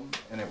bigger problem.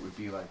 And it would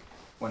be like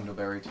Wendell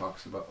Berry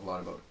talks a lot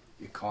about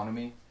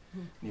economy,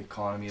 the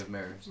economy of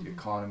marriage, the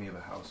economy of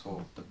a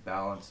household, the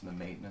balance and the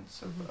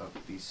maintenance of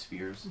these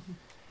spheres.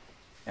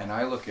 And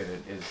I look at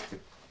it as the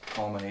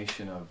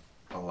culmination of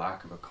a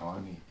lack of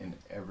economy in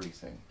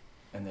everything.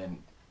 And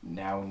then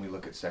now when we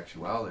look at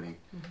sexuality,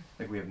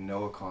 like we have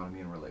no economy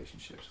in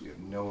relationships, we have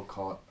no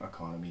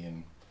economy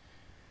in,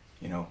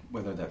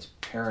 whether that's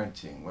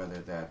parenting, whether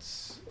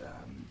that's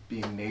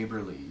being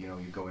neighborly, you're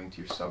going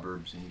to your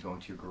suburbs and you go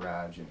into your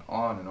garage and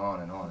on and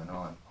on and on and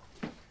on.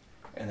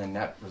 And then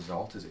that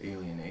result is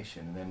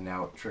alienation, and then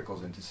now it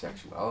trickles into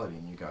sexuality,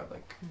 and you got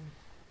like,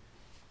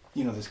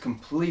 this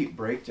complete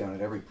breakdown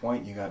at every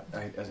point.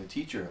 As a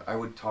teacher, I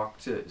would talk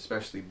to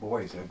especially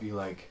boys. I'd be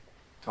like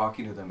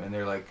talking to them, and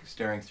they're like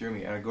staring through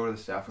me, and I'd go to the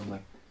staff room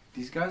like,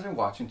 these guys are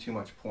watching too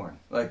much porn.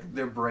 Like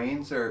their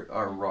brains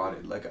are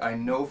rotted. Like I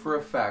know for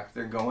a fact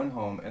they're going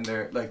home, and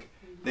they're like,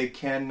 they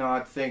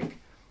cannot think.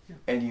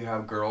 And you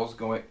have girls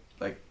going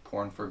like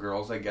porn for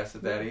girls. I guess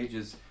at that age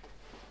is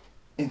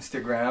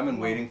Instagram and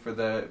waiting for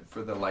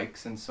the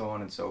likes and so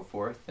on and so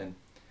forth, and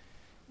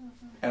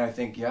I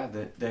think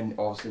that then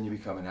all of a sudden you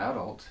become an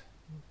adult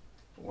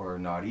or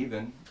not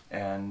even,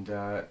 and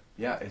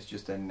it's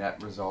just a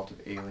net result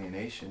of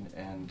alienation,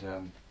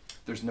 and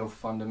there's no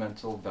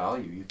fundamental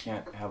value. You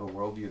can't have a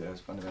worldview that has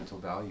fundamental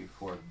value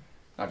for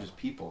not just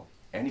people,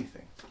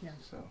 anything. Yeah.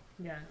 So.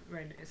 Yeah,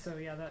 right. So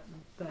yeah, that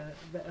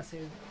the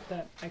essay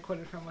that I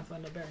quoted from with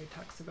Wendell Berry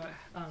talks about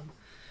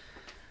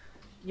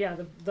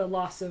the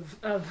loss of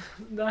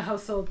the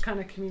household kind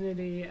of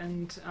community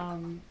and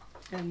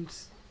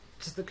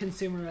just the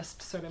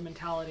consumerist sort of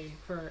mentality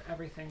for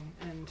everything,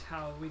 and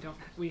how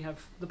we have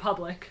the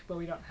public, but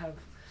we don't have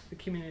the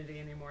community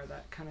anymore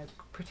that kind of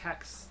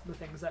protects the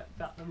things that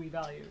we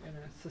value in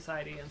a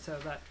society. And so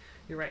that,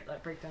 you're right,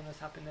 that breakdown has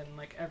happened in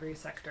like every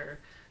sector,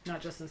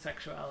 not just in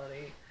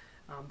sexuality,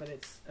 but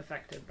it's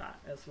affected that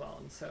as well.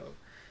 And so,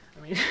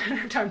 I mean, I don't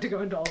have time to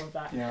go into all of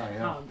that.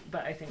 Yeah.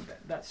 But I think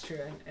that's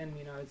true. And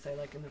you know, I'd say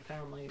like in the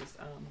families,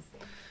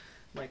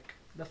 like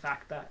the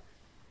fact that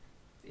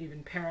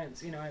even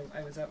parents, you know,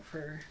 I was out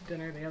for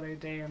dinner the other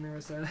day, and there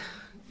was a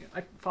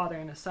father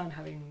and a son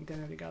having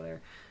dinner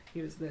together.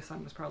 Their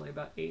son was probably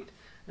about 8,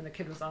 and the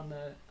kid was on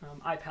the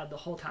iPad the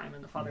whole time,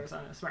 and the father was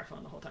on a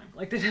smartphone the whole time.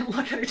 Like, they didn't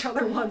look at each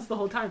other once the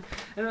whole time.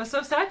 And it was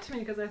so sad to me,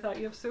 because I thought,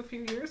 you have so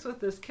few years with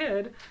this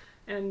kid,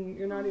 and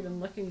you're not even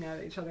looking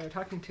at each other or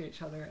talking to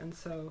each other. And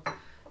so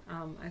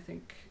I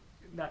think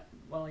that,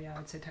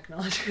 I'd say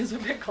technology is a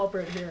big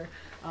culprit here,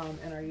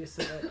 and our use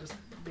of it just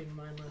being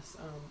mindless.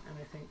 And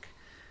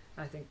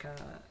I think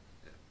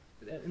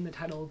in the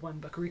title of one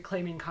book,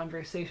 reclaiming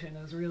conversation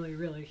is really,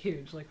 really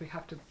huge. Like, we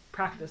have to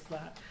practice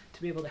that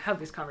to be able to have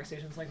these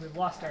conversations. Like, we've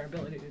lost our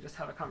ability to just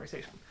have a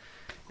conversation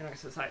in our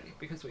society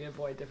because we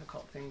avoid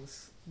difficult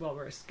things. Well,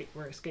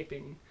 we're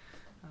escaping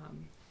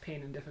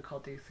pain and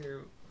difficulty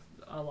through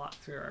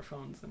our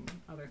phones and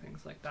other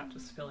things like that,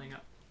 just filling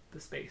up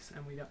the space.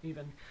 And we don't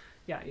even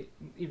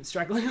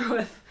struggling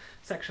with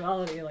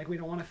sexuality, like, we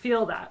don't want to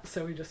feel that,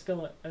 so we just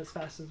fill it as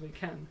fast as we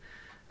can.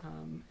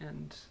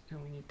 And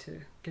we need to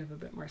give a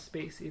bit more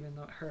space, even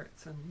though it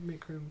hurts, and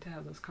make room to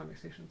have those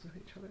conversations with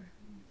each other.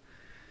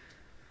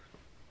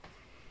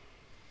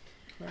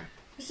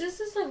 There's just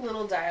this like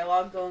little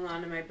dialogue going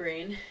on in my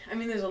brain. I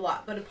mean, there's a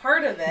lot, but a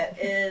part of it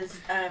is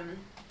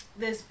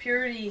this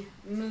purity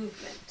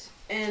movement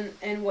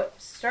and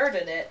what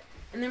started it.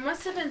 And there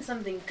must have been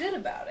something good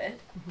about it.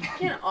 It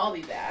can't all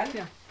be bad.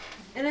 Yeah.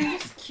 And I'm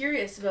just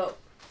curious about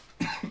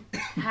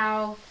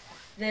how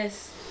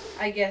this,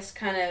 I guess,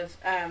 kind of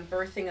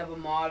birthing of a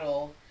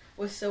model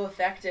was so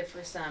effective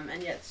for some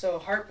and yet so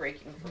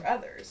heartbreaking for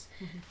others.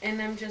 And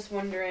I'm just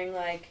wondering,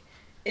 like,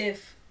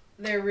 if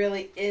there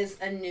really is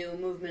a new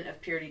movement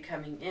of purity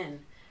coming in.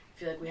 I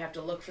feel like we have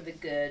to look for the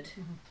good,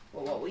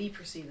 what we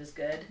perceive as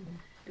good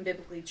and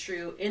biblically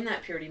true in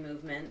that purity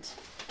movement,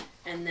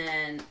 and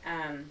then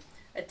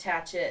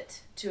attach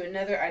it to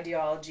another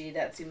ideology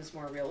that seems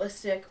more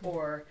realistic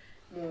or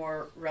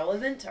more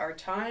relevant to our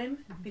time,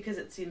 because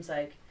it seems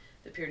like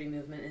the purity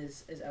movement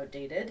is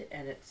outdated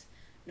and it's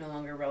no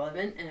longer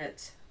relevant, and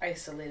it's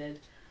isolated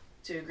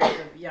to a group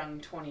of young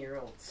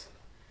 20-year-olds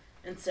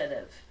instead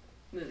of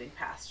moving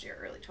past your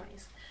early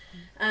 20s.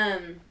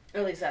 Or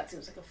at least that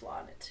seems like a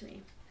flaw in it to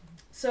me.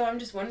 So I'm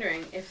just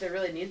wondering if there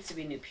really needs to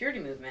be a new purity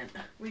movement.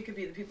 We could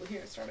be the people here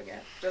to start again.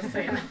 Just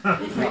saying.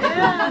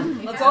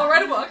 Let's all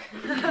write a book.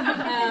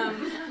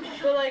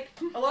 But like,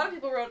 a lot of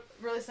people wrote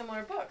really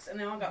similar books and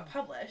they all got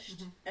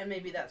published. And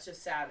maybe that's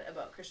just sad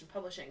about Christian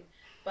publishing.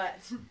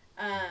 But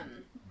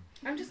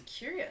I'm just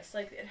curious.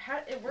 Like,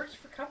 it worked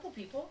for a couple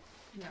people.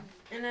 Yeah.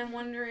 And I'm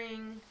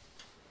wondering,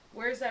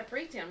 where's that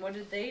breakdown? What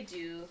did they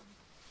do?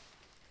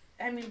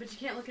 I mean, but you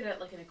can't look at it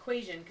like an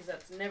equation, because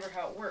that's never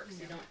how it works.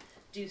 You don't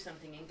do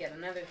something and get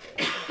another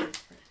thing.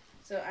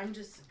 So I'm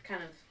just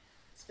kind of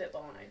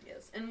spitballing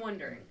ideas and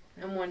wondering.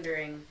 I'm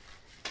wondering,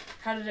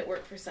 how did it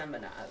work for some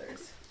but not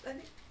others? I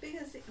think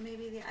because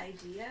maybe the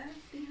idea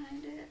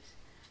behind it,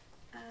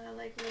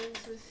 like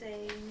Liz was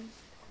saying,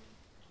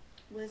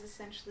 was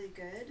essentially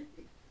good.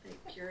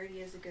 Like,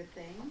 purity is a good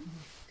thing.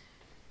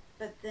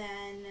 But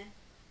then,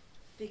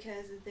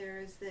 because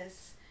there's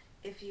this,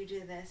 if you do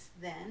this,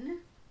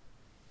 then,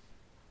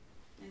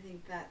 I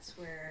think that's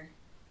where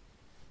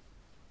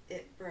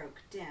it broke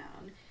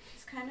down.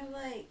 It's kind of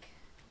like,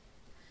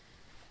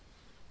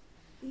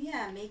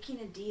 making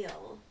a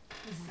deal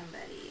with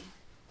somebody.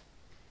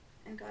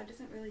 And God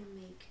doesn't really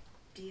make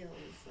deals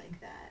like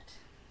that.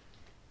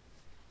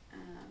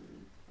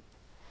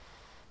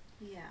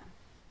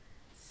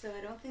 So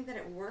I don't think that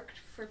it worked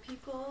for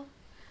people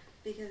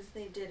because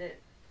they didn't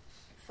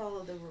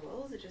follow the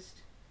rules. It's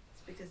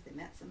because they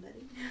met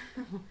somebody.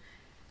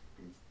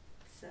 And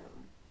so,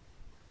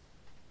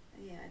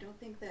 I don't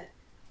think that,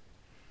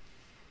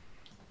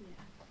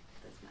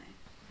 that's my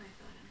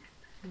thought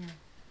on it.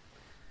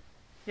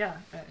 Yeah,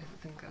 I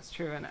think that's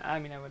true, and I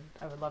mean,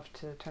 I would love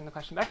to turn the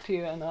question back to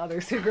you and the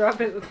others who grew up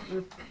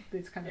with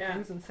these kind of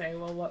things, and say,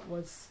 well,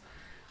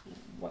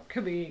 what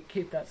could we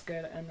keep that's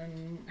good, and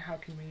then how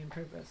can we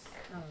improve this?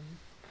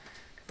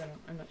 Because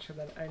I'm not sure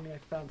that, I mean, I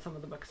found some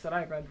of the books that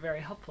I read very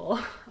helpful,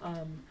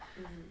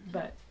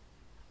 but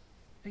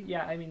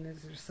yeah, I mean,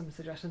 these are some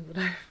suggestions that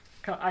I've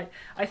I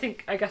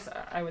guess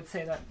I would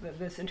say that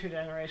this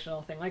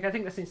intergenerational thing, like I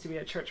think this needs to be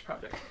a church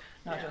project,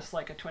 not just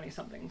like a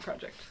 20-something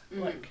project,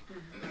 like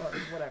or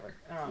whatever.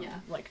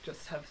 Like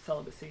just have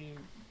celibacy,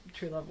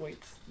 true love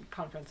waits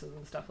conferences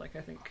and stuff. Like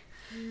I think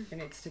it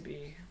needs to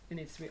be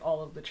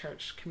all of the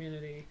church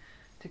community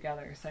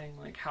together, saying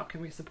like, how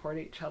can we support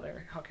each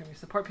other? How can we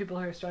support people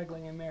who are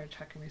struggling in marriage?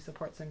 How can we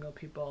support single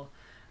people?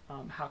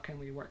 How can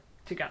we work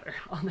together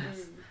on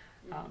this?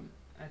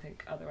 I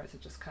think otherwise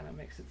it just kind of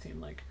makes it seem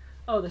like,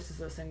 oh, this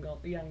is a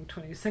young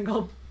 20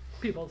 single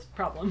people's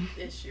problem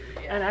issue.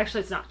 And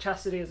actually, it's not.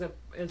 Chastity is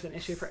an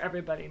issue for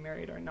everybody,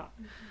 married or not.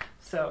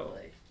 So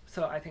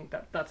I think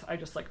that's I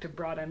just like to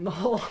broaden the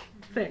whole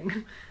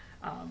thing,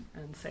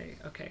 and say,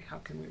 okay, how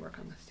can we work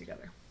on this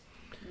together?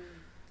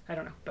 I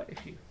don't know, but if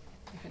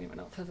anyone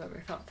else has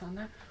other thoughts on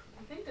that.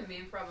 I think the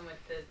main problem with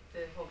the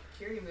whole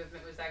purity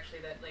movement was actually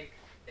that like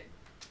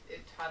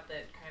it taught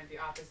that kind of the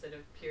opposite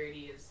of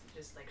purity is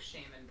just like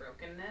shame and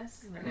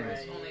brokenness, and there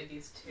was only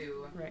these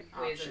two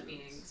ways of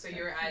being. So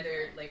you were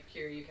either like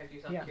pure, you kept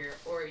yourself pure,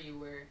 or you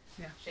were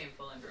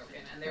shameful and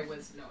broken, and there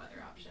was no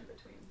other option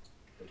between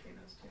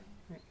those two.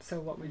 Right. So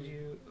what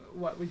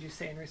would you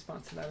say in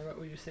response to that, or what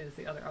would you say is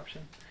the other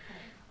option?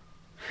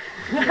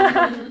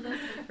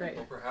 Right.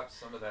 Well, perhaps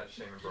some of that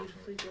shame and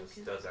brokenness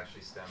does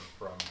actually stem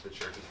from the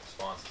church's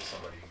response to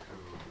somebody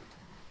who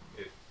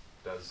it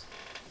does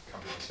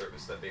come to the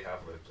surface that they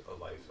have lived a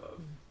life of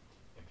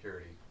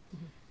impurity,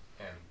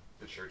 and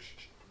the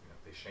church,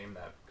 they shame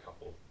that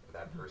couple or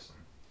that person,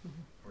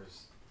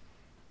 whereas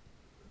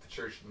the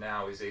church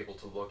now is able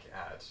to look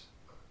at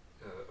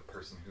a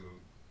person who,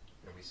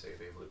 we say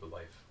they've lived a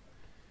life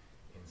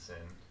in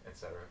sin,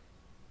 etc.,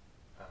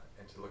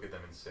 and to look at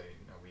them and say,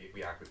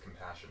 we act with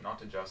compassion, not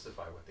to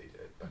justify what they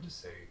did, but to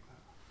say,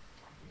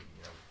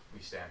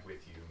 we stand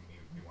with you, and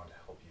we want to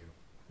help you.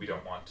 We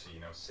don't want to,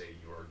 say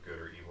you're good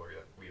or evil, or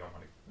we don't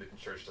want to. The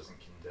church doesn't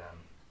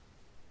condemn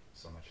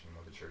so much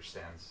anymore. The church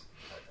stands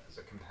as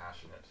a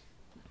compassionate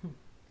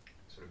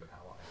sort of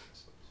ally, I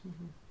suppose.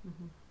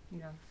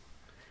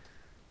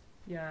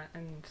 Yeah,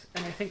 and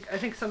I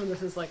think some of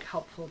this is like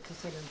helpful to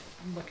sort of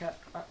look at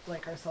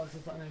like ourselves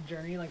as on a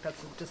journey. Like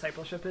that's what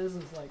discipleship is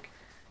like.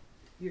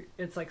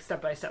 It's like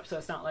step by step, so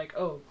it's not like,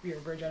 oh, you're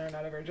a virgin or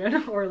not a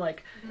virgin, or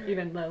like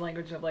even the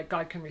language of like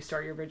God can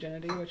restore your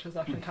virginity, which is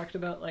often talked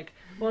about. Like,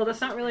 well,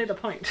 that's not really the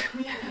point.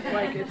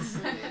 Like it's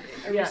a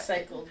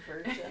recycled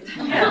virgin. It's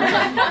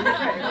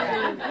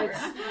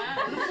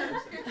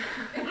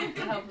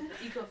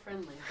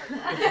eco-friendly.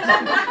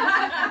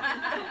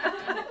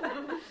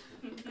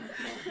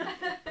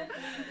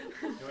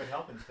 It would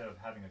help instead of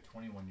having a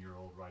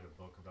 21-year-old write a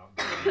book about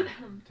God,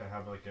 to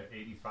have like an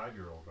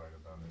 85-year-old write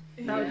about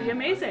it. That would be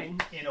amazing.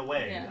 In a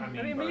way, I mean,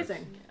 that'd be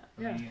amazing.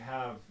 I mean, you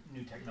have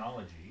new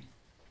technology,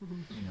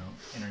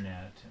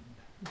 internet and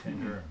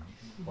Tinder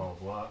and blah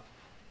blah.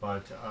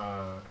 But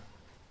I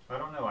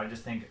don't know. I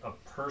just think a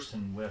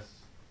person with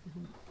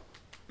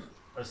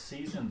a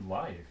seasoned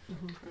life,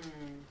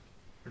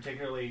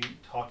 particularly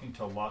talking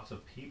to lots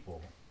of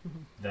people.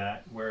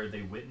 Where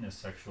they witness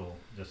sexual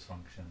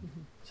dysfunction,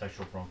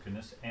 sexual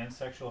brokenness, and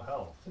sexual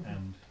health,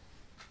 and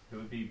it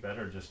would be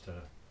better just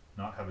to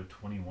not have a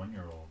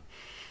 21-year-old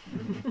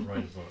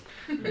write a book.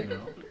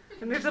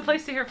 And there's a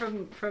place to hear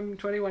from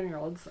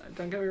 21-year-olds.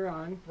 Don't get me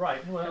wrong.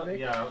 Right. Well,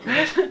 yeah,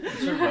 in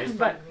certain ways,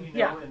 but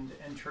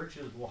and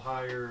churches will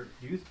hire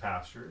youth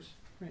pastors.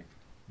 Right.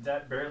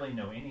 That barely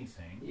know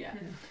anything. Yeah.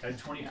 At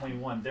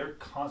 2021, they're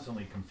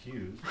constantly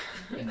confused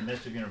in the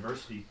midst of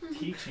university,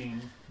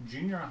 teaching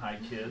junior high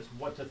kids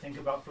what to think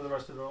about for the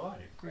rest of their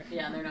life. Right.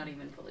 Yeah, and they're not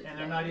even fully. And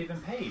they're not even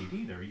paid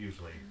either.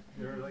 Usually,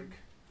 they're like.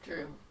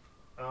 True.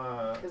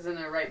 Because in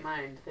their right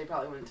mind, they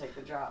probably wouldn't take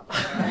the job.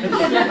 Obviously,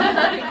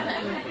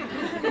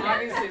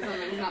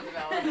 something's not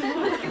developed.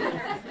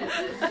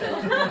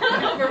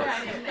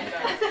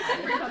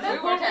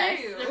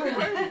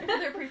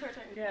 They're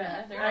pre-cortex.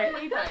 Yeah, they're not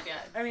paid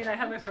yet. I mean, I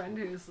have a friend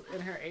who's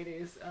in her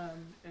 80s,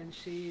 and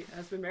she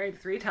has been married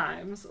 3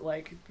 times.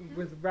 Like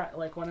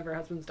one of her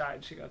husbands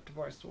died, she got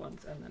divorced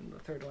once, and then the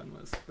third one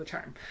was the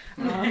charm.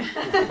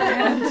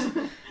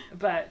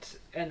 But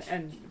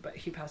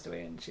he passed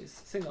away, and she's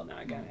single now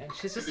again. And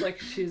she's just like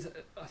she's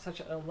such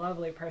a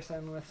lovely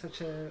person with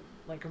such a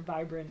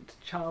vibrant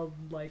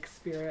childlike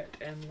spirit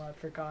and love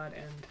for God.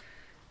 And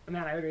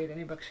man, I would read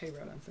any book she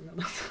wrote on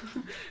singleness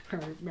or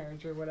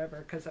marriage or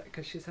whatever, because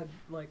she's had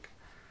like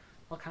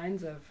all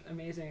kinds of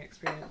amazing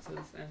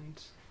experiences,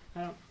 and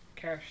I don't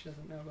care if she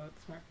doesn't know about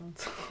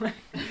smartphones.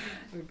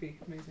 It would be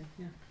amazing.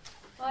 Yeah.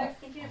 Well, I was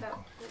thinking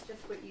about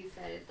just what you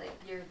said. It's like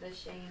you're the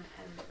shame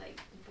and like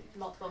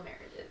multiple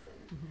marriages,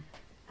 and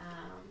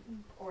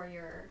or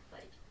you're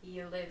like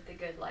you lived the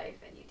good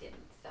life and you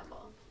didn't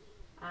stumble.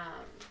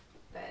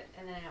 But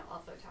and then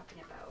also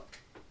talking about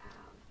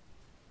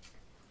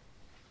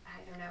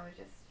I don't know,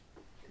 just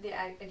the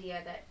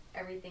idea that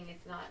everything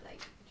is not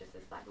like just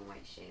this black and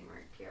white shame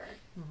or pure,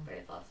 but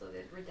it's also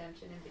the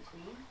redemption in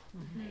between,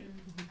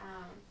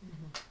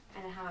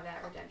 and how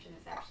that redemption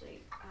is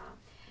actually.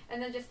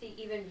 And then just to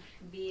even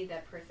be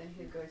that person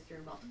who goes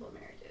through multiple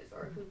marriages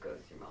or who goes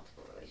through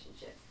multiple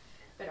relationships,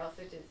 but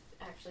also just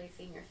actually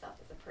seeing yourself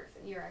as a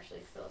person. You're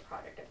actually still a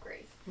product of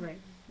grace. Right,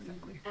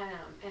 exactly.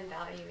 And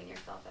valuing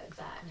yourself as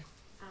that.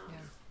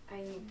 Yeah. I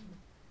think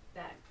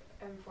that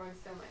informs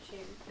so much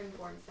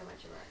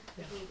of our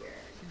behavior.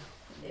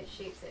 It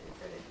shapes it in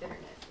sort of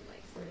bitterness and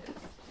like sort of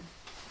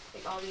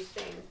like all these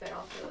things, but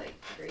also like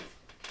grace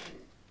can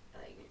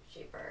like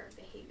shape our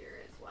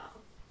behavior as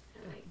well.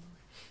 And like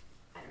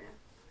I don't know.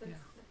 That's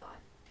the thought.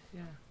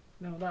 Yeah.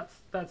 No,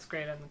 that's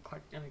great. And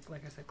Clark, and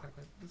like I said, Clark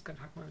was going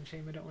to talk more on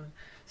shame. I don't want to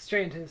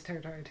stray into his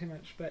territory too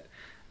much, but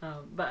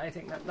I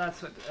think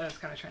that's what I was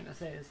kind of trying to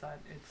say is that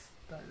it's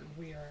that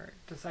we are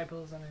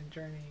disciples on a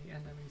journey,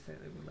 and then we say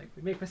that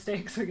we make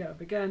mistakes, we get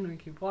up again, we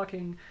keep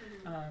walking,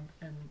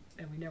 and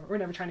we're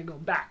never trying to go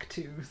back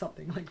to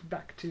something like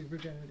back to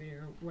virginity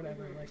or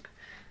whatever,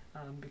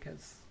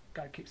 because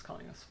God keeps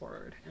calling us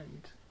forward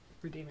and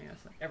redeeming us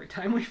like every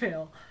time we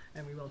fail,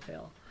 and we will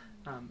fail,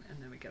 and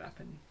then we get up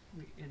and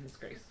in His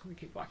grace we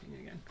keep walking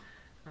again,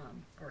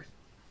 or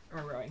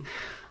rowing.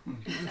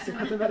 Stick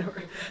with the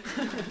metaphor.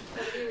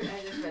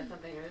 I just read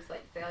something. It was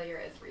like failure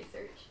as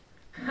research.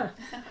 Right.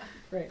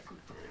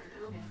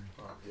 I don't know.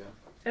 Yeah.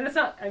 And it's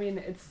not, I mean,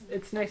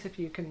 it's nice if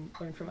you can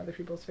learn from other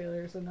people's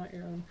failures and not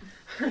your own.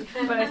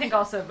 But I think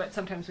also,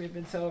 sometimes we've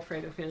been so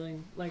afraid of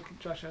failing, like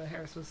Joshua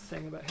Harris was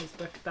saying about his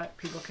book, that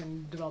people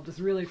can develop this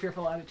really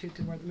fearful attitude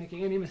toward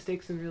making any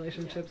mistakes in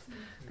relationships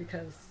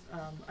because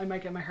I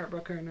might get my heart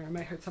broken, or I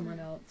might hurt someone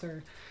else,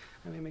 or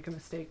I may make a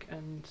mistake,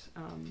 and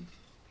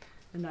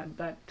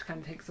that kind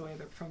of takes away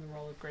from the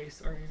role of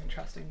grace or even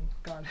trusting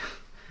God.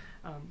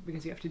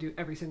 Because you have to do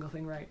every single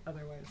thing right,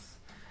 otherwise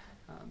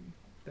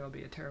there will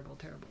be a terrible,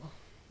 terrible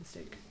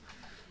mistake.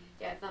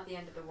 Yeah, it's not the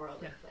end of the world.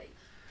 Yeah. If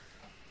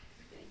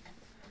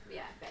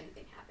if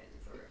anything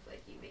happens, or if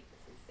like you make this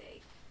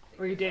mistake, like,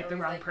 or you date the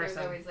wrong like, person.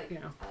 There's always like, you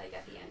know. like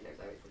at the end, there's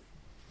always this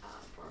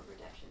form of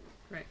redemption.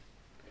 Right.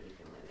 That you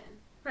can live in.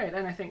 Right,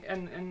 and I think,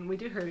 and we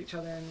do hurt each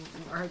other, and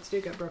our hearts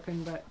do get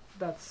broken, but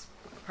that's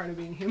part of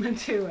being human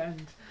too,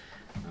 and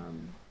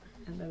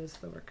that is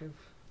the work of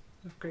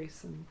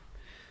grace, and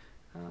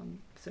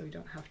so we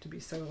don't have to be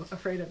so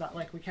afraid of that,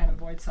 like we can't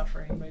avoid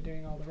suffering by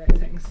doing all the right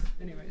things.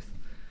 Anyways,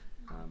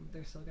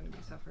 there's still going to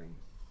be suffering,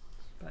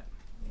 but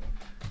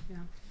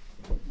yeah.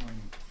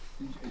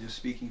 Just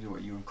speaking to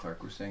what you and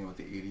Clark were saying about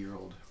the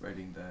 80-year-old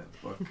writing the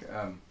book,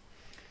 I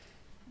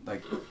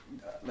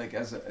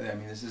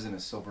mean, this isn't a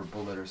silver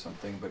bullet or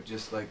something, but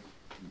just like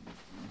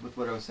with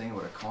what I was saying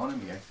about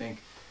economy, I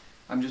think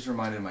I'm just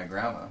reminded of my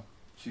grandma.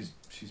 She's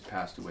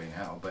passed away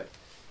now, but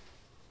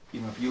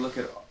if you look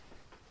at,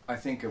 I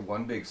think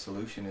one big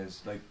solution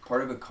is like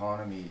part of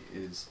economy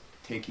is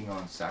taking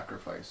on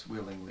sacrifice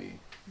willingly,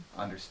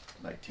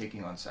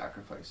 taking on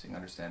sacrificing,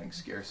 understanding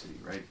scarcity,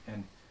 right?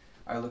 And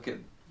I look at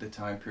the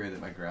time period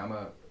that my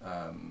grandma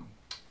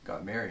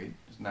got married.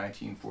 It was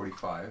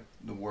 1945.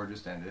 The war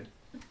just ended.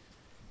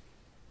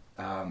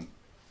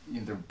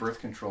 The birth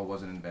control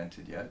wasn't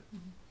invented yet.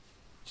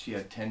 She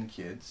had 10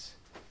 kids.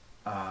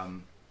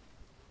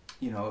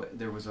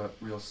 There was a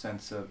real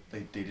sense of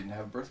they didn't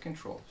have birth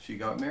control. She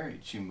got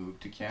married. She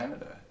moved to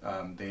Canada.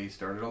 They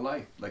started a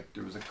life. Like,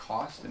 there was a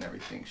cost and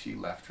everything. She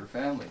left her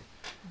family.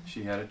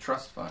 She had a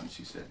trust fund.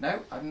 She said,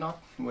 "No, I'm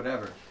not,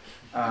 whatever."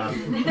 What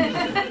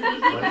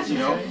did you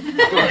know?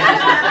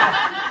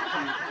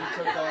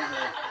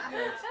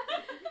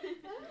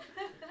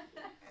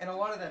 And a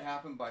lot of that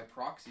happened by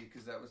proxy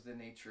because that was the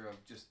nature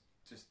of just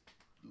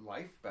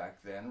life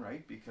back then,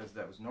 right? Because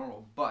that was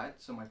normal.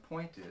 But so my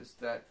point is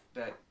that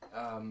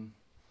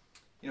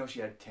she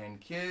had 10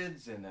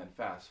 kids, and then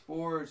fast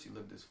forward, she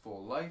lived this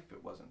full life.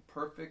 It wasn't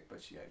perfect,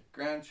 but she had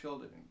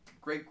grandchildren and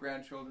great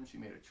grandchildren. She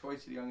made a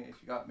choice at a young age.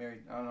 She got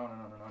married, on and on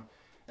and on and on.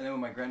 And then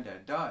when my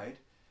granddad died,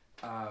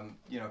 a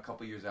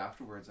couple years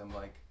afterwards, I'm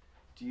like,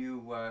 hey,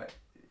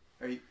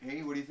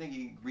 what do you think?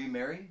 You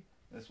remarry?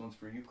 This one's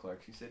for you,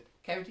 Clark. She said,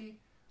 "Cody,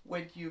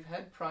 when you've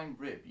had prime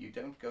rib, you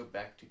don't go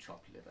back to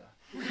chopped liver."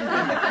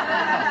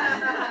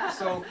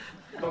 So,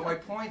 but my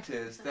point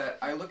is that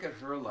I look at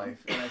her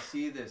life and I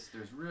see there's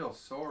real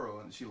sorrow,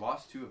 and she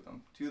lost two of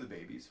the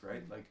babies,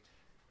 right? Like,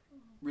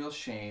 real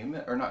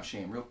shame, or not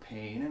shame, real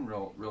pain and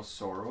real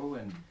sorrow,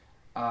 and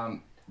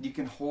you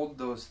can hold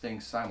those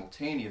things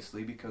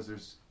simultaneously because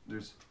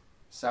there's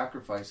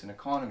sacrifice and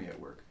economy at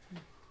work.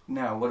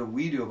 Now, what do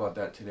we do about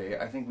that today?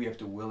 I think we have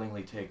to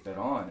willingly take that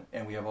on,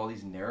 and we have all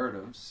these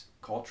narratives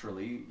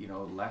culturally,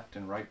 left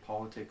and right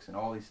politics and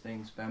all these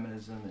things,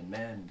 feminism and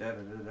men, da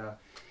da da da.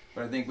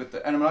 But I think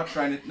and I'm not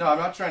trying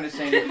to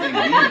say anything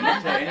mean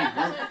to any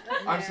group.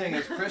 I'm saying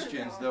as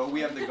Christians, though, we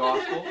have the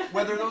gospel,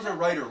 whether those are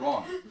right or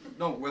wrong.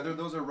 No, whether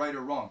those are right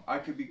or wrong,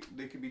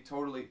 they could be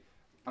totally.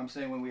 I'm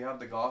saying when we have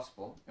the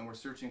gospel and we're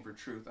searching for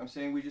truth, I'm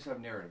saying we just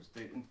have narratives.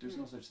 There's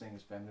no such thing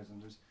as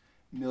feminism. There's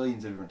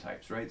millions of different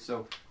types, right?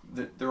 So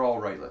they're all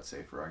right, let's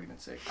say, for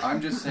argument's sake.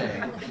 I'm just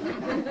saying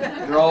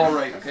they're all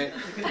right, okay?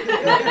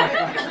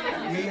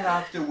 We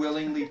have to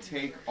willingly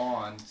take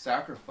on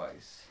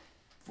sacrifice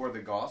for the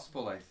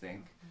gospel, I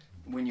think,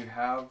 when you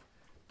have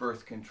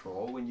birth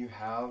control when you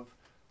have,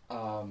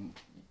 I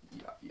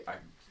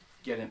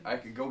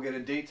could go get a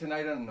date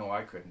tonight. No,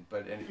 I couldn't,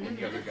 but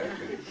any other guy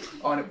could.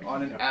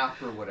 On an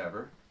app or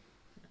whatever.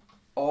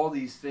 All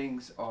these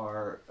things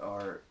are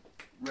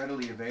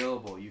readily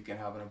available. You can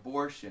have an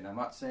abortion. I'm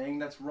not saying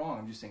that's wrong.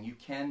 I'm just saying you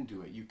can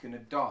do it. You can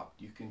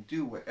adopt. You can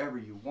do whatever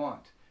you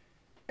want.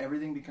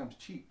 Everything becomes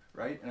cheap,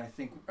 right? And I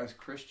think as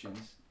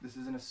Christians, this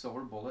isn't a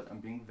silver bullet. I'm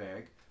being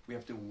vague. We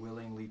have to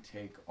willingly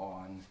take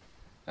on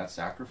that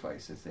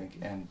sacrifice, I think.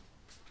 And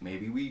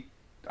maybe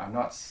I'm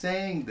not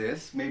saying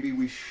this, maybe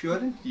we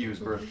shouldn't use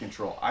birth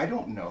control. I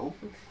don't know.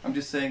 I'm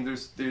just saying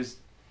there's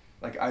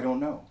like, I don't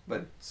know.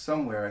 But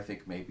somewhere I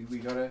think maybe we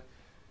gotta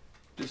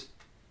just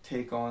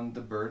take on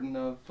the burden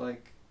of,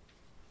 like,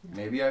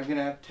 maybe I'm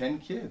gonna have 10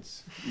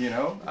 kids, you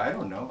know? I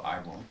don't know. I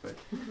won't, but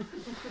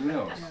who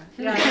knows?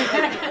 Yeah,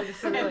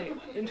 it's a really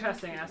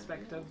interesting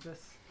aspect of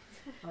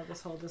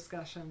this whole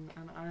discussion,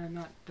 and I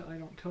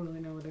don't totally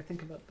know what I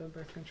think about the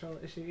birth control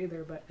issue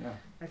either, but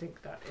I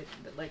think that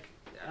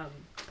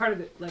part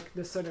of it, like,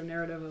 this sort of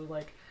narrative of,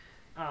 like,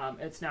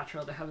 it's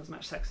natural to have as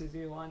much sex as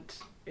you want.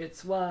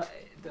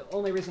 The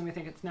only reason we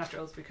think it's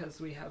natural is because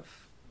we have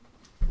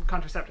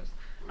contraceptives,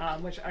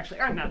 which actually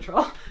aren't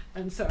natural,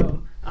 and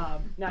so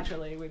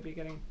naturally we'd be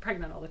getting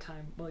pregnant all the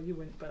time. Well, you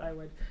wouldn't, but I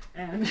would,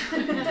 and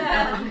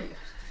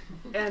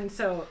and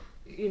so,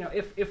 you know,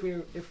 if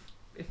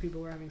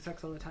people were having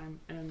sex all the time,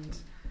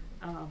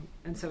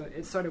 and so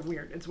it's sort of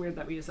weird. It's weird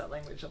that we use that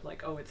language of,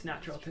 like, oh, it's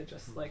natural to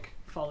just, like,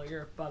 follow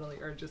your bodily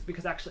urges,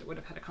 because actually it would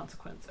have had a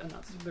consequence, and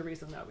that's the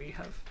reason that we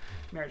have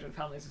marriage and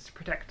families, is to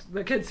protect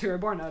the kids who are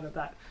born out of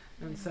that,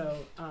 and so,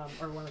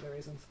 or one of the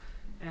reasons,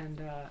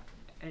 and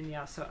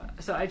yeah, so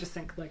I just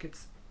think, like,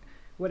 it's,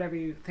 whatever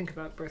you think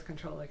about birth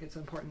control, like, it's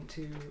important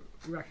to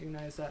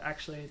recognize that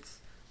actually it's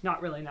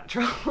not really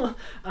natural.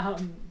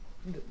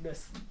 The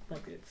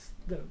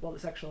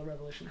sexual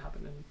revolution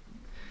happened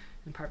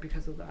in part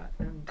because of that,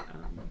 and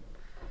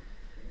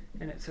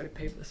it sort of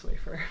paved this way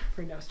for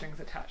no strings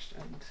attached,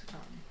 and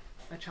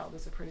a child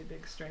is a pretty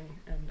big string,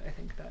 and I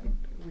think that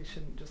we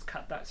shouldn't just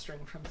cut that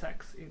string from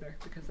sex either,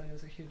 because that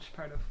is a huge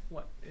part of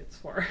what it's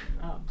for,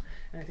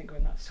 and I think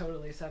when that's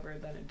totally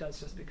severed, then it does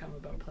just become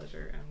about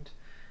pleasure, and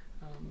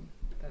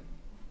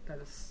that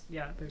is,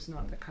 there's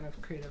not the kind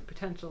of creative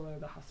potential or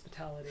the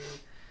hospitality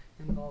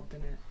involved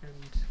in it,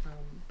 and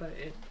but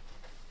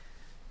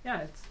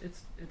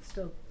it's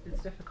still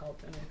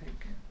difficult, and I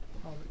think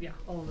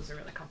all of those are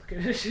really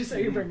complicated issues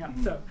that you bring up.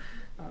 So,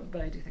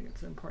 but I do think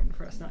it's important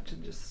for us not to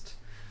just,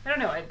 I don't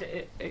know.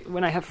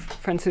 When I have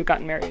friends who've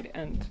gotten married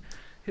and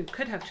who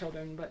could have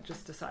children but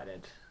just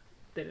decided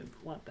they didn't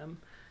want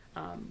them,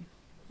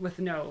 with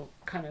no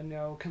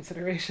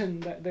consideration,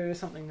 that there is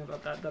something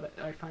about that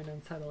I find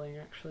unsettling,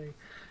 actually.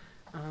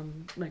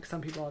 Like, some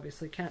people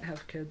obviously can't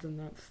have kids, and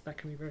that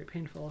can be very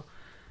painful.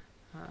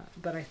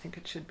 But I think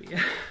it should be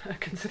a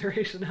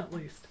consideration, at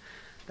least,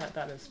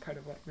 that is part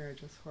of what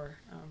marriage is for.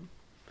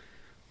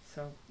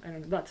 So I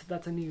don't know,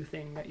 that's a new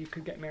thing, that you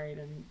could get married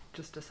and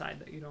just decide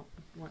that you don't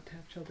want to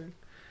have children.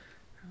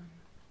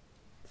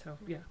 So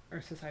yeah,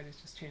 our society's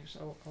just changed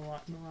a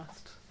lot in the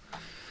last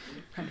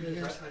 100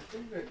 years. I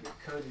think that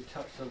Cody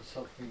touched on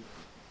something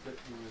that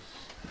was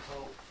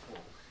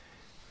helpful.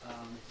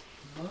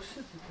 Most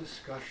of the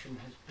discussion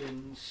has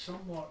been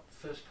somewhat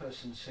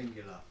first-person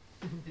singular.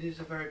 It is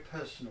a very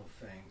personal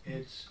thing.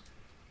 It's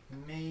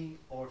me,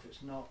 or if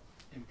it's not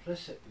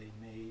implicitly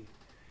me,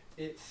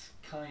 it's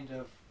kind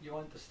of, you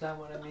understand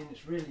what I mean?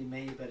 It's really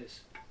me, but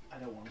I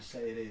don't want to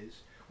say it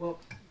is. Well,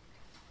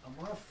 I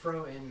want to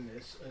throw in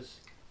this as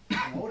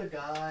an older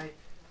guy,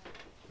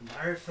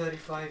 married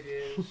 35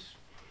 years,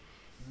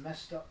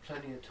 messed up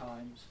plenty of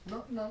times,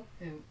 not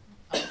in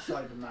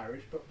outside the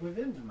marriage, but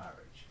within the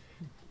marriage,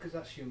 because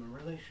that's human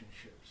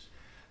relationships.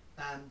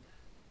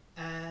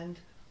 And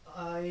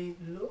I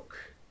look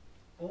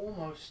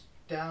almost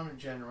down a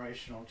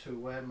generation or two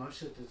where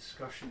most of the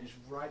discussion is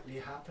rightly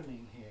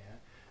happening here,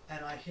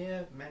 and I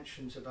hear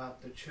mentions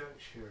about the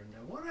church here and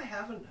there. What I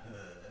haven't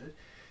heard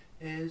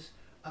is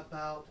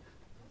about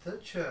the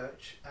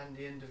church and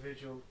the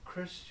individual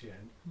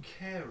Christian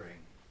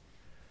caring,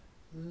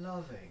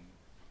 loving,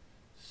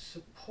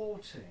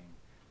 supporting,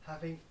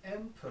 having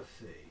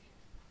empathy,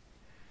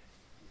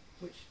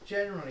 which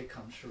generally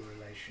comes through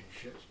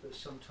relationships, but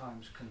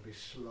sometimes can be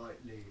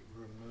slightly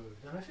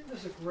removed. And I think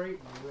there's a great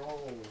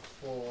role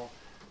for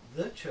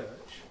the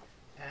church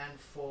and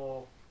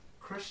for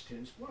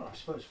Christians, well, I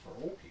suppose for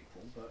all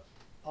people, but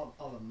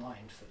of a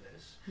mind for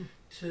this,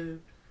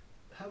 to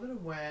have an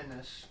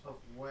awareness of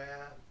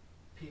where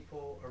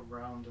people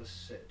around us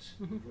sit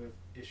with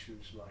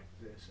issues like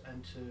this,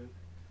 and to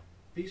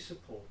be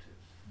supportive,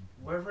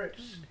 whether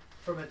it's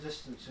from a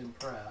distance in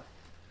prayer,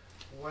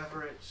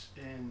 whether it's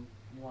in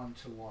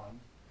one-to-one,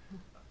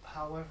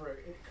 however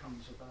it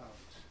comes about.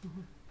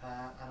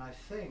 And I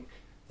think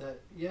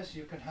that, yes,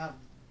 you can have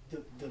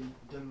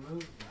the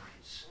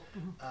movements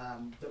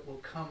that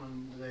will come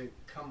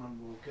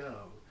and will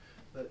go,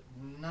 but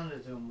none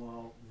of them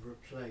will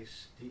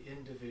replace the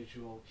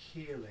individual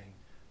healing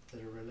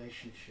that a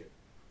relationship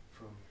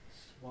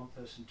from one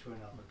person to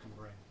another can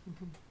bring.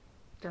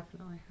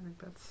 Definitely. I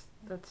think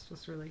that's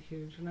just really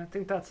huge. And I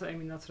think that's what I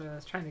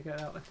was trying to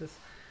get at with this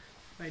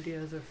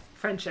ideas of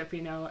friendship,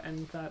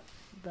 and that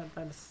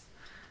is,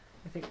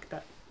 I think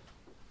that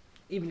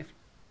even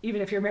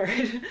if you're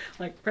married,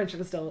 like friendship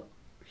is still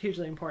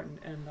hugely important,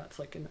 and that's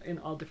like in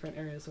all different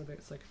areas, whether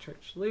it's like a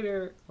church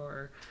leader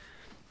or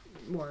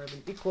more of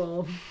an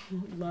equal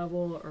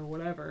level or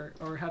whatever,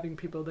 or having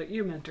people that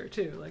you mentor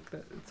too, like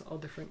that it's all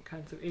different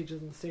kinds of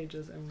ages and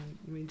stages, and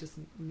we just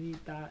need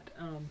that.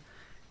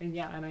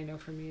 And I know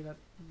for me that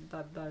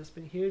has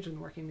been huge in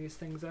working these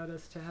things out,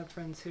 is to have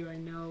friends who I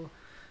know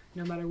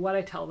no matter what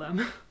I tell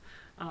them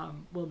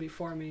will be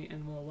for me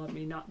and will love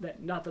me, not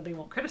that they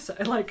won't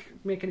criticize, like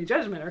make any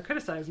judgment or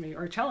criticize me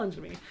or challenge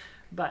me,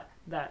 but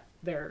that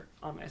they're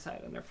on my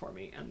side and they're for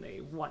me and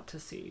they want to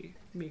see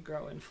me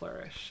grow and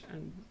flourish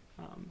and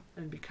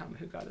become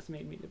who God has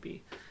made me to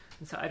be.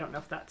 And so I don't know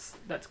if that's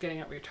getting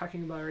at what you're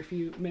talking about, or if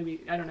you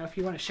I don't know if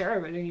you want to share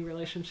about any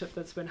relationship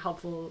that's been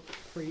helpful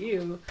for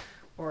you,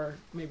 or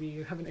maybe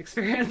you haven't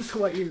experienced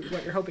what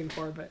you're hoping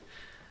for, but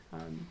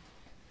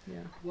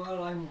yeah.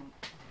 Well, I'm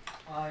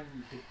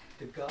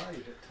the guy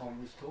that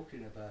Tom was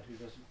talking about who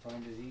doesn't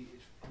find it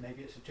easy.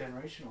 Maybe it's a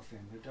generational thing,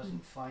 who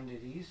doesn't find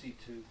it easy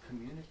to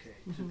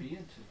communicate, to be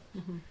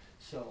intimate.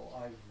 So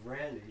I've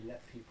rarely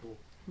let people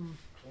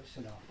close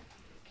enough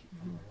keep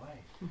them away.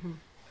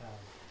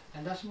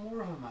 And that's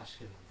more of a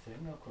masculine thing,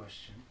 no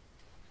question.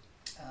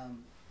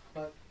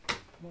 But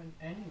when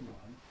any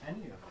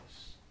of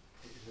us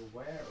is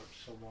aware of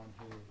someone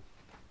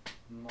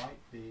who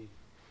might be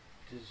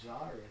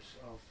desirous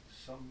of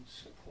some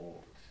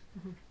support,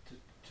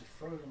 to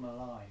throw them a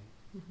line,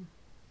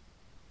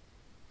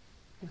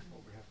 that's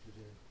what we have to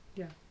do.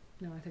 Yeah.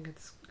 No, I think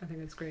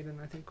it's great,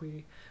 and I think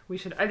we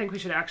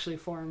should actually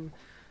form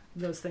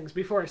those things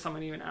before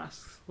someone even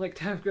asks. Like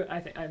to have good.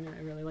 I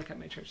really like at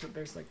my church that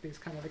there's like these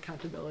kind of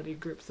accountability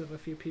groups of a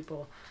few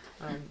people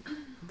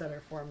that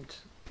are formed,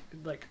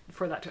 like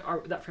for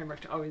that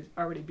framework to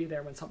already be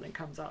there when something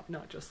comes up,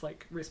 not just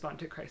like respond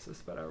to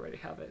crisis, but already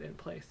have it in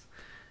place.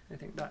 I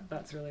think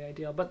that's really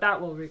ideal. But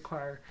that will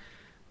require,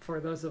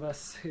 for those of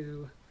us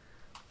who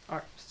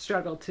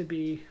struggle to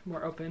be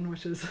more open,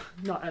 which is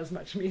not as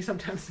much me,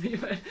 sometimes me,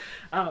 but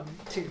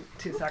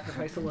to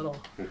sacrifice a little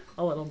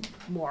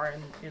more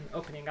in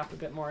opening up a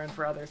bit more, and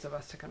for others of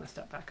us to kind of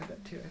step back a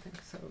bit too. I think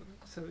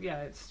so.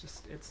 Yeah,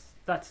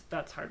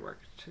 that's hard work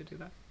to do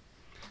that.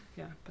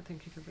 Yeah, but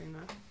thank you for bringing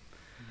that.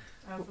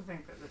 I also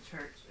think that the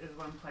church is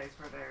one place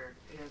where there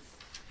is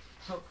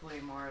hopefully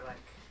more like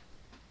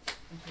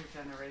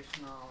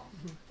intergenerational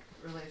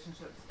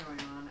relationships going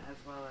on, as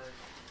well as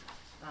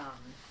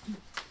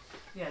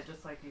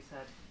just like you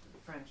said,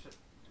 friendship,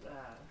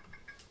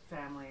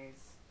 families,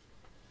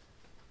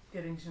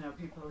 getting to know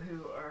people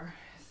who are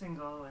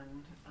single,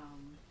 and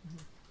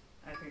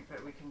I think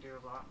that we can do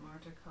a lot more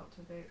to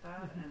cultivate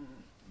that and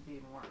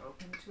be more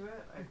open to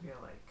it. I feel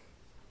like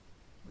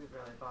we've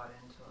really bought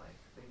into like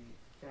the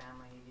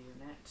family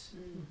unit,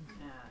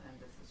 and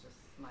this is just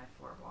my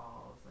four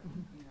walls,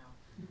 and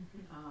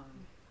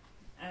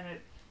and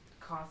it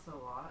costs a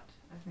lot,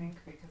 I think,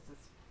 because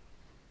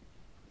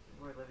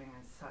we're living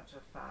in such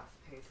a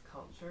fast-paced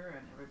culture,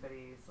 and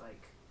everybody's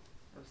like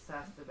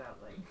obsessed about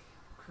like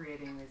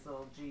creating these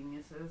little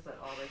geniuses that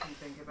all they can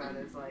think about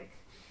is like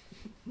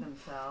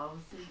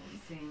themselves, and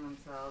seeing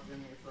themselves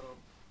in these little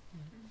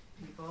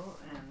people,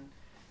 and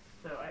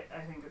so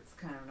I think it's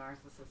kind of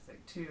narcissistic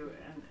too,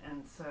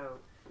 and so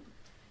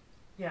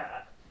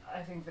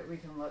I think that we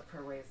can look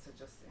for ways to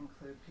just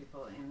include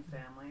people in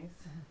families,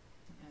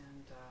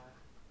 and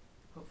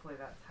hopefully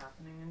that's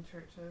happening in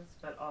churches,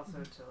 but also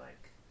to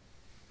like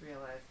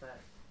realize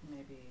that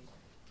maybe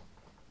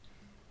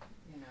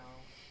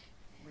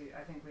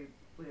I think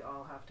we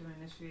all have to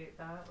initiate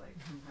that. Like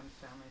sometimes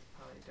families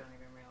probably don't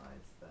even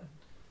realize that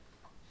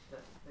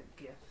the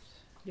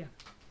gift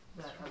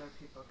that other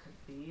people could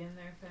be in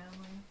their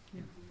family.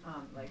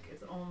 Like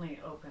it's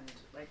only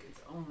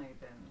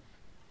been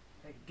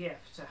a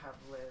gift to have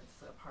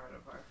Liz a part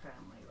of our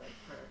family, like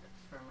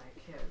for my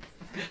kids.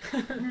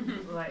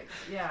 Like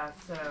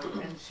so,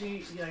 and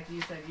she, like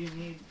you said, you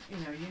need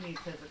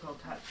physical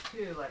touch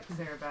too. Like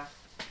Sarah Beth,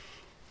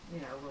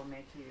 will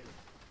make you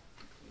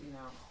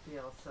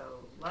feel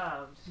so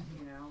loved,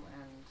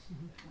 and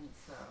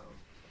so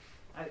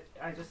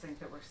I just think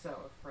that we're so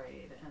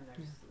afraid, and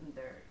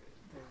there's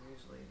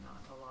usually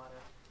not a lot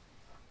of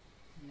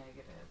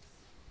negatives.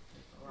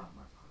 There's a lot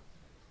more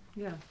positive.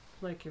 Yeah,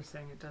 like you're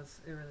saying, it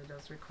really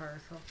does require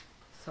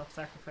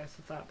self-sacrifice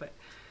with that, but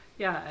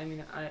yeah, I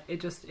mean,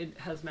 it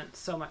has meant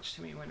so much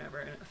to me whenever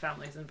a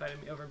family's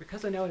invited me over,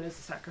 because I know it is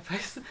a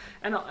sacrifice,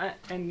 and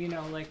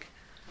like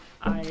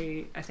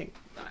I think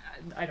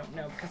I don't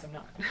know because I'm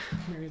not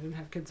married and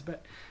have kids,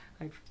 but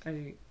I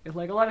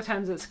like a lot of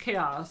times it's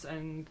chaos,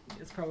 and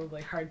it's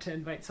probably hard to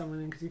invite someone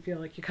in because you feel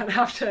like you kind of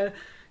have to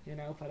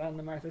put on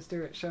the Martha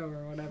Stewart show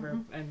or whatever,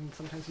 and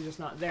sometimes you're just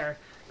not there.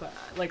 But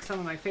like some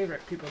of my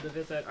favorite people to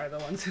visit are the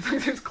ones who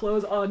there's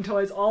clothes and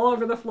toys all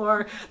over the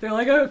floor. They're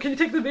like, oh, can you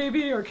take the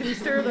baby, or can you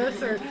stir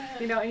this, or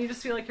and you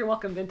just feel like you're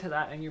welcomed into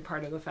that, and you're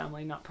part of the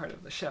family, not part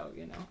of the show,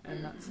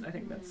 And I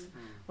think that's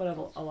what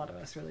a lot of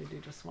us really do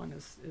just want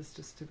is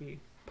just to be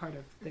part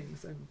of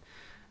things, and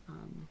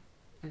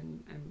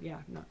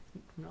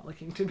not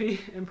looking to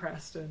be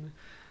impressed, and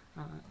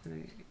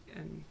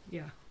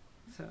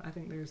so I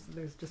think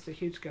there's just a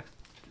huge gift,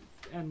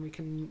 and we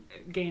can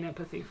gain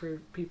empathy for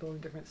people in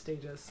different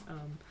stages,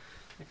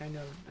 like I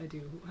know I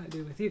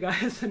do with you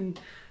guys, and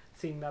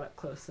seeing that up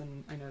close,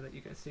 and I know that you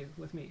guys do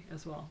with me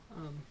as well,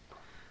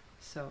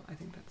 so I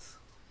think that's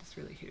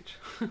really huge.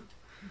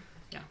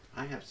 Yeah,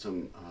 I have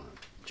some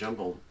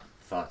jumbled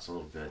thoughts a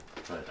little bit,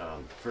 but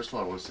first of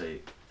all I want to say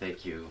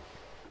thank you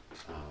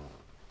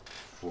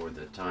for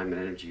the time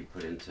and energy you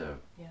put into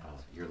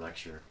your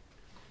lecture.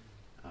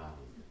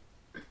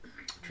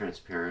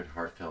 Transparent,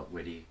 heartfelt,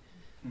 witty,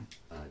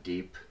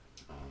 deep.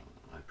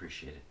 I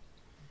appreciate it.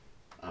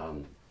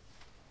 I'm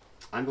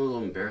a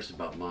little embarrassed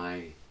about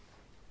my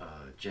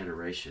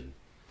generation.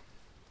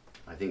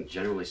 I think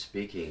generally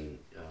speaking,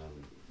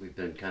 we've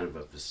been kind of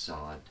a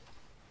facade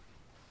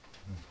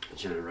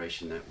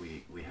generation, that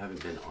we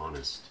haven't been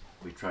honest.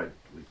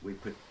 We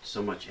put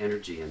so much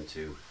energy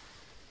into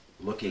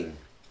looking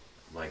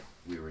like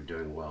we were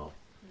doing well,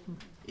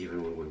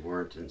 even when we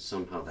weren't, and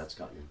somehow that's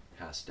gotten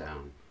passed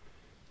down.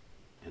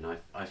 And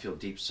I feel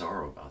deep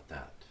sorrow about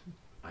that.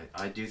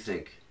 I do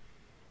think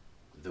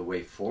the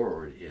way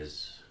forward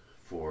is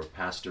for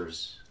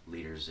pastors,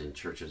 leaders in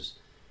churches.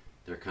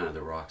 They're kind of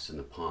the rocks in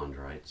the pond,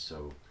 right?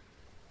 So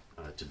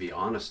to be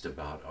honest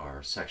about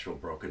our sexual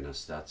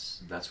brokenness,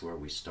 that's where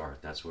we start.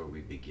 That's where we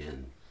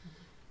begin.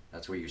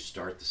 That's where you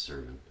start the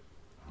sermon,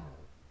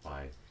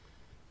 by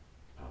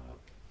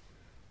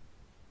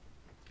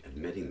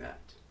admitting that.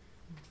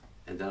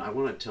 And then I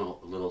want to tell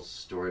a little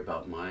story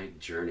about my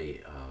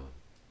journey.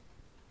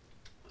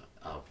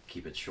 I'll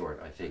keep it short,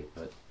 I think,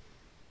 but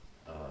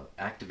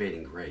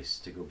activating grace,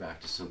 to go back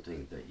to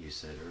something that you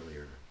said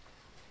earlier,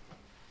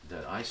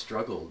 that I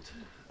struggled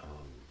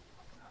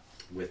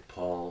with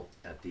Paul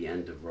at the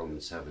end of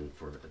Romans 7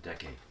 for a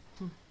decade.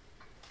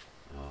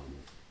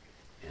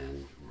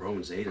 And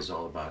Romans 8 is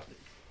all about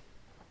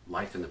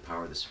life in the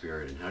power of the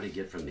Spirit, and how do you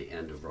get from the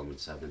end of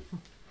Romans 7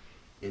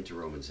 into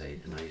Romans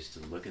 8. And I used to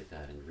look at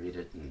that and read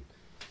it, and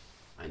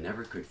I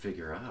never could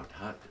figure out,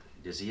 how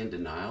is he in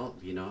denial?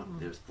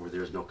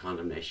 There's no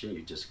condemnation.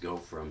 You just go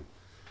from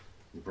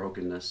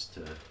brokenness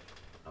to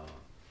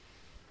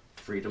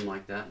freedom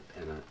like that.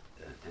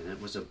 And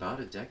it was about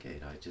a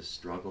decade. I just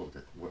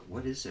struggled.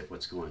 What is it?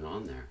 What's going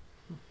on there?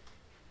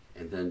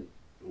 And then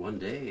one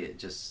day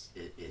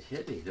it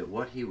hit me that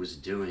what he was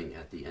doing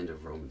at the end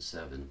of Romans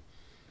 7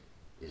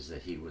 is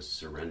that he was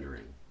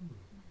surrendering.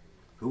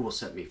 Who will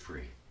set me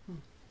free?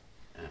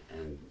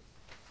 And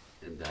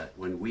that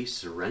when we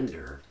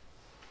surrender,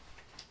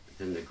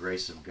 then the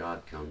grace of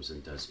God comes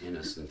and does in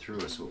us and through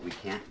us what we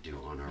can't do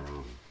on our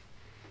own.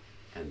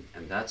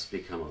 And that's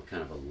become a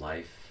kind of a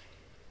life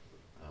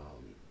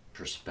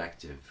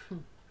perspective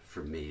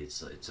for me.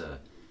 It's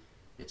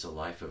a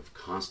life of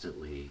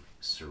constantly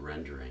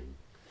surrendering,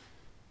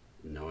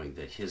 knowing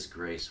that His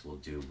grace will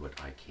do what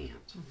I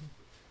can't.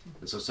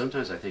 And so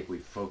sometimes I think we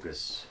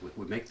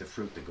make the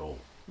fruit the goal.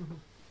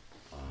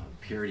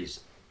 Purity's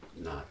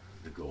not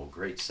the goal.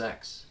 Great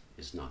sex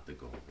is not the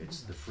goal.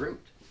 It's the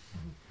fruit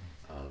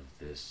of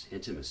this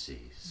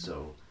intimacy.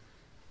 So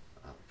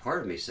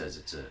part of me says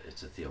it's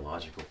a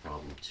theological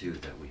problem too,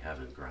 that we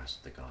haven't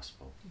grasped the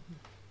gospel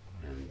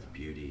and the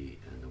beauty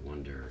and the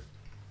wonder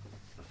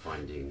of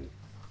finding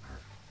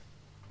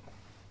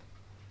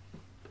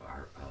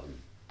our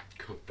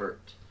comfort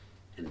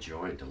and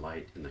joy and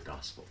delight in the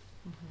gospel.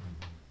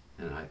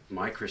 And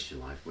my Christian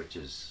life, which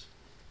is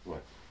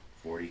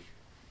 40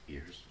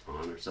 years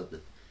on or something,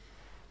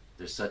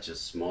 there's such a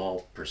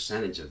small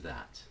percentage of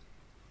that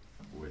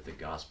where the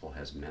gospel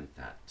has meant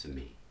that to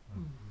me.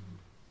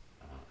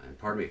 And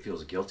part of me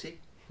feels guilty,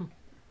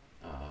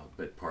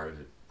 but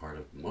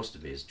most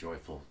of me is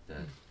joyful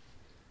that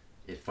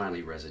it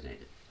finally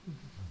resonated,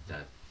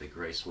 that the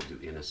grace will do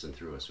in us and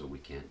through us what we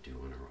can't do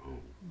on our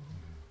own.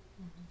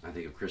 I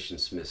think of Christian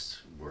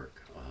Smith's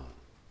work,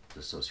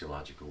 the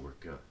sociological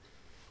work,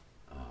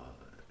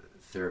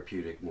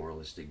 therapeutic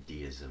moralistic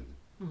deism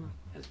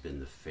has been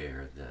the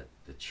fare that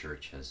the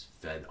church has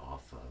fed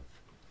off of.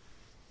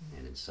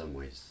 And in some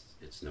ways,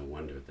 it's no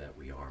wonder that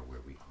we are where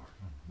we are.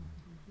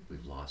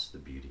 We've lost the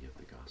beauty of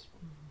the gospel.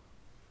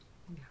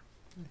 Yeah,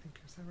 I think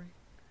you're so right.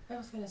 I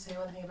was going to say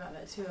one thing about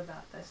that too,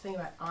 about this thing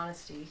about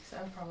honesty,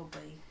 because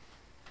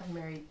I'm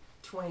married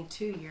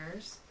 22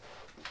 years,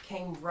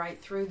 came right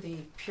through the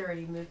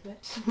purity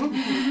movement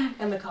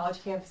and the college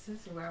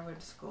campuses where I went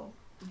to school.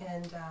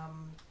 And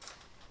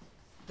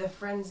the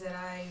friends that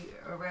I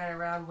ran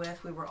around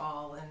with, we were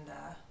all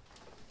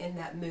in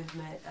that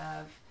movement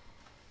of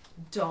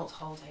don't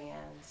hold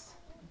hands,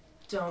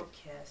 don't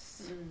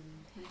kiss.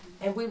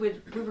 And we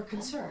were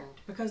concerned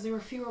because there were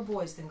fewer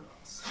boys than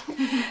girls.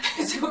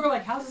 So we were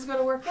like, how's this going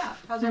to work out?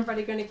 How's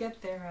everybody going to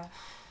get there?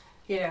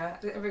 Are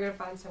we going to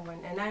find someone?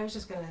 And I was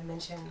just going to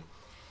mention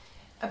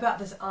about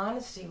this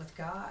honesty with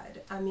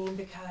God. I mean,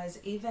 because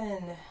even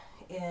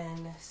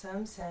in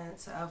some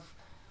sense of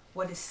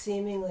what is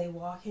seemingly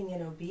walking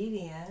in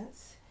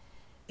obedience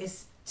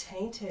is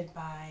tainted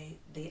by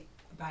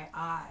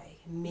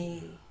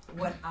me,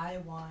 what I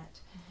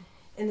want,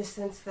 in the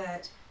sense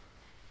that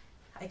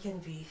I can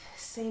be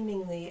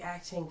seemingly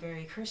acting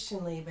very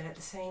Christianly, but at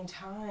the same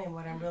time,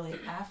 what I'm really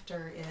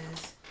after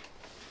is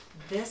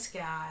this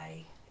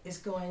guy is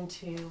going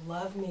to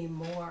love me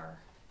more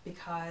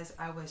because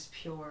I was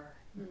pure.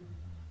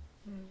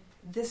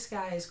 This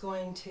guy is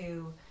going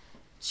to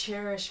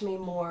cherish me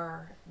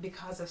more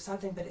because of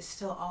something, but it's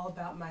still all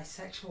about my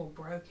sexual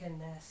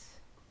brokenness,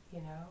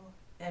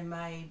 and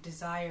my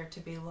desire to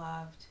be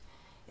loved,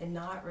 and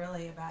not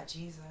really about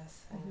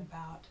Jesus and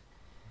about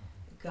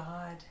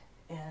God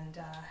and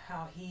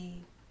how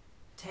he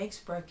takes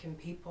broken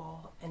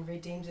people and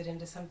redeems it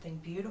into something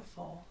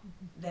beautiful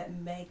that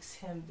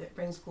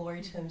brings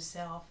glory to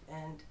himself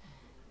and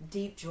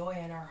deep joy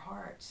in our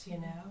hearts,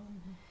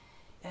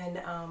 And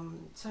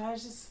so I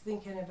was just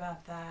thinking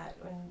about that.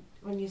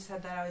 When you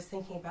said that, I was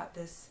thinking about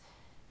this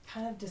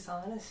kind of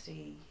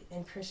dishonesty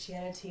in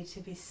Christianity, to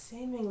be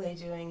seemingly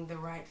doing the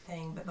right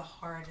thing, but the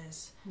heart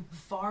is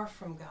far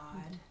from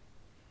God,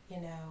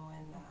 and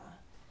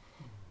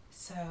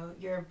so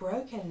your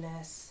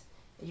brokenness,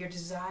 your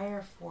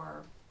desire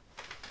for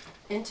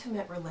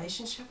intimate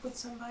relationship with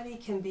somebody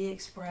can be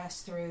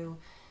expressed through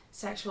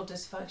sexual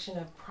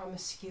dysfunction of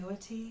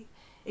promiscuity.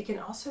 It can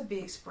also be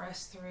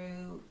expressed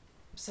through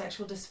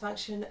sexual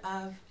dysfunction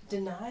of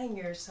denying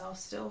yourself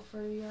still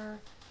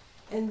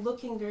and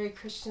looking very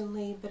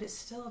Christianly, but it's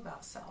still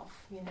about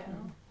self,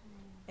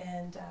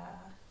 And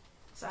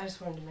so I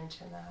just wanted to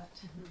mention that.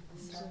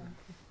 So,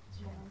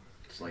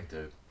 it's like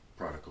the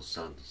prodigal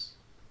son's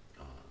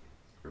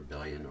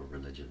rebellion or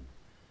religion.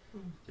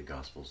 The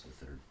gospel's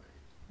the third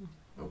way.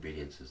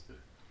 Obedience is the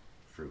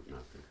fruit,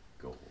 not the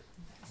goal.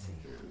 That's a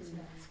good way to say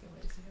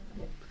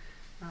it.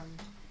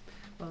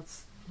 Well,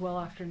 it's well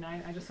after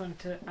 9. I just wanted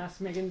to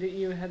ask Megan,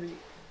 had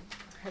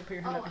put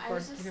your hand up before.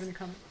 Do you have any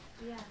comment?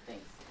 Yeah,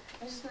 thanks.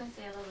 I was just going to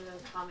say a little bit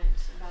of a comment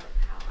about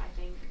how I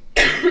think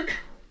I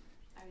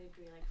would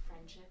agree, like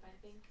friendship, I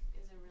think,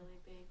 is a really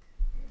big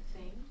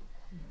thing.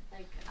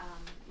 Like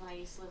when I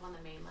used to live on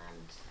the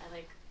mainland,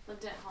 I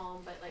lived at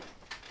home, but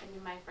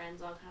my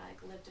friends all kind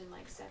of lived in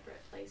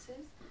separate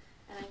places,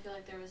 and I feel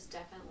like there was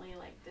definitely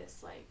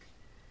this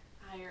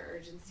higher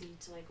urgency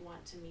to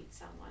want to meet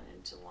someone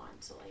and to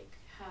want to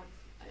have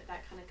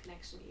that kind of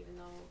connection, even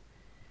though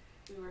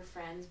we were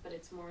friends, but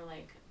it's more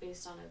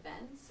based on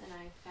events. And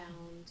I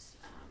found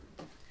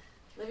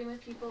living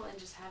with people and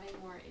just having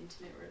more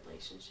intimate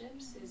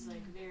relationships is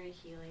very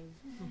healing,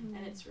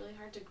 and it's really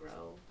hard to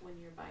grow when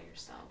you're by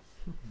yourself.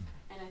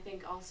 And I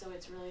think also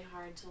it's really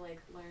hard to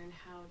learn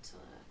how to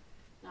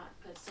not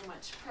put so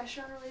much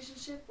pressure on a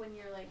relationship when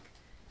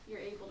you're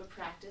able to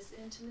practice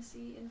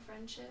intimacy in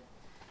friendship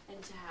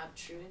and to have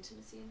true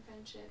intimacy in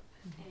friendship.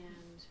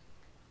 And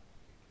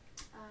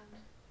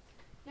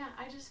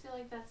I just feel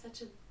like that's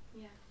such a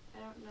I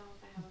don't know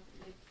if I have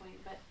a big point,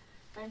 but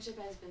friendship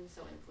has been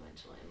so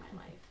influential in my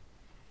life,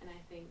 and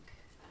I think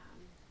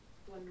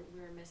when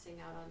we're missing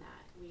out on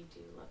that, we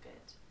do look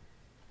at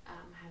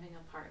having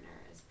a partner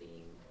as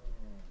being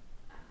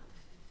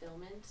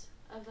fulfillment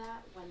of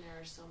that, when there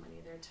are so many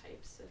other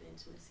types of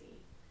intimacy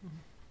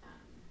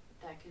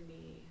that can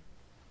be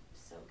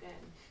so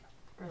good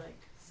or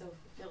so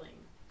fulfilling,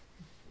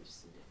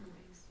 just in different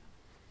ways.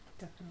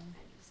 So Definitely.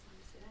 I just want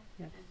to say that.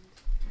 Yeah. And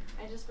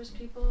I just wish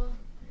people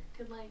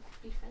could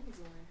be friends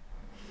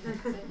more.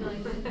 Because I feel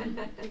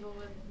like people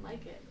would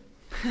like it.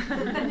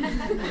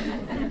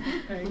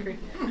 I agree.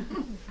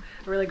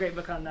 A really great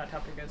book on that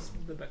topic is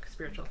the book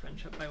Spiritual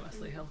Friendship by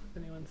Wesley Hill,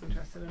 if anyone's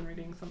interested in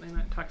reading something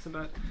that talks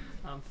about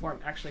forming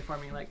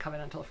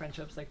covenantal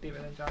friendships like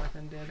David and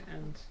Jonathan did.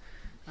 And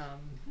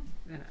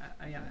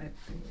I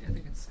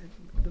think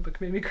the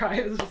book made me cry.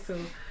 It was just so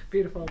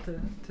beautiful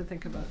to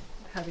think about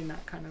having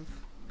that kind of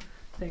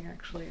thing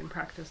actually in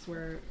practice,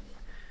 where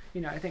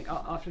I think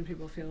often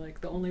people feel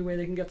like the only way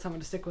they can get someone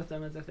to stick with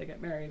them is if they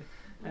get married,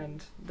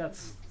 and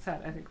that's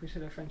sad. I think we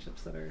should have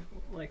friendships that are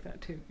like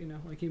that too.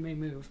 You may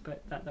move,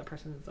 but that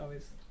person is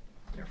always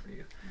there for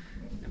you,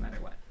 no matter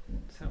what.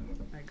 So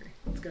I agree.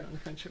 Let's go on the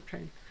friendship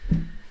train.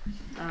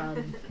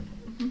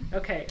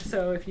 Okay,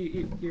 so if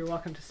you're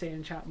welcome to stay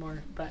and chat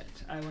more, but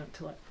I want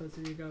to let those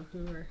of you go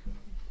who are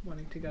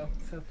wanting to go.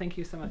 So thank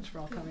you so much for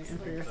all coming and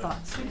for your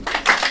thoughts.